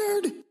 Jock and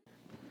Nerd.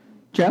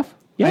 Jeff?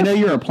 Yes. I know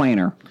you're a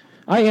planner.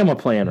 I am a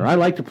planner. I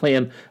like to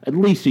plan at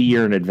least a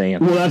year in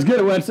advance. Well, that's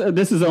good.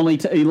 This is only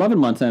 11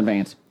 months in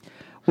advance.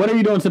 What are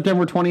you doing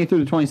September 20th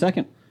through the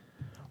 22nd?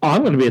 Oh,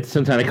 I'm going to be at the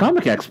Cincinnati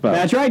Comic Expo.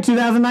 That's right,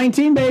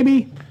 2019,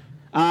 baby.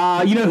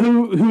 You know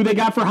who they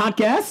got for hot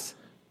guests?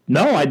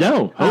 No, I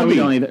don't. We Hobie.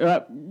 don't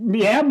either.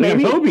 Yeah,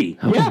 maybe. Hobie.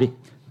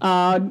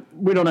 Yeah.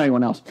 We don't know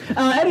anyone else.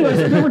 Anyway,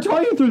 September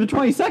 20th through the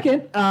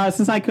 22nd,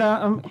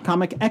 Cincinnati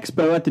Comic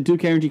Expo at the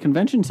Duke Energy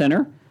Convention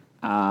Center.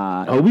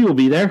 Hobie will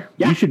be there.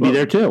 Yeah. You should be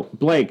there too.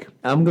 Blake.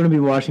 I'm going to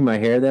be washing my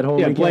hair that whole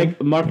weekend.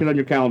 Blake, mark it on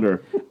your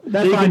calendar.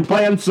 That's so you fine. can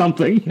plan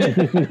something.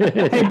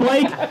 Hey,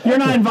 Blake, you're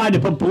not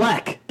invited, but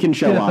Blech can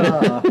show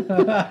up.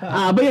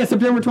 But yeah,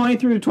 September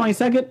 20th through the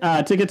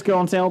 22nd. Tickets go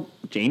on sale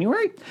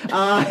January.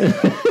 I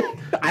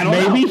don't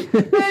know.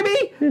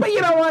 Maybe. But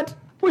you know what?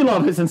 We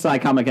love this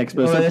Inside Comic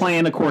Expo, so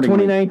plan accordingly.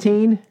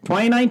 2019?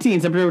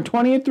 2019, September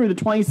 20th through the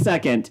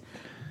 22nd.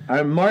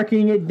 I'm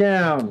marking it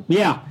down.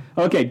 Yeah.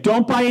 Okay,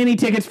 don't buy any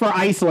tickets for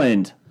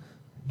Iceland.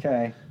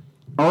 Okay.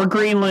 Or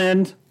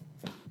Greenland.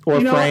 Or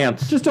You know what?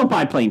 France. Just don't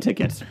buy plane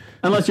tickets.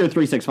 Unless you're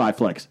 365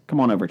 Flicks.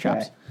 Come on over,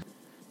 chaps. Okay.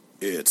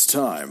 It's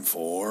time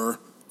for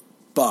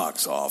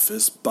Box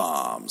Office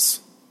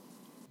Bombs.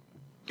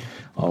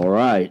 All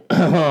right.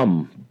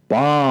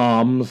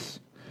 Bombs.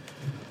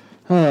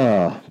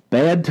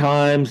 Bad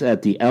Times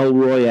at the El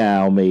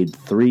Royale made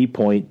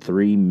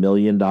 $3.3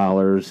 million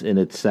in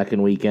its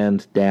second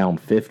weekend, down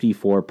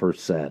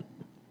 54%.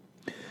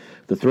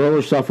 The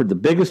thriller suffered the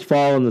biggest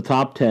fall in the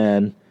top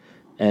 10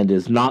 and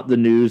is not the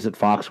news that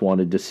Fox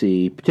wanted to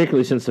see,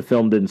 particularly since the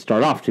film didn't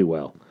start off too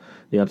well.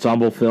 The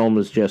ensemble film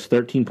is just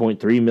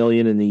 $13.3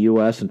 million in the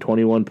U.S. and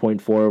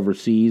 $21.4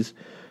 overseas,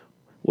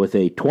 with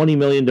a $20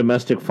 million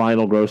domestic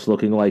final gross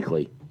looking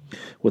likely.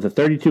 With a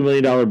 $32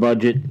 million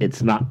budget,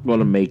 it's not going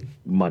to make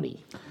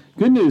money.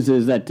 Good news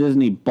is that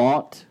Disney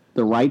bought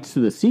the rights to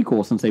the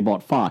sequel since they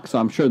bought Fox, so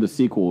I'm sure the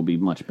sequel will be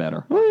much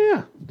better.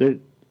 Oh, yeah.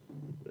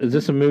 Is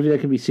this a movie that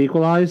can be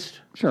sequelized?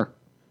 Sure.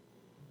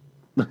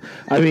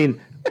 I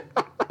mean,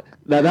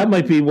 now that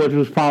might be what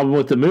was problem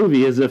with the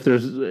movie, is if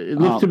there's, it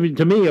looks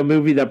to me a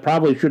movie that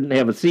probably shouldn't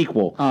have a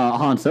sequel.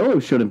 Han Solo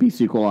shouldn't be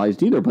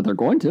sequelized either, but they're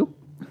going to.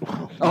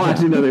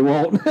 Actually, no, they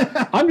won't.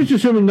 I'm just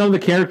assuming none of the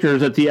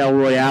characters at the El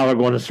Royale are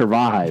going to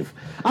survive.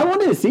 I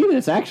wanted to see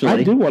this, actually.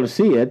 I do want to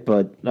see it,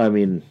 but, I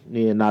mean,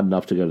 not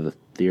enough to go to the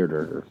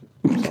theater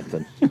or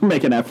something.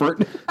 Make an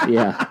effort.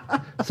 Yeah.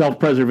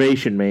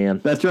 Self-preservation,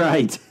 man. That's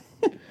right.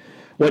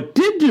 What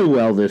did do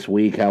well this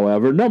week,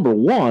 however, number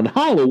one,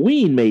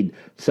 Halloween made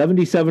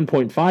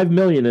 $77.5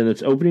 million in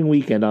its opening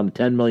weekend on a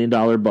 $10 million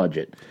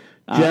budget.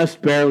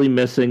 Just barely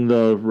missing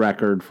the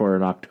record for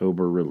an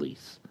October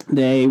release.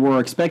 They were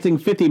expecting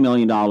 $50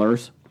 million.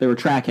 They were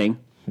tracking,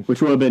 which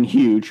would have been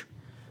huge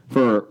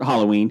for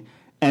Halloween.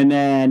 And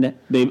then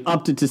they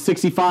upped it to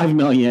 $65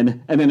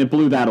 million, and then it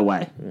blew that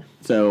away.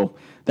 So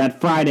that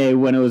Friday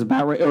when it was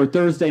or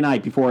Thursday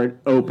night before it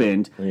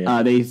opened,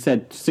 they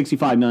said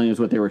 $65 million is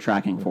what they were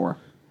tracking for.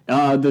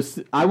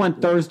 I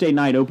went Thursday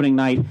night, opening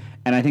night,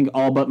 and I think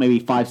all but maybe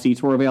 5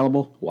 seats were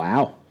available.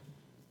 Wow.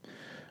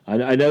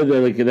 I know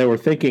that they were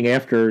thinking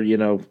after,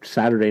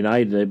 Saturday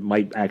night it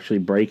might actually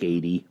break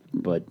 80,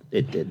 but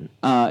it didn't.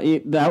 I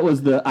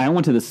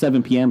went to the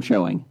 7 p.m.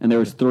 showing, and there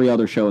was 3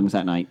 other showings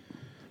that night.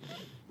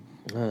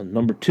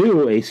 Number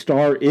two, A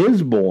Star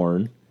Is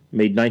Born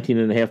made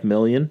 $19.5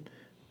 million,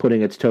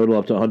 putting its total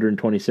up to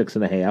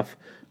 $126.5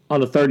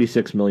 on a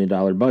 $36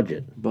 million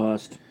budget.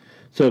 Bust.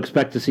 So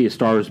expect to see A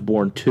Star Is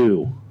Born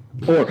 2.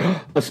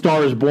 Or A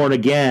Star Is Born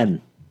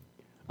Again.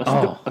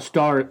 A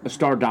star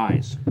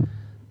dies.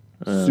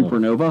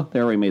 Supernova? They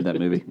already made that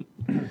movie.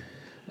 Can't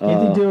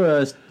they do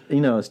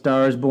a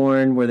Star is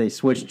Born where they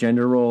switch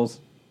gender roles?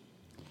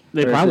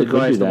 They probably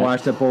could do the that.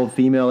 washed up old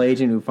female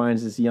agent who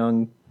finds this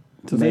young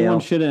Does male. anyone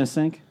shit in a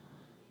sink?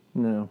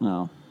 No.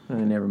 No.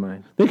 Never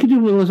mind. They could do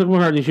Melissa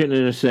McCarthy shitting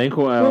in a sink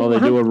while they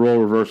do a role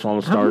reversal on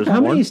A Star Is How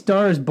Born. many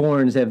Stars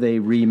Borns have they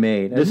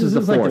remade? This is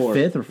the like fourth.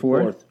 the 5th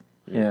or 4th?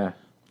 Yeah.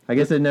 I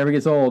guess it never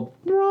gets old.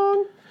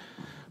 Wrong.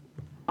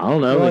 I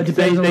don't know. Well, it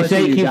depends on they whether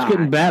say it you keeps die.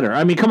 getting better.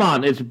 I mean, come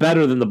on. It's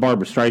better than the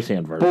Barbra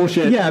Streisand version.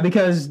 Bullshit. Yeah,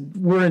 because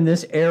we're in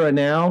this era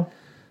now.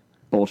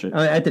 Bullshit.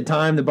 At the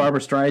time, the Barbra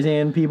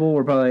Streisand people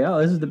were probably like,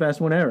 "Oh, this is the best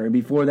one ever." And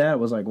before that, it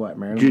was like, "What,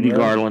 Marilyn Judy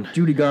Monroe? Garland.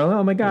 Judy Garland.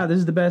 Oh my God, this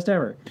is the best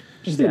ever."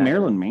 Did you say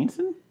Marilyn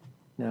Manson?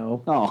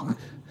 No, Oh,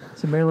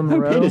 it's Marilyn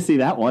Monroe. okay to see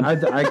that one.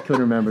 I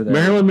couldn't remember that.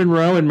 Marilyn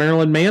Monroe and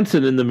Marilyn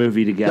Manson in the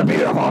movie together.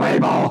 beautiful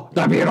people.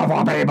 The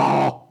beautiful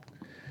people.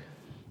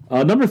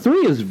 Number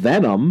 3 is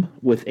Venom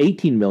with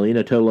 $18 million,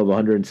 a total of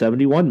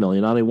 $171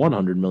 million on a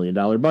 $100 million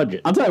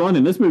budget. I'll tell you one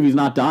thing. This movie's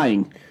not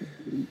dying.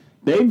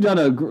 They've done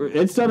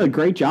it's done a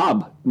great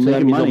job So that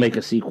making means money. they'll make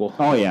a sequel.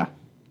 Oh yeah.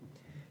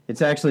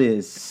 It's actually a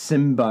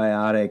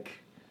symbiotic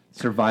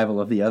survival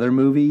of the other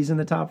movies in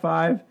the top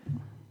 5.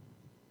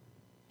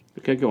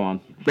 Okay, go on.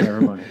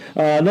 Never mind.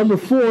 Number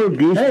 4,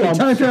 Goosebumps. Hey,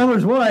 Time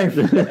Traveler's Wife.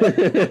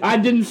 I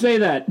didn't say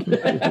that.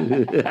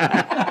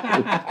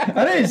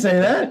 I didn't say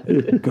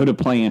that. Go to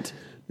plant.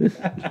 Number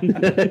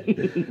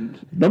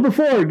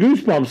 4,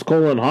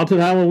 Goosebumps: Haunted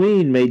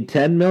Halloween made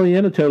 $10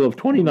 million, a total of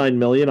 $29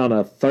 million on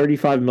a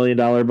 $35 million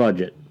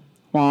budget.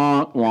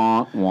 Wah,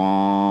 wah,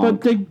 wah.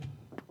 But they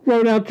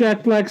wrote out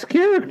Jack Black's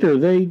character.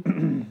 We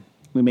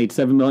made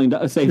 $7 million.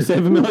 Saved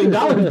 $7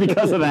 million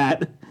because of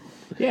that.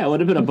 Yeah, it would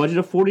have been a budget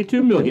of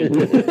 $42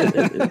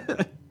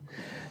 million.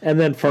 And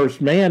then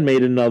First Man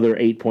made another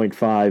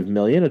 $8.5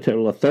 million, a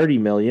total of $30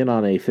 million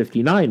on a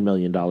 $59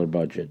 million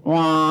budget.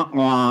 Wah,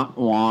 wah,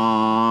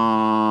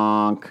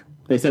 wonk.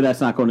 They said that's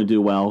not going to do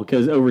well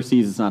because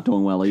overseas it's not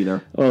doing well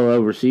either. Well,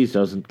 overseas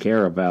doesn't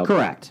care about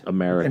Correct.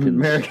 Americans.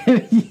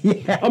 American.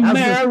 Yeah.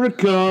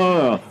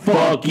 America!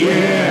 Fuck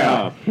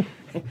yeah!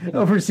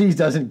 Overseas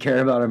doesn't care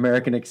about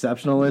American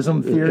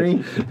exceptionalism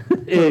theory.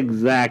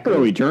 Exactly. Are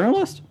we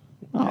journalists?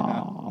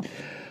 Oh.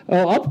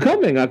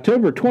 Upcoming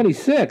October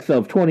 26th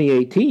of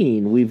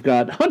 2018, we've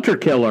got Hunter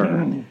Killer.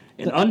 An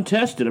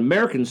untested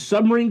American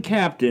submarine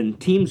captain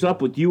teams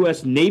up with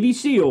U.S. Navy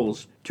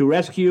SEALs to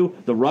rescue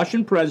the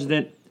Russian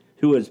president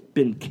who has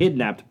been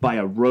kidnapped by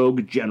a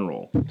rogue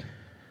general.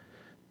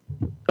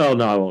 Oh,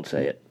 no, I won't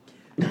say it.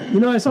 You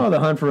know, I saw The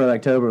Hunt for Red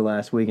October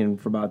last weekend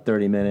for about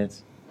 30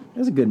 minutes. It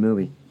was a good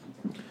movie.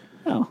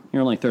 Oh,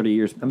 you're only 30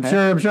 years. I'm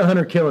sure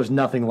Hunter Killer's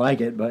nothing like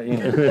it, but you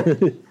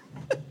know.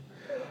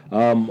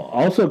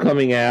 Also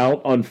coming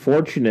out,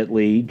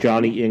 unfortunately,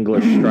 Johnny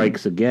English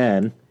Strikes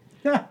Again.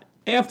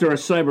 After a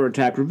cyber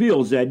attack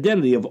reveals the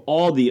identity of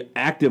all the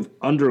active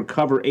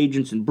undercover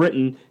agents in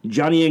Britain,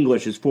 Johnny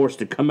English is forced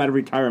to come out of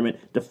retirement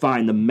to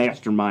find the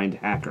mastermind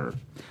hacker.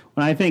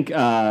 When I think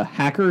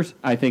hackers,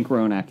 I think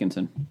Rowan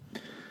Atkinson.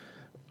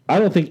 I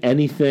don't think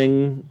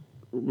anything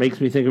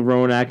makes me think of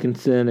Rowan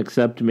Atkinson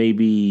except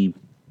maybe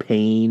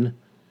Pain.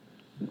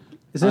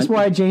 Is this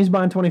why James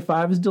Bond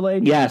 25 is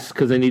delayed? Yes,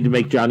 because they need to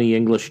make Johnny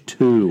English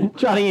 2.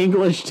 Johnny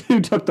English, too,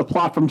 took the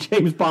plot from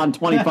James Bond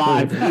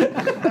 25.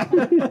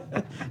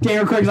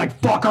 Daniel Craig's like,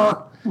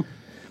 fucker.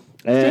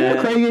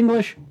 Daniel Craig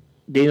English?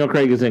 Daniel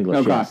Craig is English,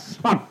 Okay. yes.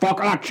 I'm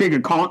fucking that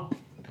chicken cunt.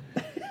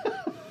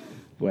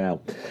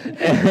 Well,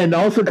 and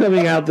also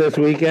coming out this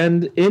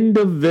weekend,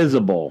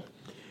 Indivisible.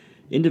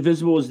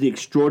 Indivisible is the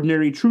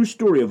extraordinary true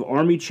story of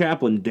Army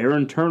chaplain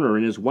Darren Turner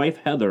and his wife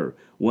Heather.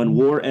 When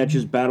war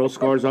etches battle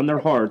scars on their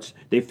hearts,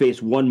 they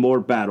face one more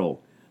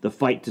battle, the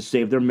fight to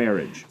save their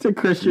marriage. It's a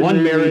Christian One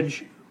movie.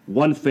 marriage,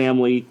 one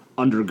family,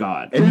 under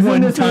God. And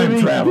one time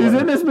traveler. Who's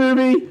in this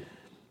movie?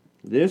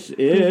 This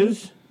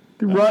is...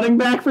 Running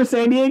back for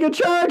San Diego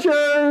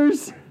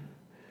Chargers.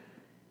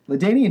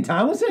 LaDainian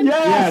Tomlinson?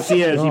 Yes,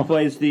 he is. He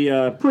plays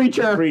the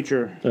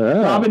Preacher.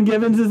 Oh. Robin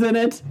Givens is in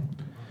it.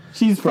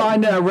 She's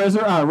fine.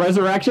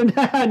 Resurrection.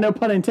 No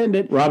pun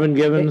intended. Robin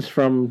Givens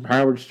from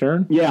Howard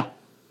Stern. Yeah.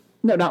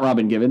 No, not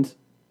Robin Givens.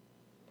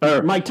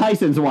 Mike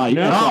Tyson's wife.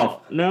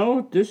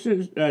 No, this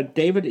is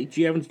David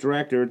G. Evans'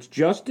 director. It's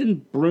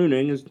Justin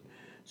Bruning, is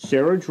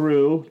Sarah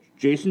Drew,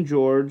 Jason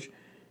George,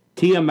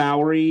 Tia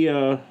Mowry.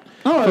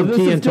 From this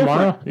Tea is and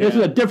Tomorrow. different. This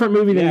is a different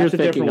movie than Yeah, you're it's a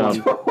thinking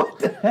different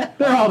of.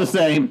 They're all the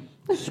same.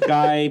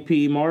 Sky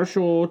P.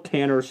 Marshall,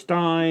 Tanner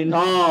Stein.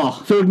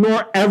 Oh. So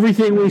ignore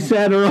everything we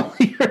said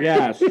earlier.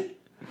 Yes.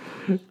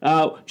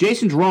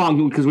 Jason's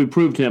wrong because we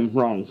proved him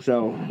wrong.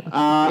 So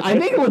I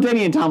think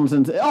LaDainian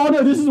Tomlinson's. Oh,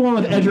 no, this is the one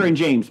with Edger and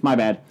James. My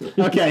bad.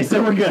 Okay,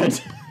 so we're good.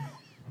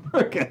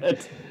 We're good.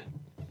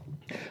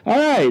 All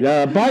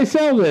right, buy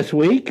sell this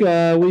week.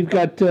 We've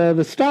got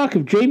the stock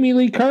of Jamie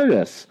Lee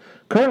Curtis.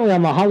 Currently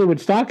on the Hollywood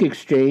Stock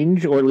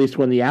Exchange, or at least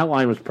when the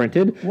outline was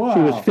printed, she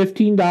was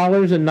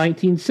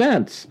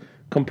 $15.19,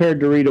 compared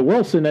to Rita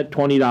Wilson at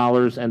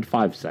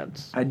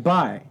 $20.05. I'd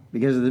buy,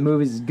 because if the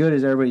movie's as good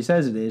as everybody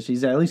says it is,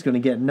 she's at least going to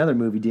get another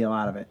movie deal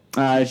out of it.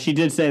 She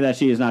did say that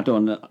she is not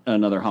doing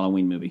another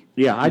Halloween movie.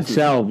 Yeah, I'd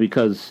sell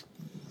because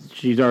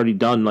she's already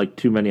done like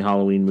too many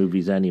Halloween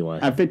movies anyway.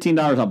 At $15,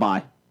 I'll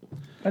buy.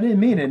 I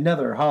didn't mean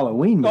another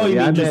Halloween movie. Oh, you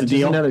mean I just meant a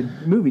deal? another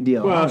movie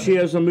deal. well, out of she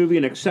it. has a movie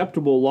An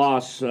Acceptable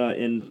Loss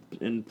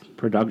in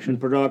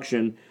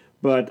production,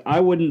 but I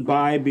wouldn't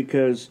buy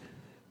because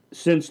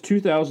since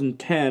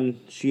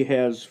 2010 she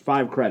has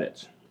 5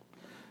 credits.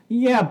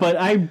 Yeah, but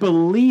I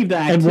believe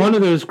that. And one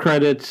of those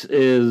credits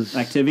is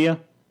Activia.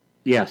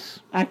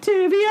 Yes.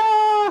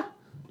 Activia.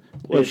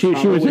 Well, she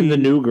was in The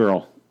New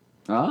Girl.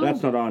 Oh.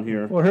 That's not on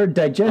here. Well, her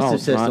digestive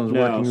it's not. system's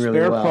No, working really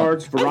spare well.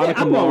 parts.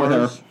 Veronica I'm going with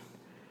Mars.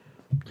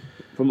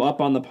 From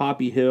Up on the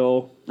Poppy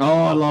Hill.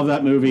 Oh, I love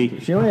that movie.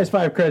 She only has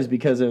 5 credits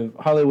because of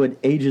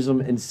Hollywood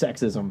ageism and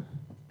sexism.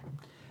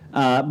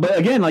 But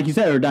again, like you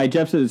said, her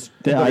digestive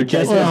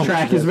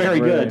track is very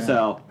good. Yeah.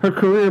 So Her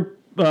career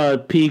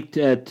peaked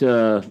at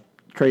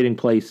Trading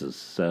Places.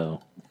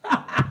 So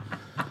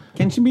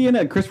can she be in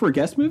a Christopher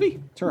Guest movie?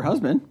 It's her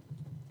husband.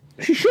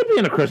 she should be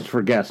in a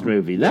Christopher Guest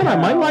movie. Then I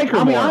might like her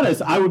I'll more. be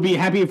honest. I would be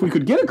happy if we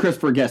could get a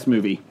Christopher Guest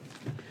movie.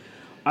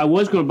 I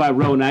was going to buy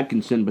Rowan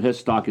Atkinson, but his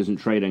stock isn't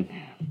trading.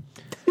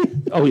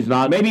 Oh, he's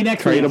not. Maybe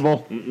next week.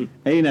 tradable.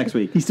 Maybe next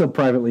week. He's still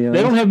privately owned.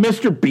 They don't have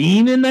Mr.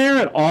 Bean in there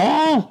at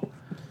all.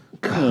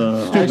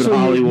 Stupid Actually,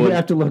 Hollywood. you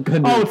have to look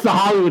under. Oh, it's the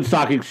Hollywood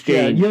Stock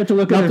Exchange. Yeah, you have to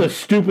look not under- the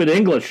stupid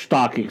English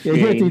Stock Yeah, Exchange.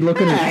 you have to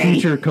look under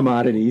future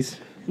commodities.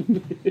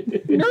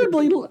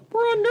 Nerdly.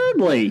 We're on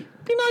Nerdly.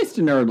 Be nice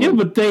to Nerdly. Yeah,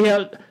 but they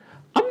have.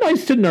 I'm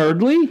nice to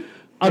Nerdly.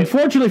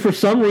 Unfortunately, for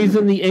some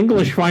reason, the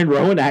English find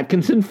Rowan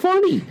Atkinson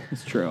funny.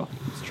 It's true.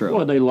 It's true.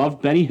 Well, they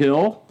love Benny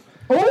Hill.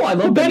 Oh, I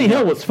love Benny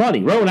Hill was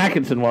funny. Rowan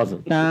Atkinson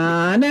wasn't.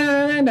 Na,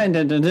 na, na,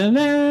 na, na, na,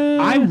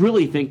 na. I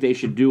really think they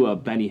should do a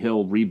Benny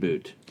Hill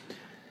reboot.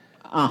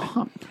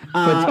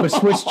 But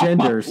switch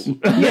genders.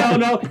 Yeah,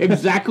 no,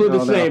 exactly the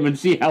no. same, and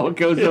see how it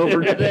goes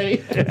over today.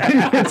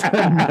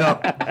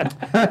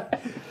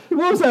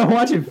 What was I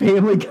watching?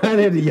 Family Guy.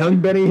 They had a young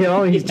Benny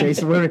Hill. He's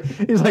Jason Woodward.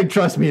 He's like,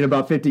 trust me, in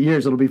about 50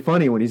 years, it'll be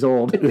funny when he's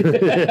old.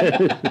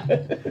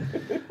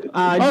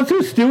 Oh,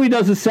 so Stewie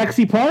does his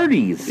sexy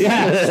parties.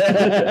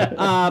 Yes.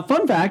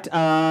 Fun fact: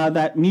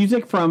 that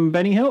music from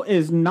Benny Hill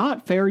is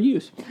not fair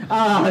use.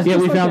 Yeah,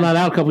 we found that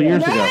out a couple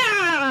years ago.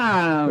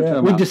 Yeah.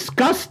 We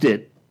discussed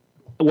it,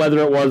 whether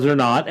it was or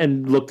not,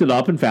 and looked it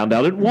up and found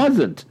out it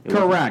wasn't.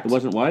 Correct. It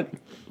wasn't what?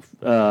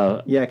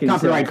 Yeah, can you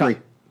say Copyright that?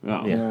 free.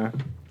 Oh. Yeah.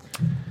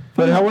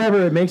 But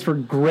however, it makes for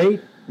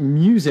great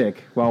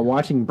music while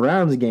watching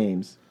Browns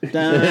games. Okay.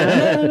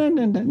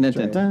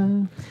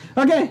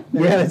 Yeah,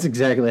 that's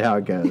exactly how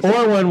it goes.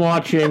 Or when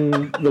watching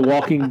The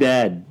Walking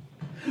Dead.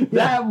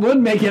 That would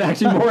make it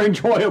actually more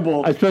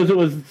enjoyable. I suppose it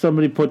was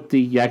somebody put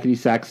the yakety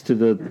sax to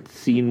the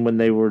scene when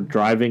they were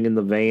driving in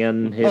the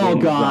van hitting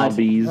God.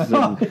 zombies, and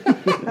like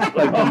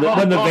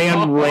when the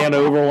van ran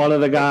over one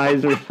of the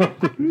guys or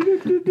something.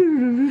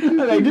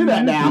 They do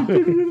that now.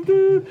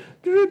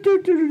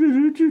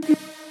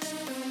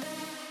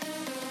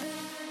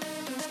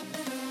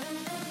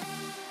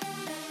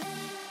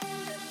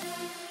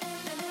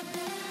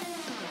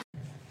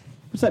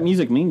 What's that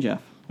music mean,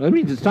 Jeff? That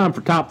means it's time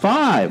for top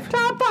 5.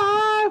 Top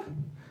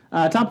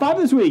 5. Top 5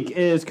 this week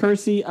is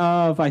courtesy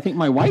of, I think,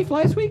 my wife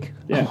last week.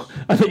 Yeah.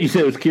 I thought you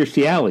said it was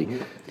Kirstie Alley.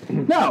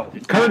 No.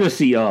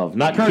 Courtesy of,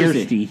 not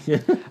Courtesy.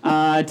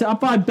 Kirstie.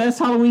 Top 5 best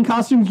Halloween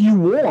costumes you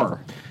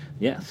wore.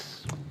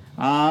 Yes.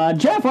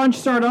 Jeff, why don't you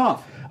start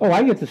off? Oh,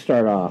 I get to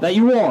start off. That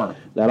you wore.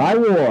 That I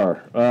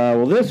wore.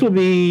 Well, this will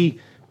be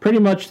pretty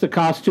much the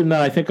costume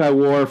that I think I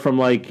wore from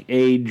like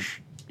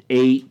age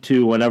 8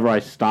 to whenever I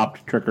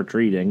stopped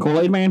trick-or-treating.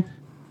 Kool-Aid Man?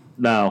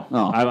 No,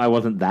 Oh. I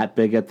wasn't that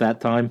big at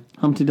that time.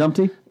 Humpty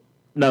Dumpty?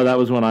 No, that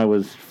was when I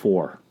was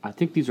 4. I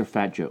think these are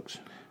fat jokes.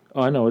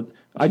 Oh, I know it.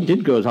 I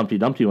did go as Humpty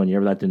Dumpty one year,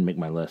 but that didn't make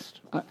my list.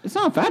 It's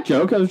not a fat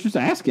joke. I was just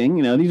asking.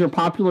 You know, these are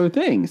popular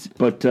things.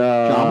 But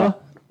Java?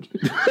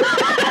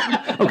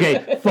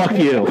 Okay, fuck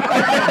you.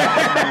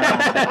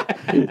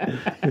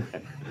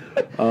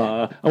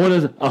 I went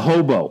as a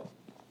hobo.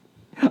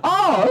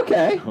 Oh,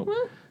 okay.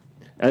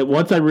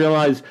 Once I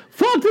realized,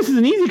 fuck, this is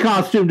an easy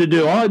costume to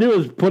do. All I do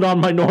is put on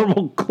my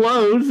normal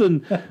clothes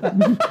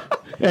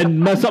and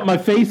mess up my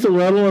face a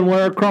little and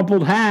wear a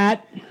crumpled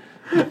hat.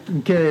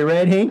 You carry a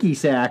red hanky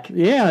sack.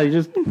 Yeah, you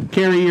just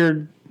carry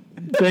your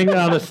thing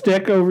on a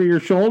stick over your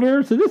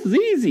shoulder. So this is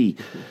easy.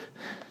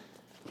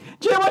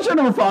 Jim, what's your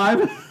number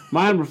 5?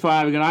 My number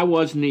 5, again, I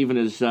wasn't even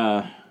as,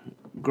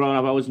 growing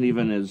up, I wasn't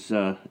even as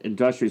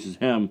industrious as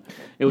him.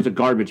 It was a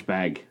garbage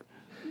bag.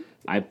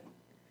 I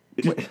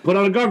put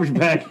on a garbage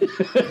bag.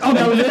 Oh,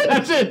 that was it?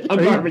 That's it, a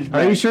garbage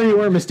bag. Are you sure you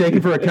weren't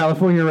mistaken for a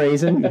California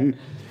raisin?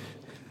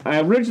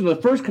 Originally,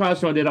 the first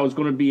costume I did, I was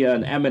going to be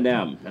an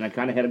M&M, and I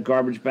kind of had a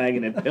garbage bag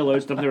and a pillow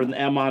stuff there with an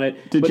M on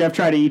it. Did Jeff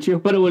try to eat you?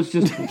 But it was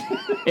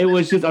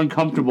just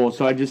uncomfortable,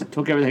 so I just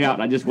took everything out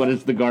and I just went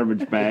into the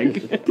garbage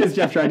bag. Because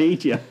Jeff tried to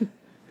eat you.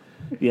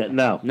 Yeah,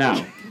 no. No,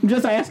 I'm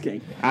just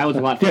asking. I was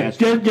a lot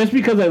faster. Just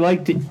because I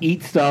like to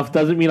eat stuff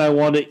doesn't mean I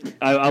want to.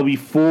 I'll be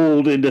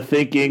fooled into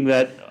thinking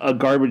that a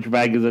garbage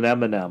bag is an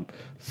M&M.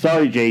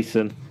 Sorry,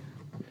 Jason.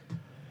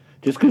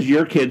 Just because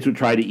your kids would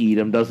try to eat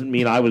them doesn't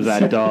mean I was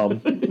that dumb.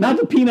 Not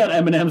the peanut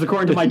M&Ms,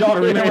 according to my daughter.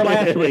 Remember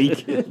last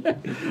week? Blake,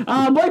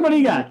 what do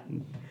you got?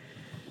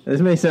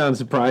 This may sound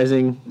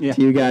surprising Yeah.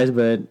 to you guys,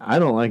 but I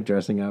don't like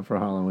dressing up for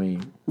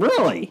Halloween.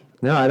 Really?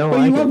 No, I don't Well,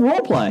 like you it. love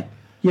role play.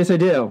 Yes, I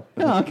do.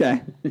 Oh,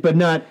 okay. But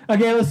not...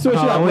 Okay, let's switch it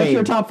up. What's Halloween.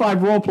 your top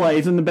 5 role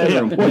plays in the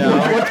bedroom?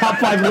 What top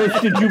 5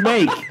 list did you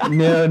make?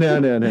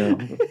 No.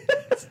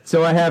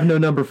 So I have no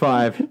number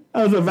 5.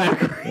 That was a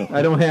Valkyrie.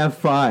 I don't have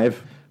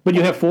 5. But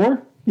you have 4?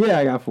 Yeah,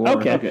 I got 4.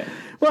 Okay.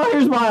 Well,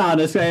 here's my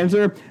honest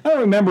answer. I don't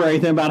remember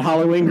anything about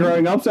Halloween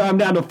growing up, so I'm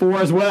down to 4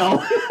 as well.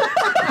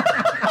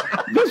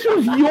 This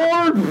was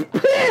your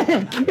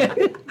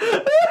pick.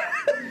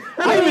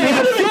 I even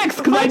had 6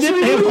 because I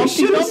didn't have what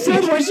you should have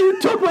said was you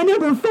took my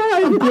number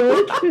 5,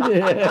 Blake.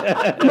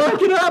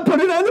 Mark it up, put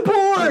it on the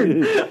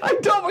board. I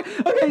don't.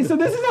 Okay, so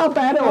this is how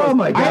bad it was. Oh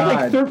my I had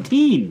like God.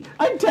 13.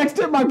 I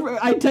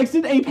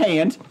texted Ape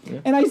Hand,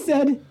 and I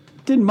said,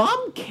 "Did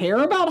Mom care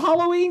about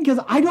Halloween? Because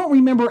I don't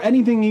remember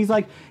anything." He's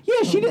like,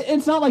 "Yeah, she did."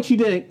 It's not like she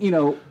didn't, you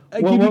know.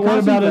 Well, what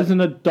about as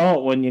an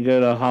adult when you go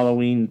to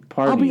Halloween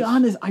parties? I'll be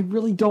honest, I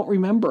really don't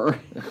remember.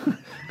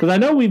 Because I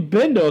know we've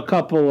been to a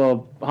couple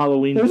of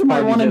Halloween Those parties. are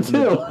my 1 and as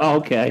an 2. adult. Oh,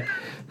 okay.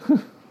 3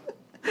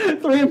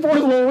 and 4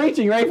 is a little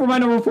reaching, right? For my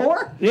number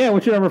 4? Yeah,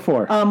 what's your number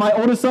 4? My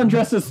oldest son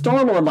dressed as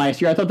Star-Lord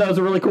last year. I thought that was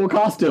a really cool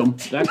costume.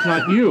 That's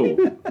not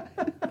you.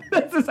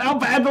 This is how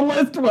bad the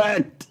list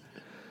went.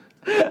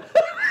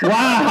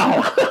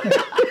 Wow.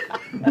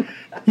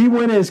 He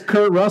went as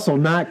Kurt Russell,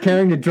 not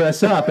caring to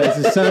dress up as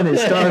his son is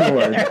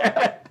Star-Lord.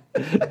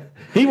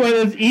 He went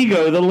as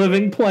Ego, the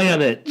living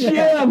planet.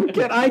 Jim,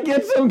 can I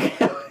get some...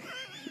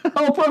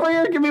 Oh, over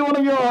here, give me one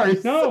of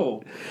yours.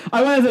 No.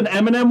 I went as an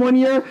M&M one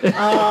year,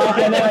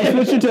 and then I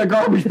switched it to a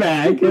garbage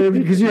bag.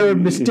 Because you're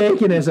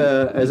mistaken as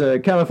a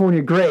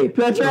California grape.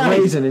 That's a right.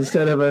 raisin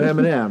instead of an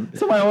M&M.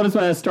 So my oldest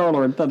one as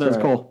Star-Lord. Thought that was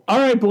cool. All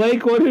right,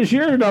 Blake, what is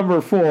your number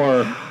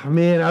 4?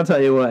 Man, I'll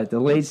tell you what. The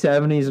late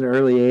 70s and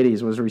early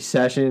 80s was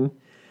recession.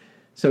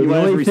 So You the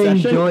went as only thing,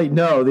 recession?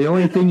 the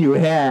only thing you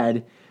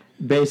had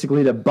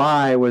basically to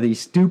buy were these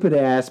stupid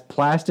ass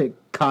plastic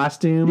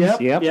costumes.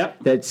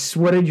 Yep. That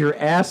sweated your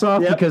ass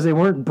off Yep. because they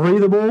weren't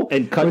breathable.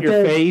 And cut With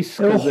your face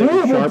A 'cause they were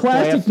horrible sharp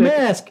plastic plastic.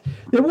 mask.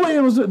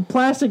 It was a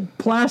plastic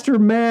plaster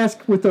mask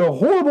with a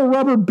horrible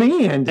rubber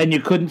band. And you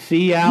couldn't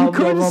see out You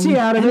couldn't of them. see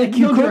out of And it. it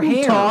You killed your couldn't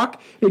hair. talk.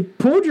 It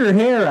pulled your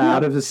hair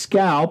out of the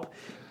scalp,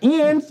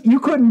 and you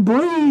couldn't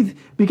breathe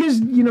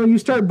because you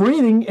start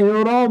breathing and it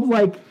would all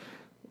like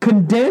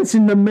condense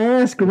in the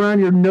mask around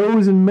your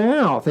nose and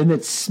mouth, and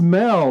it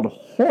smelled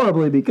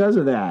horribly because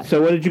of that.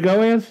 So what did you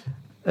go as?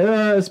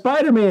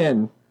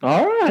 Spider-Man,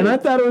 All right. and I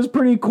thought it was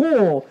pretty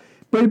cool.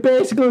 But it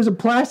basically was a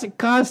plastic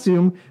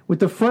costume with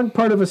the front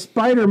part of a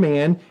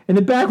Spider-Man, and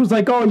the back was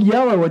like all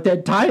yellow with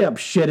that tie-up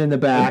shit in the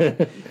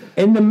back.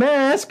 And the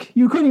mask,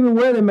 you couldn't even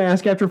wear the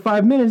mask after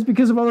 5 minutes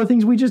because of all the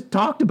things we just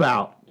talked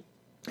about.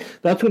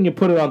 That's when you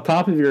put it on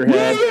top of your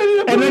head.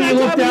 Yeah, and then put it you on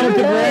look top down of at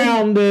the your head.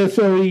 ground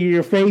so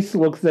your face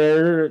looks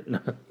there.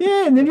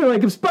 Yeah, and then you're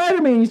like, I'm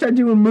Spider-Man. You start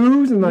doing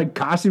moves, and like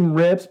costume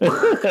rips.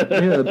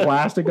 The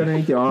plastic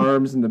underneath the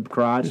arms and the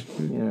crotch.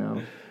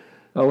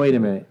 Oh, wait a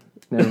minute.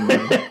 Never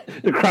mind.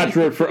 The crotch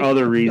rip for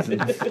other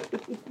reasons.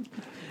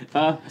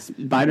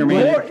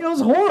 Spider-Man. It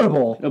was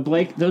horrible.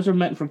 Blake, those are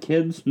meant for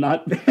kids,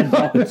 not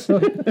adults.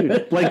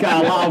 Blake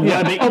got a lot of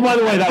webbing. Oh, by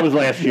the way, that was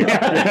last year.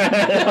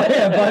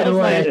 Yeah, by the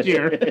way. Last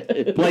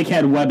year. Blake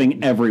had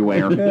webbing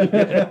everywhere.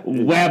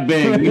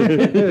 Webbing.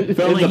 If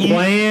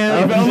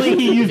only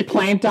he used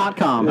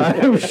plant.com.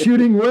 I was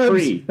shooting webs.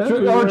 Tree. That's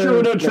Or what true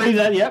it to was. trees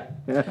that,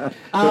 yep. The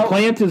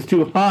plant is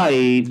to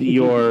hide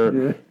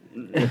your...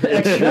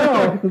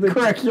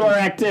 Curricular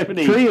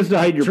activity. Tree is to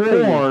hide your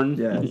porn.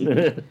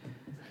 Yes.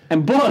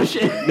 And bush.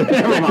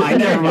 never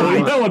mind.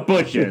 You know what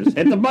bush is.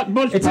 Hit the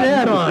bush It's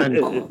an button.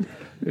 add-on.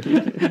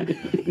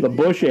 The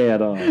bush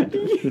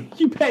add-on.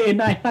 You pay a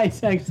 99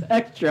 cents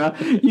extra,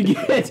 you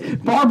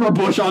get Barbara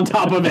Bush on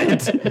top of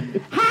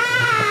it.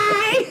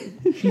 Hi!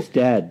 She's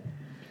dead.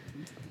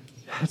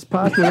 It's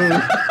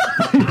popular.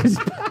 It's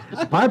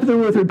popular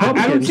with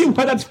Republicans. I don't see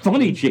why that's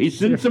funny,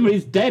 Jason.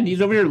 Somebody's dead and he's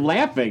over here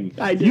laughing.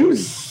 You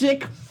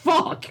sick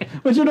fuck.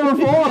 What's your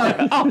number 4?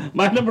 Oh,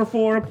 my number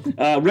 4,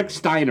 Rick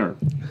Steiner.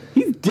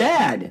 He's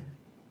dead.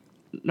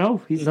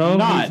 No, he's No,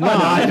 not. he's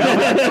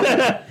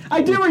not.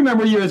 I do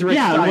remember you as Rick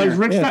Yeah, Steiner. it was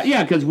Rick Steiner.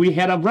 Yeah, because we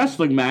had a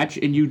wrestling match,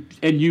 and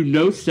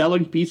you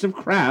selling piece of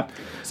crap.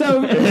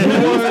 So, we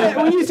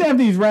used to have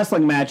these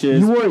wrestling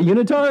matches. You wore a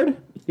unitard?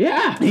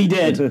 Yeah, He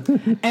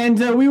did. And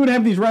we would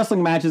have these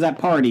wrestling matches at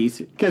parties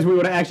because we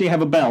would actually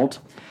have a belt.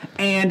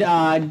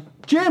 And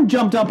Jim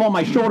jumped up on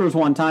my shoulders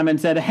one time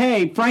and said,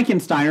 "Hey,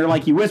 Frankensteiner,"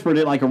 like he whispered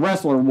it like a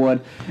wrestler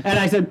would. And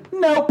I said,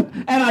 "Nope."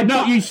 And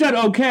No, you said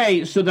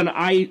okay. So then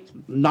I,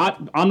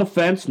 not on the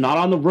fence, not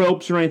on the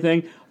ropes or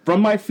anything.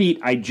 From my feet,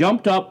 I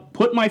jumped up,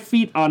 put my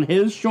feet on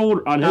his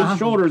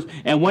shoulders,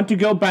 and went to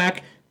go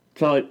back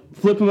to like,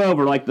 flip him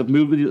over like the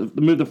move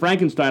the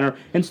Frankensteiner.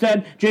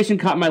 Instead, Jason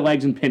caught my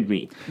legs and pinned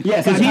me.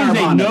 Yes, because I he is a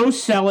powerbommed him.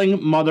 no-selling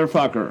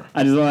motherfucker.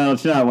 I just want to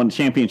let you know I won the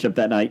championship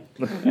that night.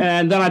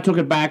 And then I took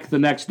it back the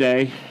next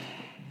day.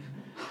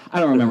 I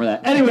don't remember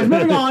that. Anyways,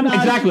 moving on.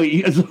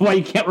 Exactly. That's why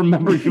you can't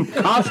remember your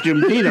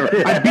costume either.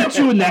 I beat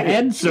you in the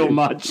head so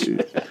much.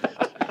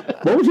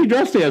 What was he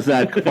dressed as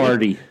that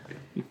party?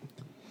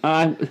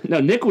 No,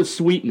 Nick was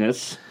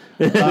Sweetness.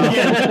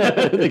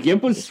 The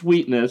Gimp was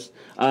Sweetness.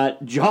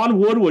 John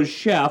Wood was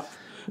Chef.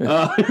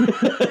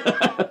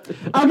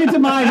 I'll get to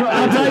mine.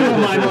 I'll tell you what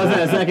mine was in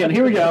a second.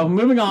 Here we go.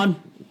 Moving on.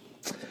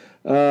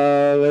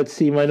 Let's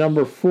see, my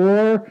number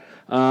 4.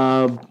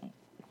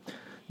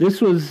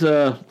 This was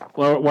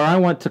where I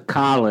went to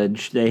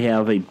college. They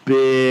have a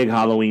big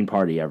Halloween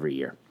party every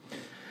year.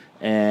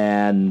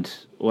 And,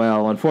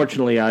 well,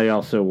 unfortunately, I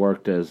also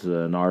worked as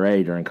an RA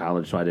during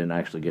college, so I didn't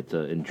actually get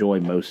to enjoy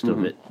most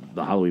of it,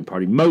 the Halloween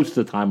party, most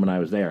of the time when I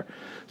was there.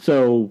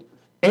 So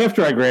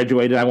after I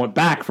graduated, I went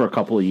back for a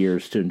couple of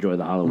years to enjoy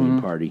the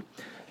Halloween party.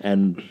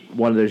 And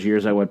one of those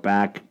years I went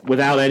back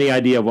without any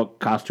idea of what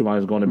costume I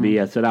was going to be.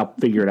 I said, I'll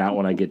figure it out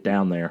when I get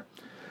down there.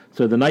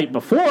 So the night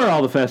before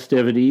all the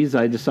festivities,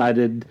 I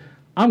decided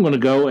I'm going to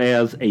go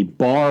as a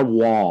bar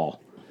wall.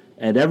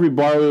 And every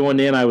bar we went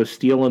in, I was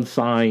stealing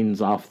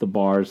signs off the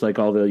bars, like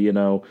all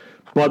the,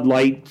 Bud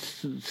Light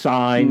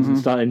signs and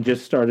stuff, and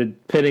just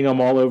started pinning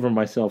them all over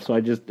myself. So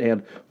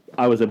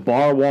I was a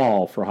bar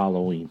wall for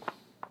Halloween.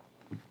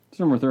 It's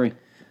number 3.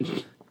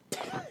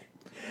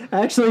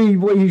 Actually,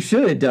 what you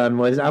should have done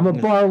was, I'm a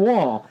bar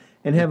wall,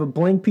 and have a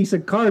blank piece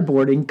of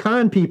cardboard and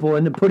con people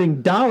into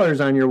putting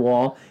dollars on your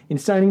wall and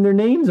signing their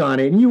names on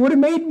it, and you would have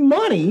made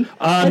money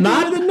at the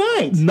end of the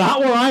night. Not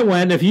where I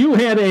went. If you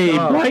had a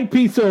blank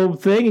piece of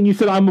thing and you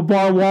said, I'm a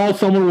bar wall,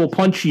 someone will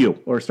punch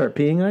you. Or start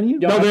peeing on you?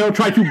 No, they will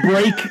try to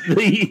break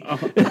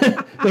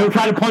they will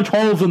try to punch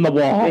holes in the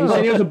wall. He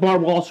said he was a bar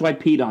wall, so I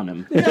peed on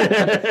him.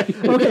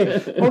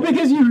 Okay, well,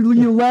 because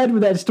you led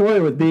with that story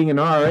with being an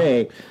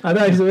RA,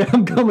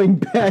 I'm coming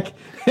back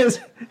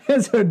as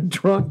a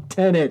drunk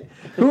tenant.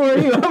 Who are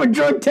you? I'm a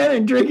drunk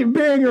tenant drinking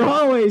beer in your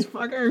hallways,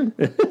 fucker.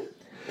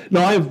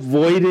 No, I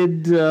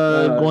avoided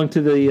going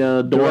to the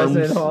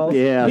resident dorms. halls?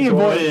 Yeah, He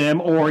avoided him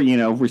or,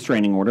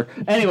 restraining order.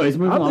 Anyways,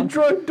 moving I'm on. the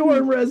drunk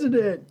dorm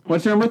resident.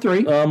 What's your number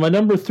 3? my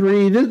number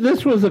 3.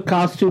 This was a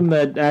costume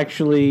that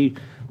actually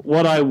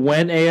what I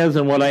went as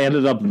and what I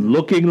ended up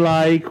looking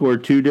like were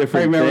two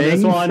different I remember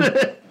things. this one.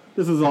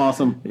 This is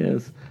awesome.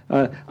 Yes.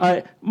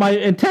 My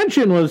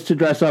intention was to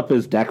dress up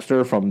as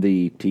Dexter from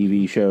the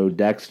TV show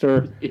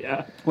Dexter.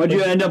 Yeah. What'd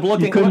you end up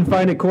looking? You couldn't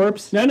find a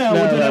corpse? No.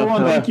 What did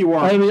everyone think you were?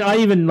 I mean, I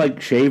even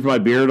shaved my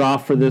beard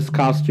off for this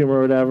costume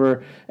or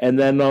whatever. And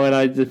then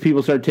when the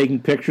people started taking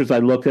pictures, I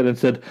looked at it and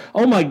said,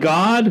 "Oh my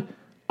God,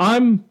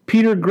 I'm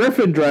Peter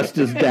Griffin dressed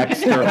as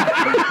Dexter."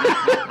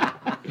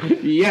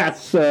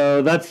 Yes.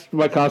 So that's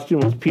my costume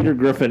was Peter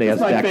Griffin as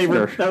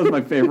Dexter. That was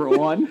my favorite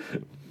one.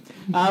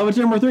 What's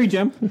your number 3,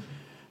 Jim?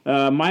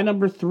 My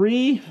number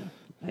 3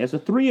 has a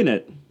 3 in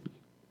it.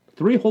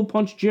 3-hole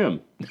punch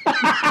Jim.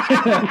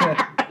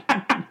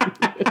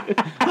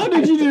 How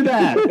did you do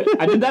that?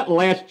 I did that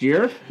last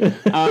year.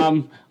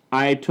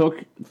 I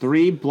took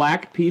 3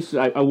 black pieces.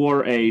 I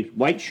wore a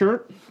white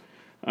shirt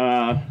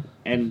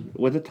and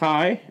with a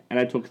tie, and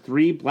I took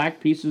 3 black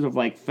pieces of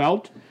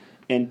felt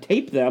and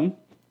taped them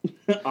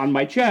on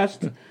my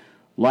chest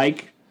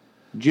like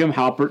Jim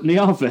Halpert in The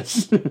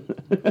Office.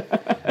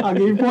 I'll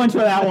give you points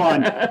for that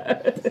one.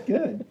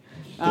 Good.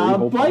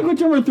 Blake,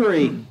 what's number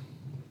 3?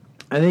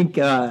 I think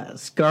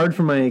scarred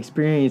from my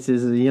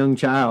experiences as a young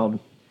child,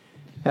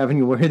 having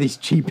to wear these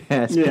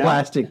cheap-ass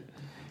plastic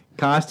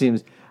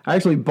costumes, I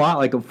actually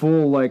bought a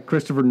full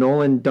Christopher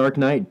Nolan Dark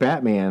Knight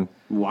Batman.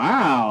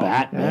 Wow.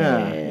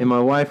 Batman. Yeah. And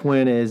my wife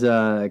went as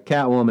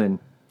Catwoman.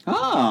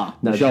 Ah.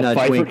 Michelle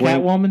Pfeiffer wink,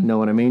 wink. Catwoman? Know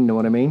what I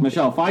mean?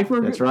 Michelle Pfeiffer?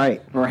 That's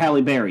right. Or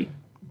Halle Berry?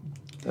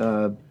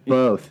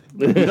 Both.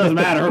 It doesn't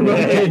matter.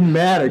 It didn't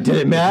matter. Did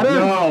it matter?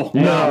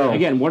 No.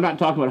 Again, we're not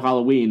talking about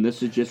Halloween.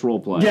 This is just role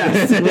play.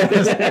 Yes.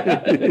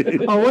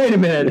 Oh, wait a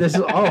minute. This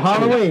is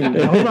Halloween.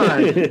 Hold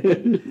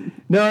on.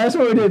 No, that's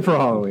what we did for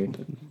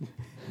Halloween.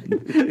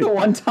 The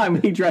one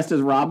time he dressed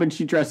as Robin,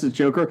 she dressed as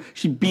Joker,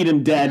 she beat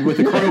him dead with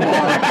a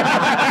crowbar.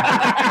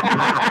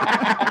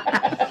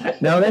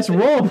 No, that's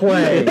role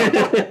play.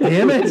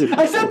 Damn it.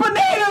 I said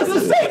bananas!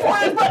 The safe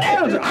word is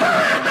bananas!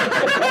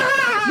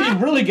 He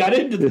really got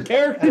into the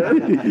character.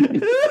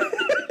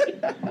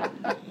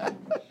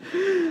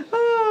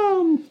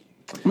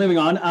 Moving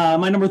on.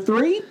 My number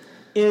 3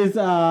 is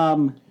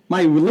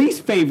my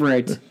least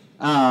favorite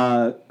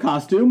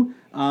costume.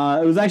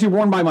 It was actually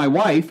worn by my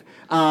wife.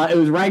 It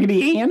was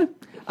Raggedy Ann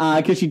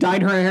because she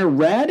dyed her hair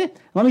red.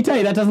 Let me tell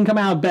you, that doesn't come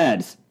out of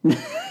beds.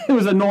 It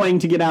was annoying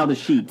to get out of the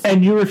sheets.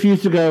 And you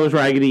refused to go as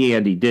Raggedy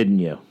Andy, didn't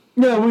you?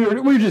 No, we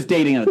were just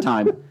dating at the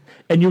time.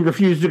 And you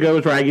refused to go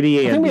as Raggedy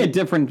Andy. I think we had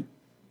different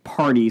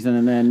parties,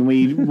 and then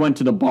we went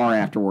to the bar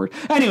afterward.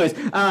 Anyways,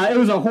 it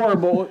was a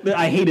horrible...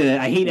 I hated it.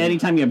 I hate any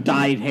time you have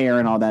dyed hair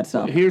and all that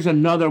stuff. Here's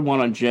another one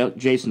on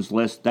Jason's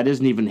list. That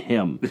isn't even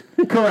him.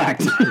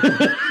 Correct.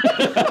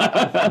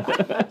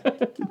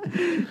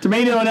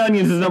 Tomato and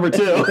onions is number 2.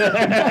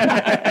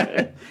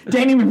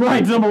 Danny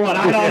McBride's number 1.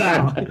 I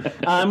don't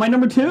know. My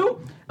number 2,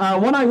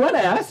 one I went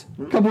as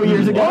a couple of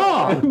years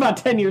ago, about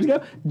 10 years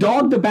ago,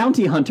 Dog the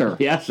Bounty Hunter.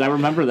 Yes, I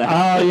remember that.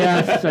 Oh,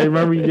 yes. I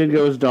remember you did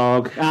go as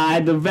Dog. I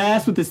had the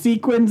vest with the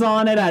sequins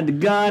on it. I had the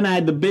gun. I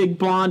had the big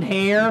blonde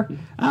hair.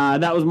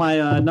 That was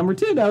my number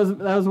 2. That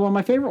was one of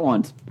my favorite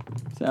ones.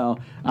 So,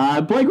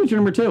 Blake, what's your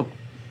number 2?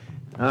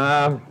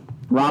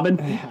 Robin?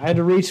 I had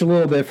to reach a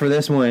little bit for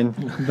this one,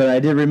 but I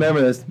did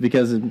remember this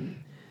because it's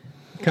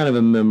kind of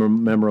a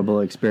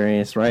memorable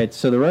experience, right?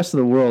 So the rest of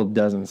the world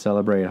doesn't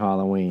celebrate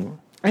Halloween.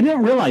 I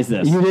didn't realize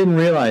this. You didn't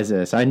realize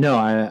this. I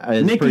know.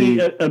 Nikki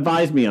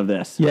advised me of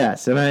this.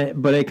 Yes,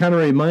 but it kind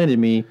of reminded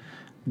me.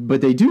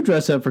 But they do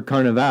dress up for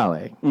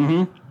Carnivale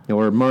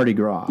or Mardi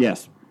Gras.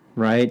 Yes.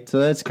 Right? So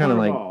that's kind of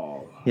like...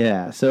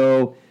 Yeah.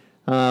 So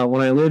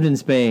when I lived in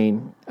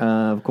Spain,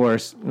 of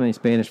course, my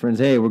Spanish friends,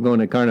 hey, we're going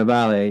to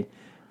Carnivale,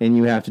 and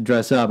you have to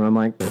dress up. And I'm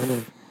like,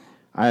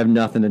 I have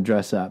nothing to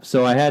dress up.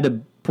 So I had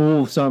to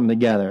pull something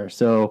together.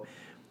 So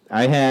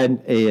I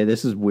had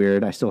this is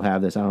weird. I still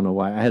have this. I don't know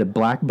why. I had a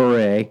black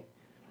beret.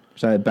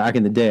 So back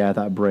in the day, I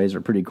thought berets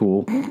were pretty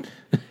cool.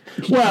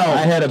 Well,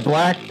 I had a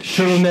black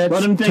turtleneck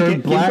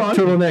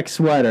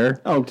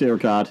sweater. Oh, dear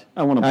God.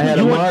 I had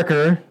a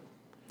marker.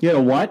 You had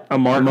a what? A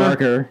marker? A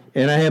marker.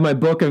 And I had my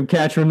book of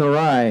Catcher in the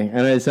Rye.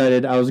 And I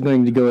decided I was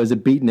going to go as a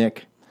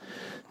beatnik.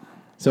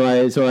 So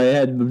I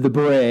had the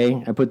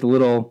beret. I put the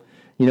little,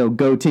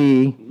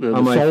 goatee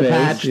on my face.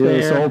 Patch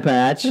the soul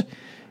patch.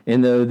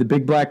 And the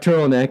big black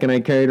turtleneck, and I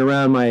carried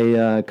around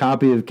my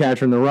copy of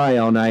Catcher in the Rye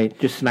all night.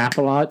 Just snap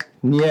a lot?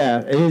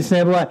 Yeah, it didn't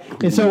snap a lot.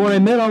 And so when I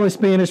met all my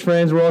Spanish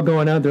friends, we're all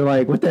going out, they're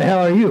like, what the hell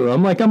are you?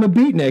 I'm like, I'm a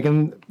beatnik.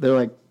 And they're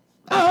like,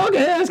 oh,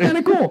 okay, that's kind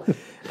of cool.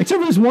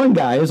 Except for this one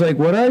guy who's like,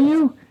 what are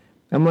you?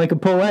 I'm like a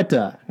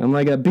poeta. I'm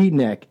like a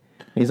beatnik.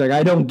 And he's like,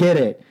 I don't get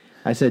it.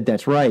 I said,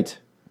 that's right.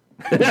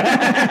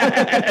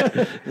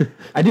 I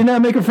did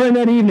not make a friend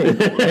that evening.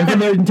 And for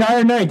the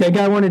entire night, that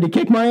guy wanted to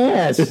kick my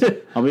ass.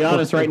 I'll be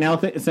honest right now.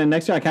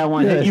 Next year, I kind of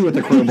want to hit you with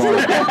the crowbar.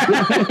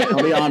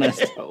 I'll be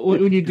honest.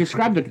 When you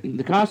described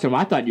the costume,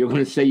 I thought you were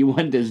going to say you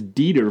went as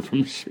Dieter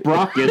from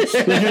Sprockets.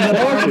 The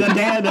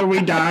dad that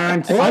we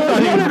dance. I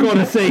thought he was going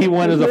to say he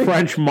went as a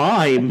French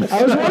mime.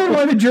 I was wondering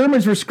why the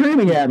Germans were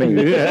screaming at me.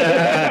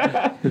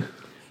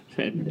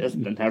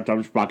 Didn't have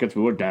time Sprockets,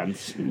 we were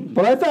dance.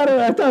 But I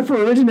thought for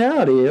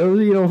originality, it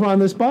was, on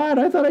the spot,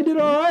 I thought I did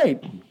all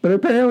right. But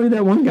apparently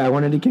that one guy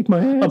wanted to kick my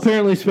ass.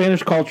 Apparently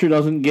Spanish culture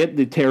doesn't get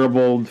the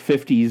terrible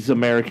 50s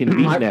American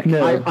beatnik.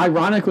 No.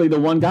 Ironically, the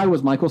one guy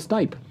was Michael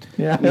Stipe.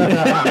 Yeah.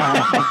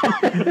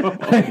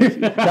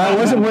 I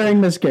wasn't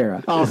wearing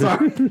mascara. Oh,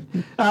 sorry.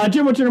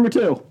 Jim, what's your number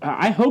 2?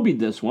 I hobied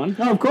this one.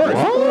 Oh, of course.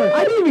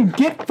 I didn't even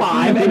get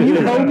 5, and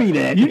you hobied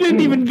it. You didn't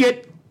even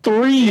get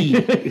 3.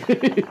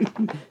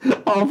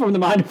 All from the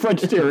Mind of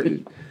French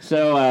theory.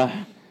 So,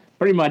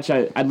 pretty much,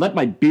 I'd let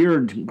my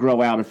beard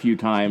grow out a few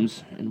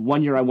times. And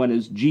one year I went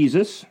as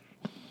Jesus.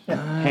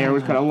 Hair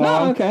was kind of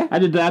long. Oh, okay. I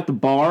did that at the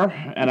bar,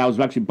 and I was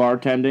actually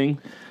bartending.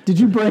 Did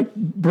you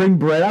bring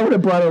bread? I would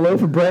have brought a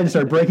loaf of bread and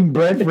started breaking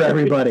bread for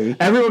everybody.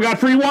 Everyone got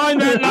free wine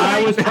that night.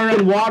 I was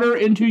turning water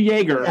into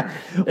Jaeger.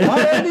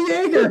 Water into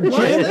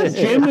Jaeger.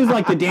 Jim is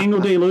like the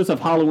Daniel Day-Lewis of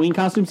Halloween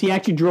costumes. He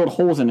actually drilled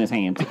holes in his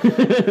hand.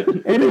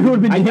 And it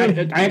would have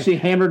been I actually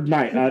hammered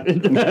my... I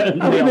would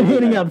have been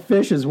handing out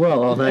fish as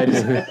well all night.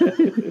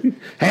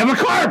 Have a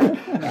carp!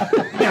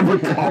 Have a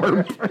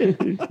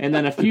carp! And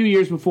then a few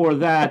years before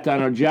that, I don't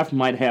know, Jeff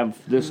might have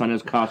this on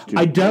his costume.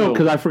 I don't,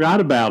 because I forgot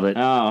about it.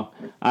 Oh.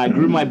 I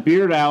grew my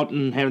beard out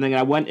and everything.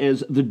 I went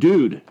as the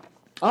dude.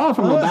 Oh,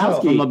 from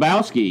Lebowski. From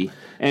Lebowski.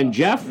 And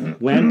Jeff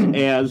went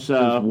as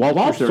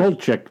Walter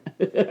Solchick.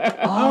 Oh, that's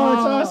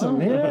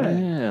awesome.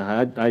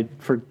 Yeah. I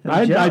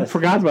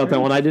forgot about that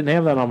one. I didn't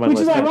have that on my Which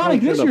list. is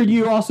ironic. This year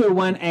you also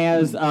went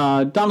as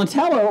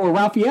Donatello or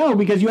Raphael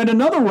because you had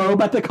another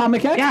robe at the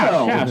Comic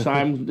Expo. Yes.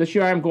 This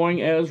year I'm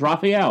going as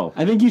Raphael.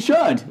 I think you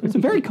should. It's a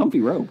very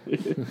comfy robe.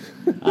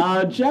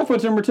 Jeff,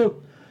 what's number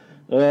 2?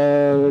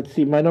 Let's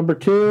see, my number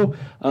 2.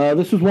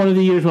 This was one of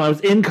the years when I was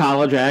in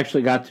college. I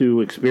actually got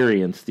to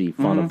experience the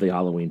fun of the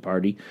Halloween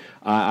party.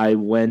 I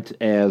went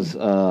as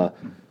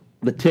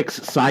the Tick's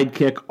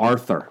sidekick,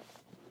 Arthur.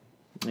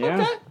 Yeah.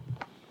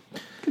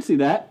 Okay. Can see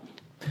that.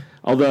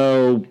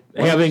 Although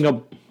having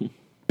a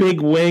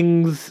big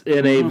wings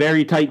in a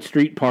very tight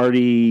street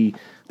party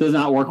does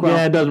not work well.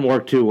 Yeah, it doesn't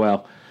work too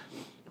well.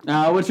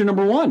 What's your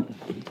number 1?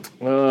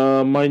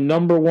 My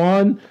number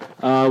 1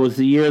 was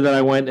the year that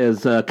I went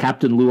as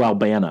Captain Lou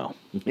Albano.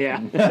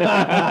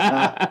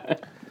 Yeah.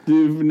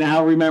 Do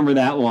now remember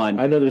that one.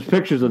 I know there's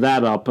pictures of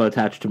that up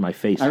attached to my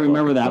Facebook. I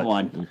remember that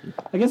one.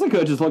 I guess I could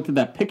have just looked at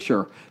that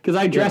picture because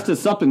I dressed as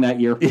something that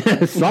year.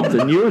 Yeah,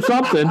 something. You were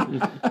something.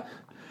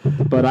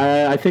 But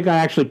I think I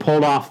actually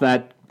pulled off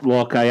that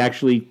look. I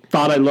actually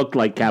thought I looked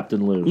like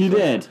Captain Lou. You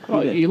did.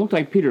 Well, you looked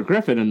like Peter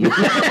Griffin. In this.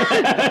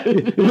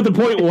 But the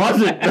point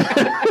wasn't.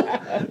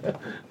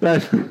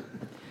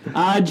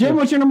 Jim,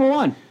 what's your number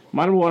 1?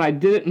 My number 1, I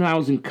did it when I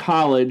was in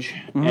college,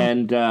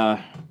 and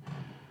I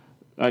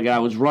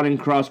was running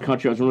cross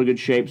country. I was in really good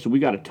shape, so we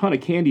got a ton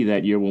of candy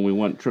that year when we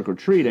went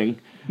trick-or-treating.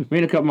 Me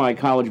and a couple of my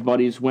college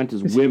buddies went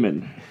as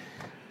women.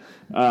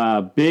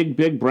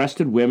 Big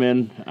breasted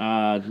women,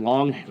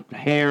 long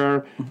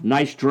hair,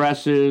 nice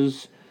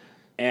dresses,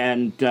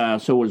 and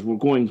so as we're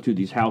going to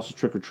these houses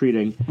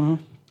trick-or-treating,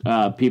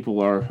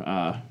 people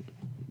are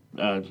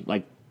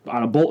like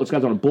on a bull. This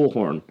guy's on a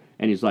bullhorn,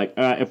 and he's like,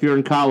 "If you're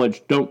in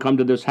college, don't come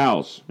to this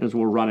house." As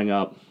we're running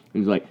up,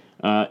 he's like,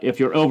 If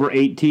you're over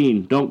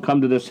 18, don't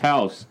come to this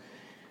house.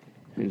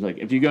 He's like,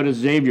 if you go to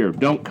Xavier,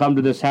 don't come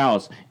to this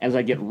house. As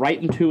I get right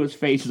into his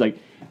face, he's like,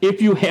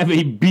 if you have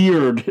a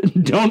beard,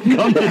 don't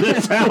come to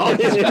this house.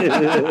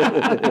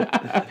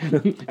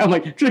 I'm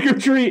like, trick or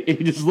treat.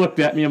 He just looked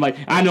at me. I'm like,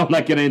 I know I'm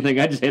not getting anything.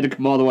 I just had to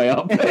come all the way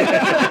up.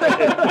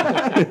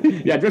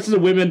 Yeah, dressed as a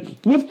woman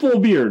with full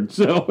beard.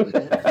 So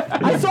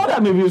I saw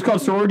that movie. It was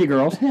called Sorority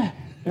Girls.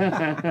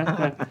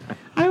 I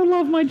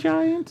love my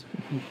giant.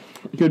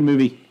 Good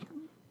movie.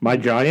 My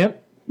Giant?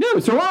 No,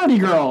 Sorority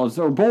Girls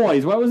or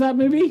Boys. What was that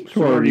movie?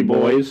 Sorority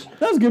Boys.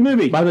 That was a good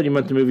movie. I thought you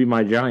meant the movie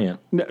My Giant.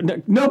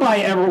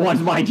 Nobody ever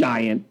wants my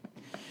giant.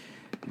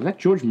 was that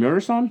George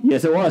Murison?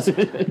 Yes, it was.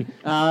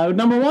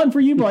 Number one for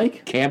you,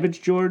 Blake.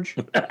 Cabbage George.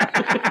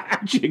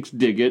 Chicks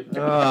dig it.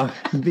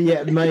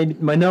 Yeah,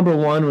 my number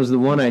one was the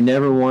one I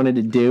never wanted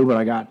to do, but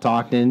I got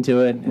talked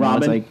into it. And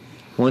Robin?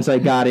 Once I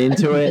got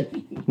into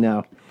it,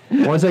 no.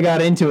 Once I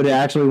got into it, it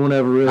actually went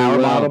over really Power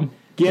well. Bottom?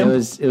 It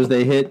was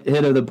the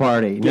hit of the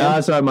party. No,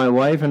 so my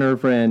wife and her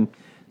friend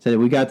said,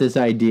 we got this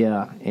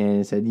idea,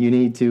 and said, you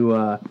need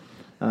to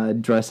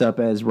dress up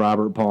as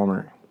Robert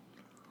Palmer.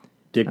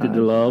 Addicted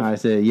to Love? I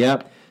said,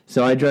 yep.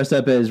 So I dressed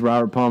up as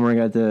Robert Palmer,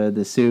 got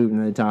the suit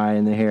and the tie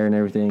and the hair and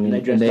everything.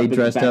 And they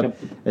dressed up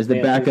as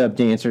the backup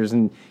dancers.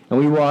 And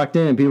we walked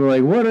in, and people were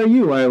like, what are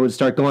you? I would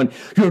start going,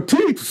 your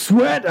teeth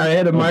sweat. I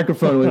had a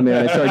microphone with me.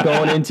 I started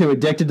going into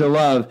Addicted to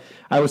Love.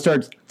 I would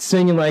start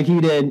singing like he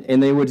did,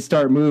 and they would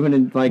start moving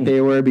and like they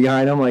were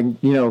behind him. Like,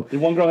 you know, did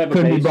one girl have a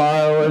couldn't bass? be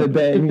borrowed a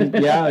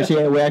bass.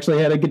 Yeah, we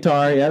actually had a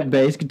guitar,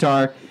 bass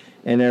guitar.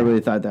 And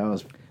everybody thought that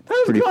was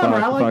pretty clever.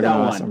 I like fucking that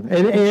awesome.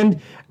 one. And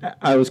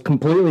I was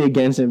completely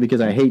against it because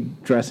I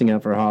hate dressing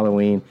up for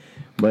Halloween.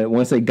 But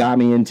once they got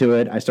me into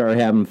it, I started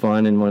having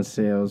fun, and it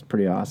was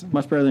pretty awesome.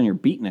 Much better than your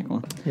beatnik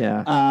one.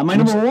 Yeah. My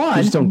number one.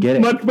 I just don't get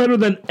it. Much better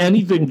than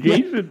anything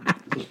Jason.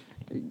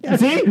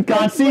 See?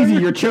 God sees you.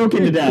 You're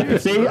choking to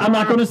death. See? I'm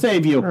not going to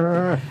save you.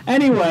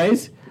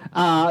 Anyways,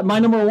 my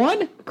number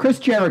one, Chris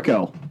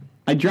Jericho.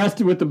 I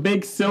dressed with the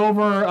big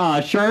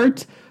silver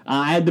shirt.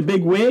 I had the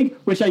big wig,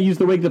 which I used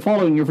the wig the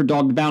following year for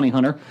Dog the Bounty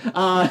Hunter.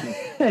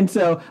 And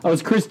so I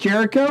was Chris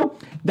Jericho.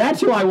 That's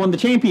who I won the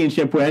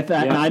championship with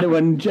that night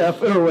when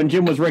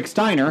Jim was Rick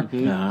Steiner.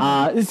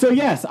 So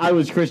yes, I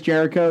was Chris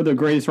Jericho, the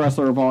greatest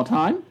wrestler of all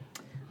time.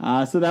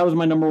 So that was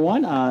my number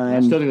one. I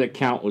still think that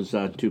count was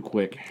too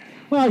quick.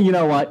 Well, you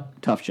know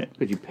what? Tough shit.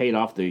 Because you paid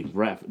off the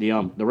ref, the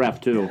ref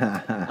too.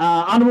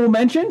 Honorable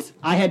mentions.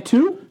 I had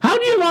two. How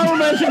do you have honorable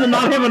mention and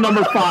not have a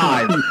number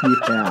 5?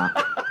 Yeah.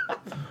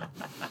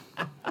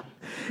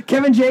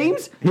 Kevin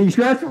James. He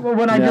dressed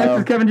when I dressed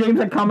as Kevin James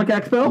at Comic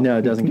Expo. No,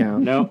 it doesn't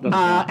count. No. doesn't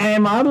count.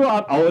 And my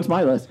other it's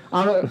my list.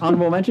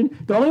 Honorable mention.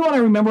 The only one I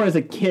remember as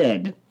a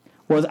kid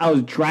was I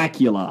was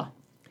Dracula,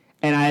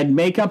 and I had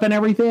makeup and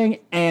everything.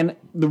 And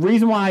the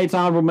reason why it's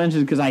honorable mention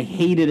is because I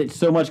hated it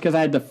so much because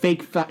I had the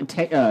fake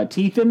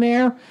teeth in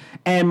there,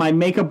 and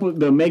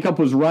the makeup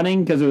was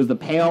running because it was the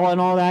pale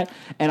and all that,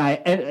 and I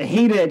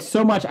hated it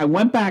so much. I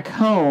went back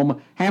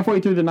home halfway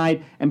through the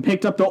night and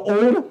picked up the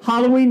old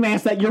Halloween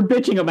mask that you're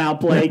bitching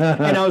about, Blake,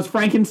 and I was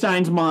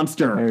Frankenstein's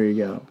monster. There you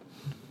go.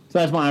 So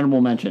that's my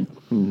honorable mention.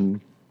 Mm-hmm.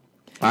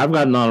 I've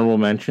got an honorable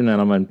mention,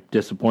 and I'm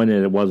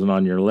disappointed it wasn't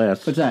on your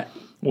list. What's that?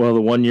 Well,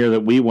 the one year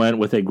that we went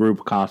with a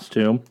group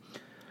costume,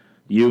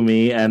 you,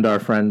 me, and our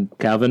friend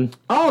Kevin.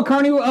 Oh,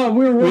 Carney, we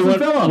were Wilson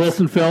Phillips.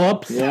 Wilson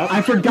Phillips. Yeah.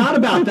 I forgot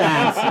about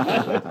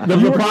that.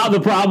 The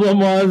problem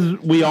was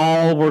we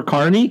all were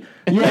Carney.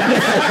 Yeah.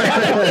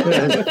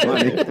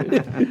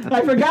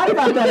 I forgot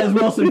about that as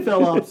Wilson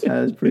Phillips.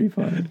 That was pretty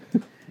funny.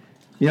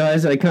 You know,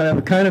 as a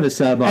kind of a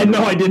sub. And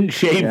no, I didn't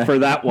shave for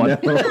that one.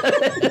 No.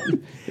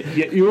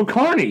 You were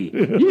Carney.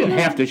 You didn't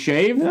have to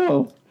shave.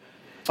 No.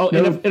 Oh,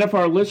 and if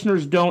our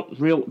listeners don't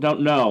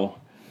know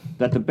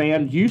that the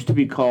band used to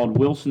be called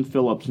Wilson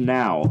Phillips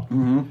Now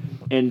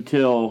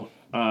until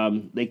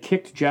they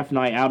kicked Jeff and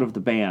I out of the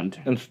band.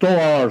 And stole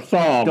all our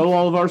songs. Stole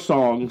all of our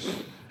songs.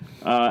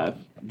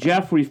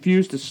 Jeff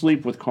refused to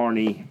sleep with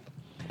Carney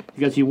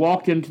because he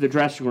walked into the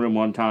dressing room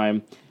one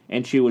time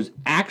and she was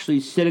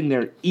actually sitting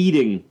there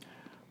eating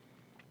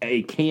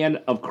a can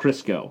of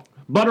Crisco.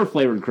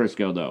 Butter-flavored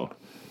Crisco, though.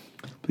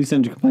 Please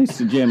send your complaints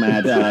to Jim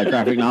at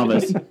Graphic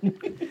Novice.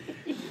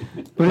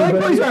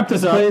 Please wrap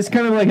this up. But it's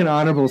kind of like an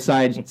honorable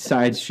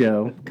side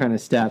show kind of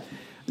step.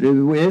 It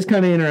is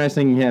kind of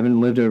interesting having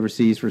lived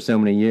overseas for so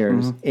many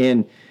years,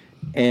 and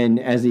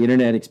as the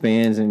internet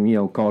expands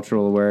and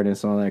cultural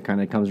awareness and all that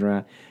kind of comes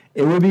around,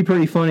 it would be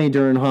pretty funny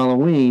during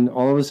Halloween.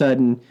 All of a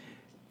sudden,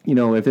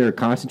 if there are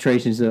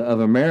concentrations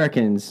of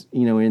Americans,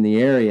 in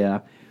the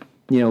area,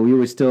 we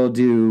would still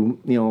do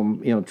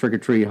trick or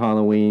treat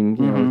Halloween,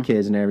 with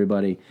kids and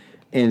everybody,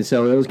 and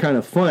so it was kind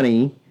of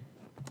funny.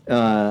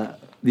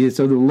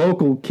 So the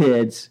local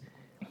kids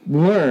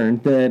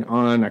learned that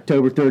on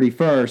October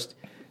 31st,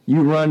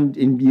 you run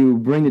and you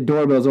bring the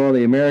doorbells to all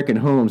the American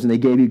homes, and they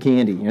gave you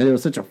candy. It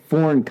was such a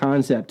foreign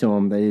concept to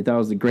them. They thought it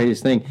was the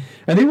greatest thing.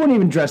 And they wouldn't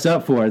even dress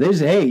up for it. They just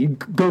said, hey, you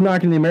go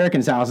knock into the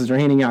Americans' houses, they're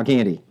handing out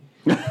candy.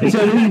 I'd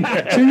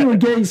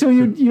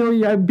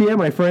be at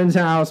my friend's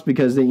house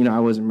because I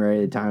wasn't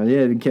married at the time.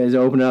 Yeah, the kids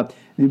open up,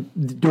 the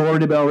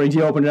doorbell rings,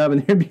 you open it up,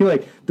 and there'd be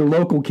like the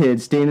local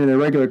kids standing in their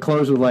regular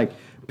clothes with like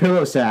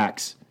pillow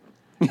sacks.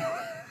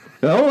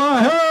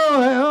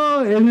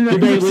 And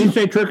Did they at least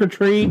say trick or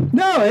treat?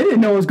 No, they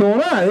didn't know what was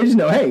going on. They just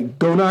know, hey,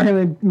 go knock on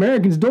the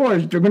Americans'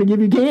 doors. They're going to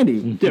give you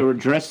candy. They were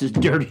dressed as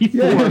dirty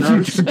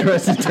foreigners.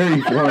 Dressed as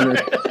dirty foreigners.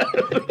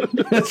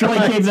 That's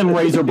right. Gave them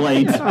razor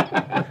blades.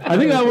 I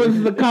think that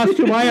was the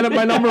costume I had at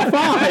my number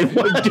 5.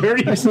 What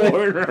dirty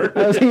foreigner.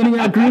 I was handing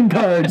out green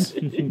cards.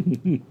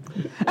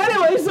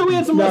 Anyway, so we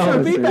had some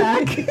listener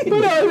feedback.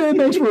 But it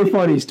makes for a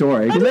funny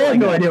story because they had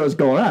no idea what's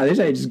going on. They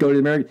say just go to the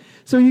American.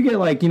 So you get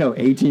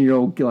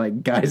 18-year-old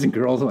guys and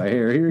girls like,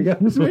 here you go.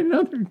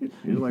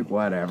 You're like,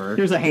 whatever.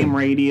 Here's a ham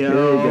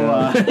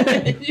radio.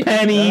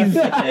 Pennies.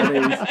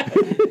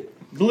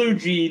 Blue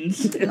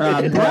jeans.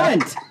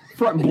 Brent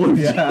from Blue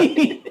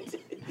Jeans.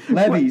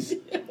 Levies.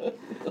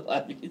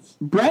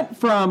 Brent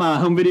from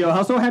Home Video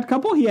also had a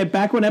couple. He had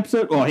back when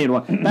episode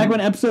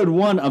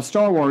 1 of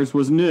Star Wars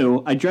was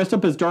new. I dressed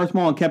up as Darth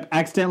Maul and kept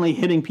accidentally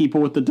hitting people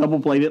with the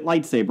double-bladed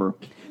lightsaber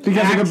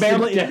because I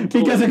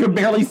could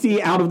barely see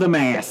out of the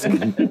mask.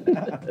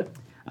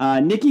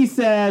 Nikki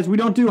says we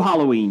don't do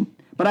Halloween,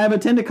 but I have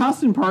attended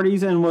costume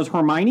parties and was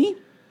Hermione.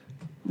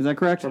 Is that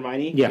correct?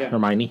 Hermione? Yeah,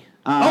 Hermione.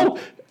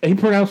 He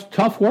pronounced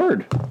tough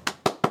word.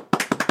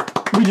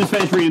 We just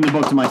finished reading the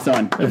book to my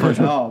son. The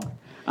first one.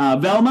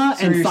 Velma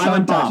and your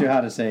Silent son taught Bob. you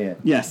how to say it.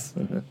 Yes.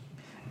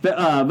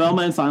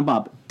 Velma and Silent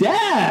Bob.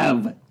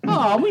 Dev!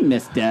 Oh, we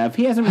miss Dev.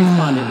 He hasn't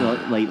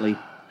responded lately.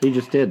 He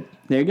just did.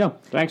 There you go.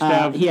 Thanks,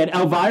 Dev. He had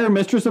Elvira,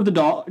 Mistress of the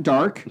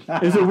Dark.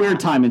 It was a weird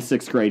time in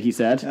 6th grade, he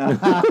said. In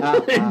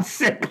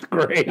 6th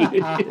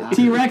grade.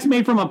 T-Rex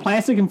made from a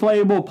plastic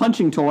inflatable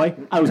punching toy.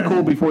 I was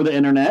cool before the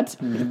internet.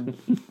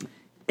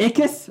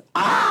 Ickis.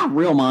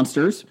 Real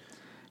monsters.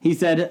 He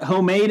said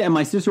homemade, and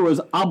my sister was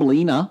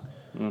Oblina.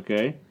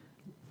 Okay.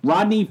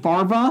 Rodney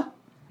Farva,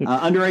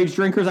 underage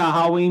drinkers at a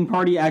Halloween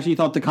party, actually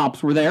thought the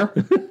cops were there.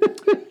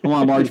 I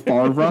want a large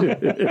Farva.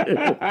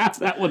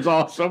 That was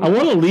awesome. I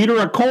want a liter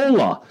of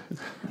cola.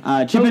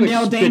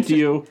 Chippendale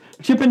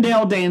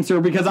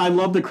Dancer, because I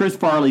love the Chris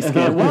Farley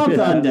skit. Well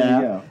done,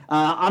 Dad.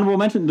 Honorable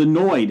mention, the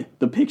Noid.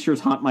 The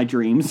pictures haunt my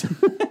dreams.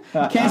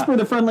 Casper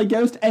the Friendly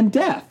Ghost, and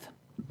Death.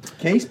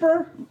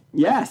 Casper?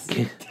 Yes.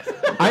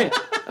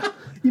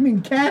 You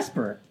mean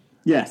Casper?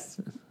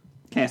 Yes.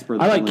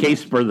 Casper. I like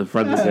Casper the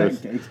Friendly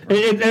Ghost.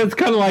 It's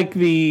kind of like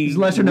the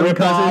lesser known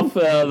cousin.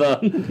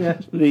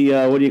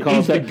 The what do you call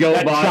it? The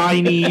GoBot.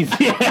 Chinese.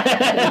 The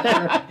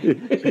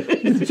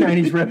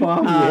Chinese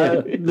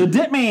ripoff. The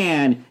Dip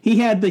Man. He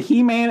had the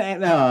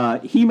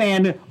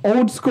He-Man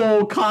old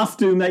school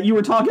costume that you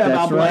were talking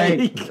about. That's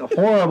right.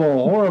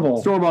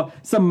 Horrible. Store-bought.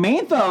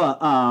 Samantha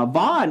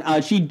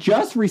Vaughn. She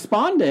just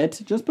responded.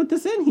 Just put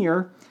this in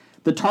here.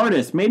 The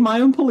TARDIS. Made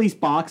my own police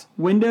box.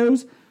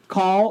 Windows.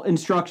 Call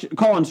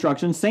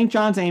instructions, St.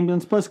 John's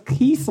ambulance plus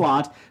key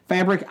slot,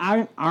 fabric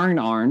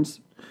iron-arms.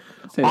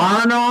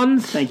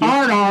 Iron-ons? Thank you.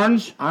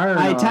 Iron-ons.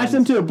 I attached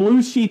them to a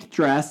blue sheath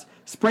dress,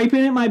 spray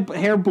painted my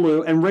hair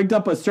blue, and rigged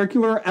up a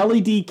circular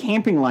LED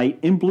camping light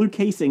in blue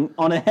casing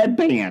on a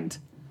headband.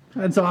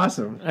 That's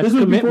awesome. This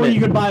was before you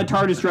could buy a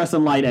TARDIS dress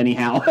and light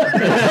anyhow.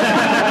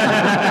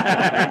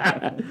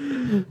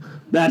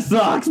 That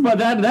sucks, but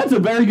that's a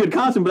very good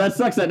costume, but that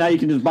sucks that now you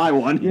can just buy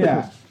one.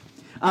 Yeah.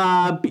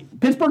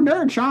 Pittsburgh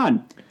nerd,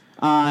 Sean.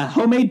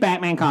 Homemade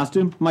Batman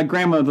costume. My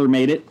grandmother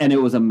made it, and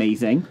it was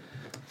amazing.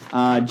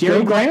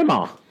 Jerry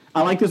Grandma.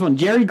 I like this one.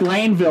 Jerry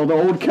Glanville, the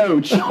old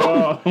coach.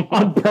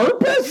 On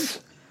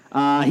purpose?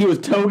 He was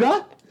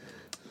Toga.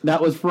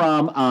 That was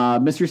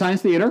from Mystery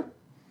Science Theater.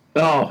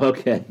 Oh,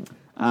 okay.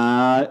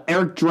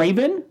 Eric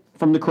Draven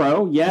from The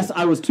Crow. Yes,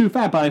 I was too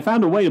fat, but I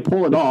found a way to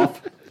pull it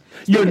off.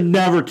 You're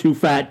never too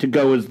fat to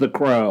go as the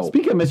Crow.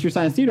 Speaking of Mystery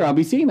Science Theater, I'll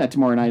be seeing that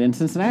tomorrow night in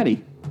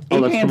Cincinnati.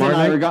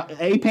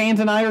 Apans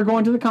and I are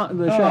going to the show.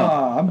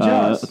 Oh, I'm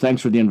jealous.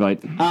 Thanks for the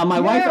invite. My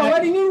wife. Why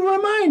didn't you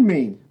remind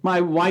me?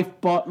 My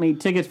wife bought me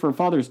tickets for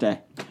Father's Day.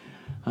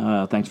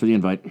 Thanks for the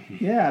invite.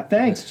 Yeah,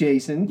 thanks,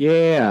 Jason.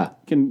 Yeah. You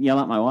can yell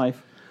at my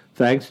wife.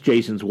 Thanks,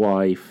 Jason's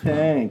wife.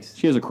 Thanks.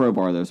 She has a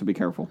crowbar, though, so be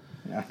careful.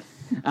 Yeah.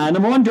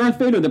 Number 1, Darth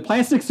Vader, the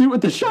plastic suit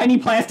with the shiny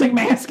plastic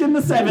mask in the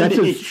 70s. That's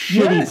a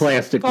shitty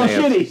plastic mask.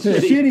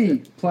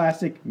 Shitty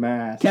plastic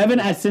mask. Kevin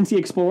at Cincy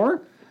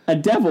Explorer. A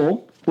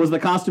devil was the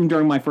costume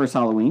during my first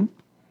Halloween.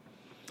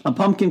 A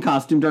pumpkin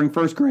costume during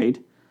 1st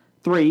grade.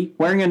 3,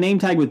 wearing a name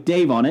tag with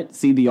Dave on it.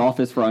 See The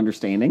Office for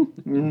understanding.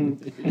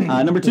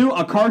 Number 2,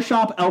 a car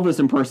shop Elvis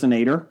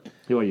impersonator.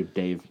 Who are you,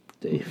 Dave?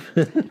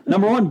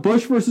 Number 1,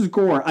 Bush versus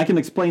Gore. I can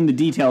explain the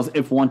details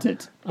if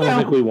wanted. I don't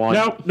think we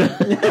want.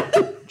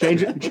 Nope.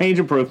 Change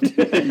approved.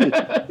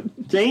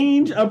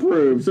 Change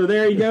approved. So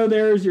there you go.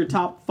 There's your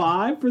top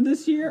 5 for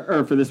this year,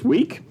 or for this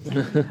week.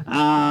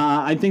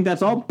 I think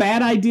that's all.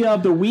 Bad idea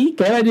of the week.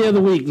 Bad idea of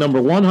the week,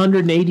 number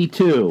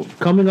 182.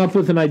 Coming up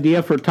with an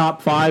idea for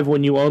top 5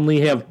 when you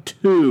only have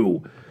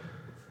 2.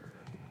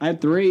 I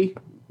had 3.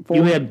 4.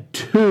 You had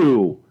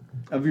 2.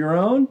 Of your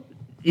own?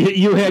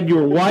 You had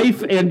your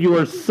wife and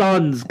your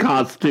son's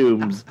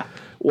costumes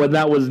when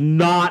that was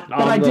not.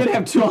 But I did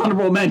have 2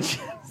 honorable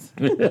mentions.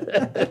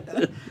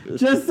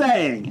 Just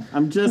saying.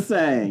 I'm just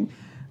saying.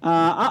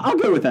 I'll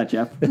go with that,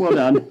 Jeff. Well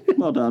done.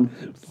 Well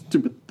done.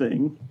 Stupid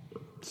thing.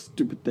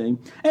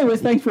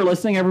 Anyways, thanks for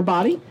listening,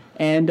 everybody.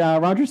 And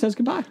Roger says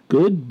goodbye.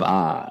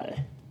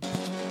 Goodbye.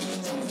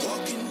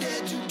 Walking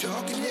Dead to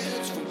Talking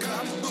Heads, from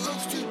comic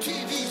books to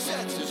TV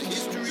sets, there's a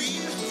history.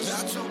 It's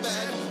not so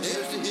bad,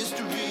 there's the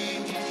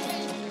history.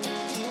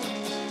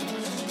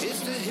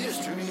 It's the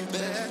history of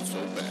bad,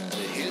 so bad. The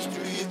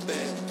history of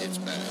bad, it's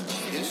bad. The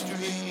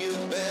history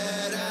of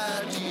bad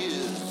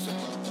ideas.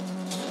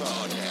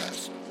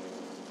 Podcast.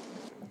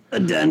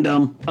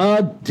 Addendum.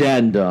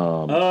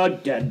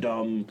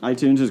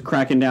 iTunes is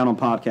cracking down on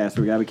podcasts.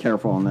 We gotta be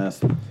careful on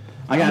this.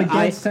 I'm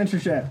against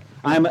censorship.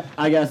 I am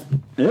Blech.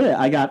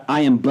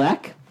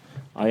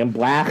 I am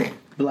Black.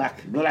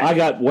 I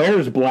got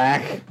Where's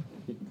Black?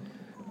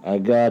 I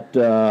got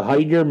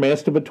Hide Your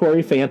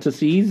Masturbatory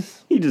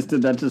Fantasies. He just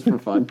did that just for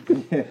fun.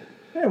 Hey,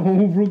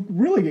 we'll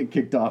really get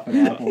kicked off at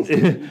Apple's.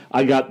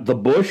 I got The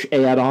Bush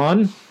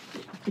add-on.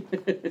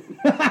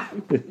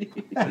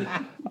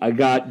 I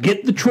got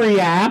Get the Tree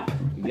app.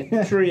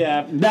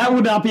 That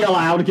would not be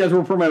allowed because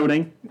we're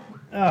promoting.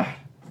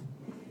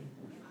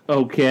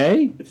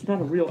 Okay. It's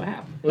not a real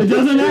app. It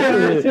doesn't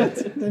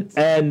matter.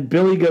 And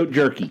Billy Goat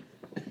Jerky.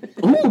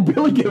 Ooh,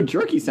 Billy Goat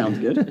Jerky sounds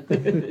good.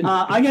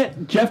 I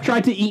get Jeff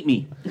tried to eat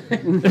me.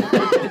 That's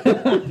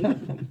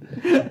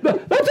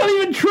not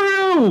even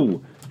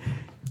true.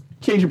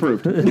 Change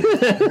approved. So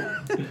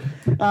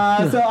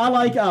I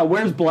like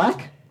Where's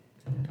Black?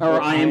 Or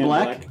I Am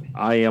Black.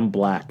 I am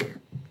Black.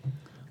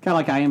 Kind of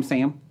like I Am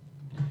Sam.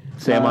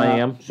 Sam, I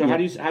am. So how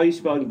are you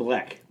spelling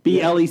Blech?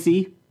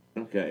 BLEC.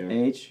 Okay.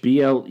 H.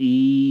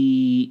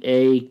 BLEAK.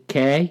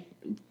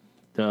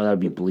 No, that'd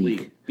be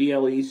bleak.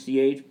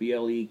 BLECH,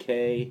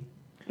 BLEK.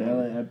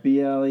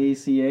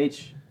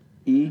 BLECHE.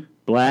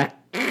 Black.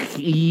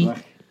 E.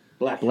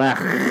 Black. Black.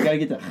 You gotta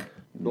get the.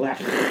 Black.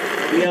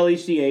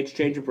 BLECH,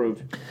 change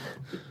approved.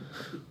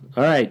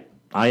 All right.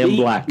 I am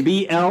Black.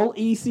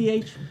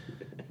 BLECH.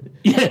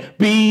 Yeah,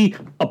 B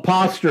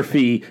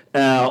apostrophe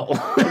L.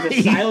 There's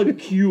a silent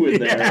Q in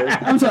there.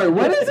 I'm sorry,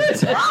 what is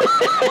it?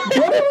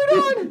 What are we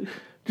doing?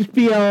 Just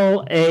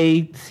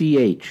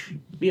BLACH.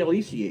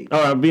 BLECH.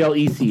 Or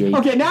BLECH.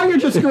 Okay, now you're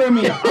just screwing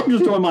me up. I'm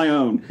just doing my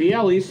own.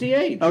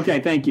 BLECH. Okay,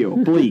 thank you.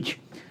 Bleach.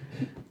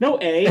 No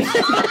A.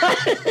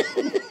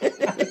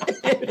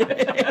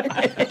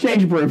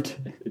 Change approved.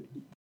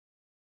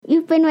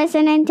 You've been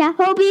listening to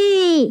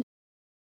Hobie.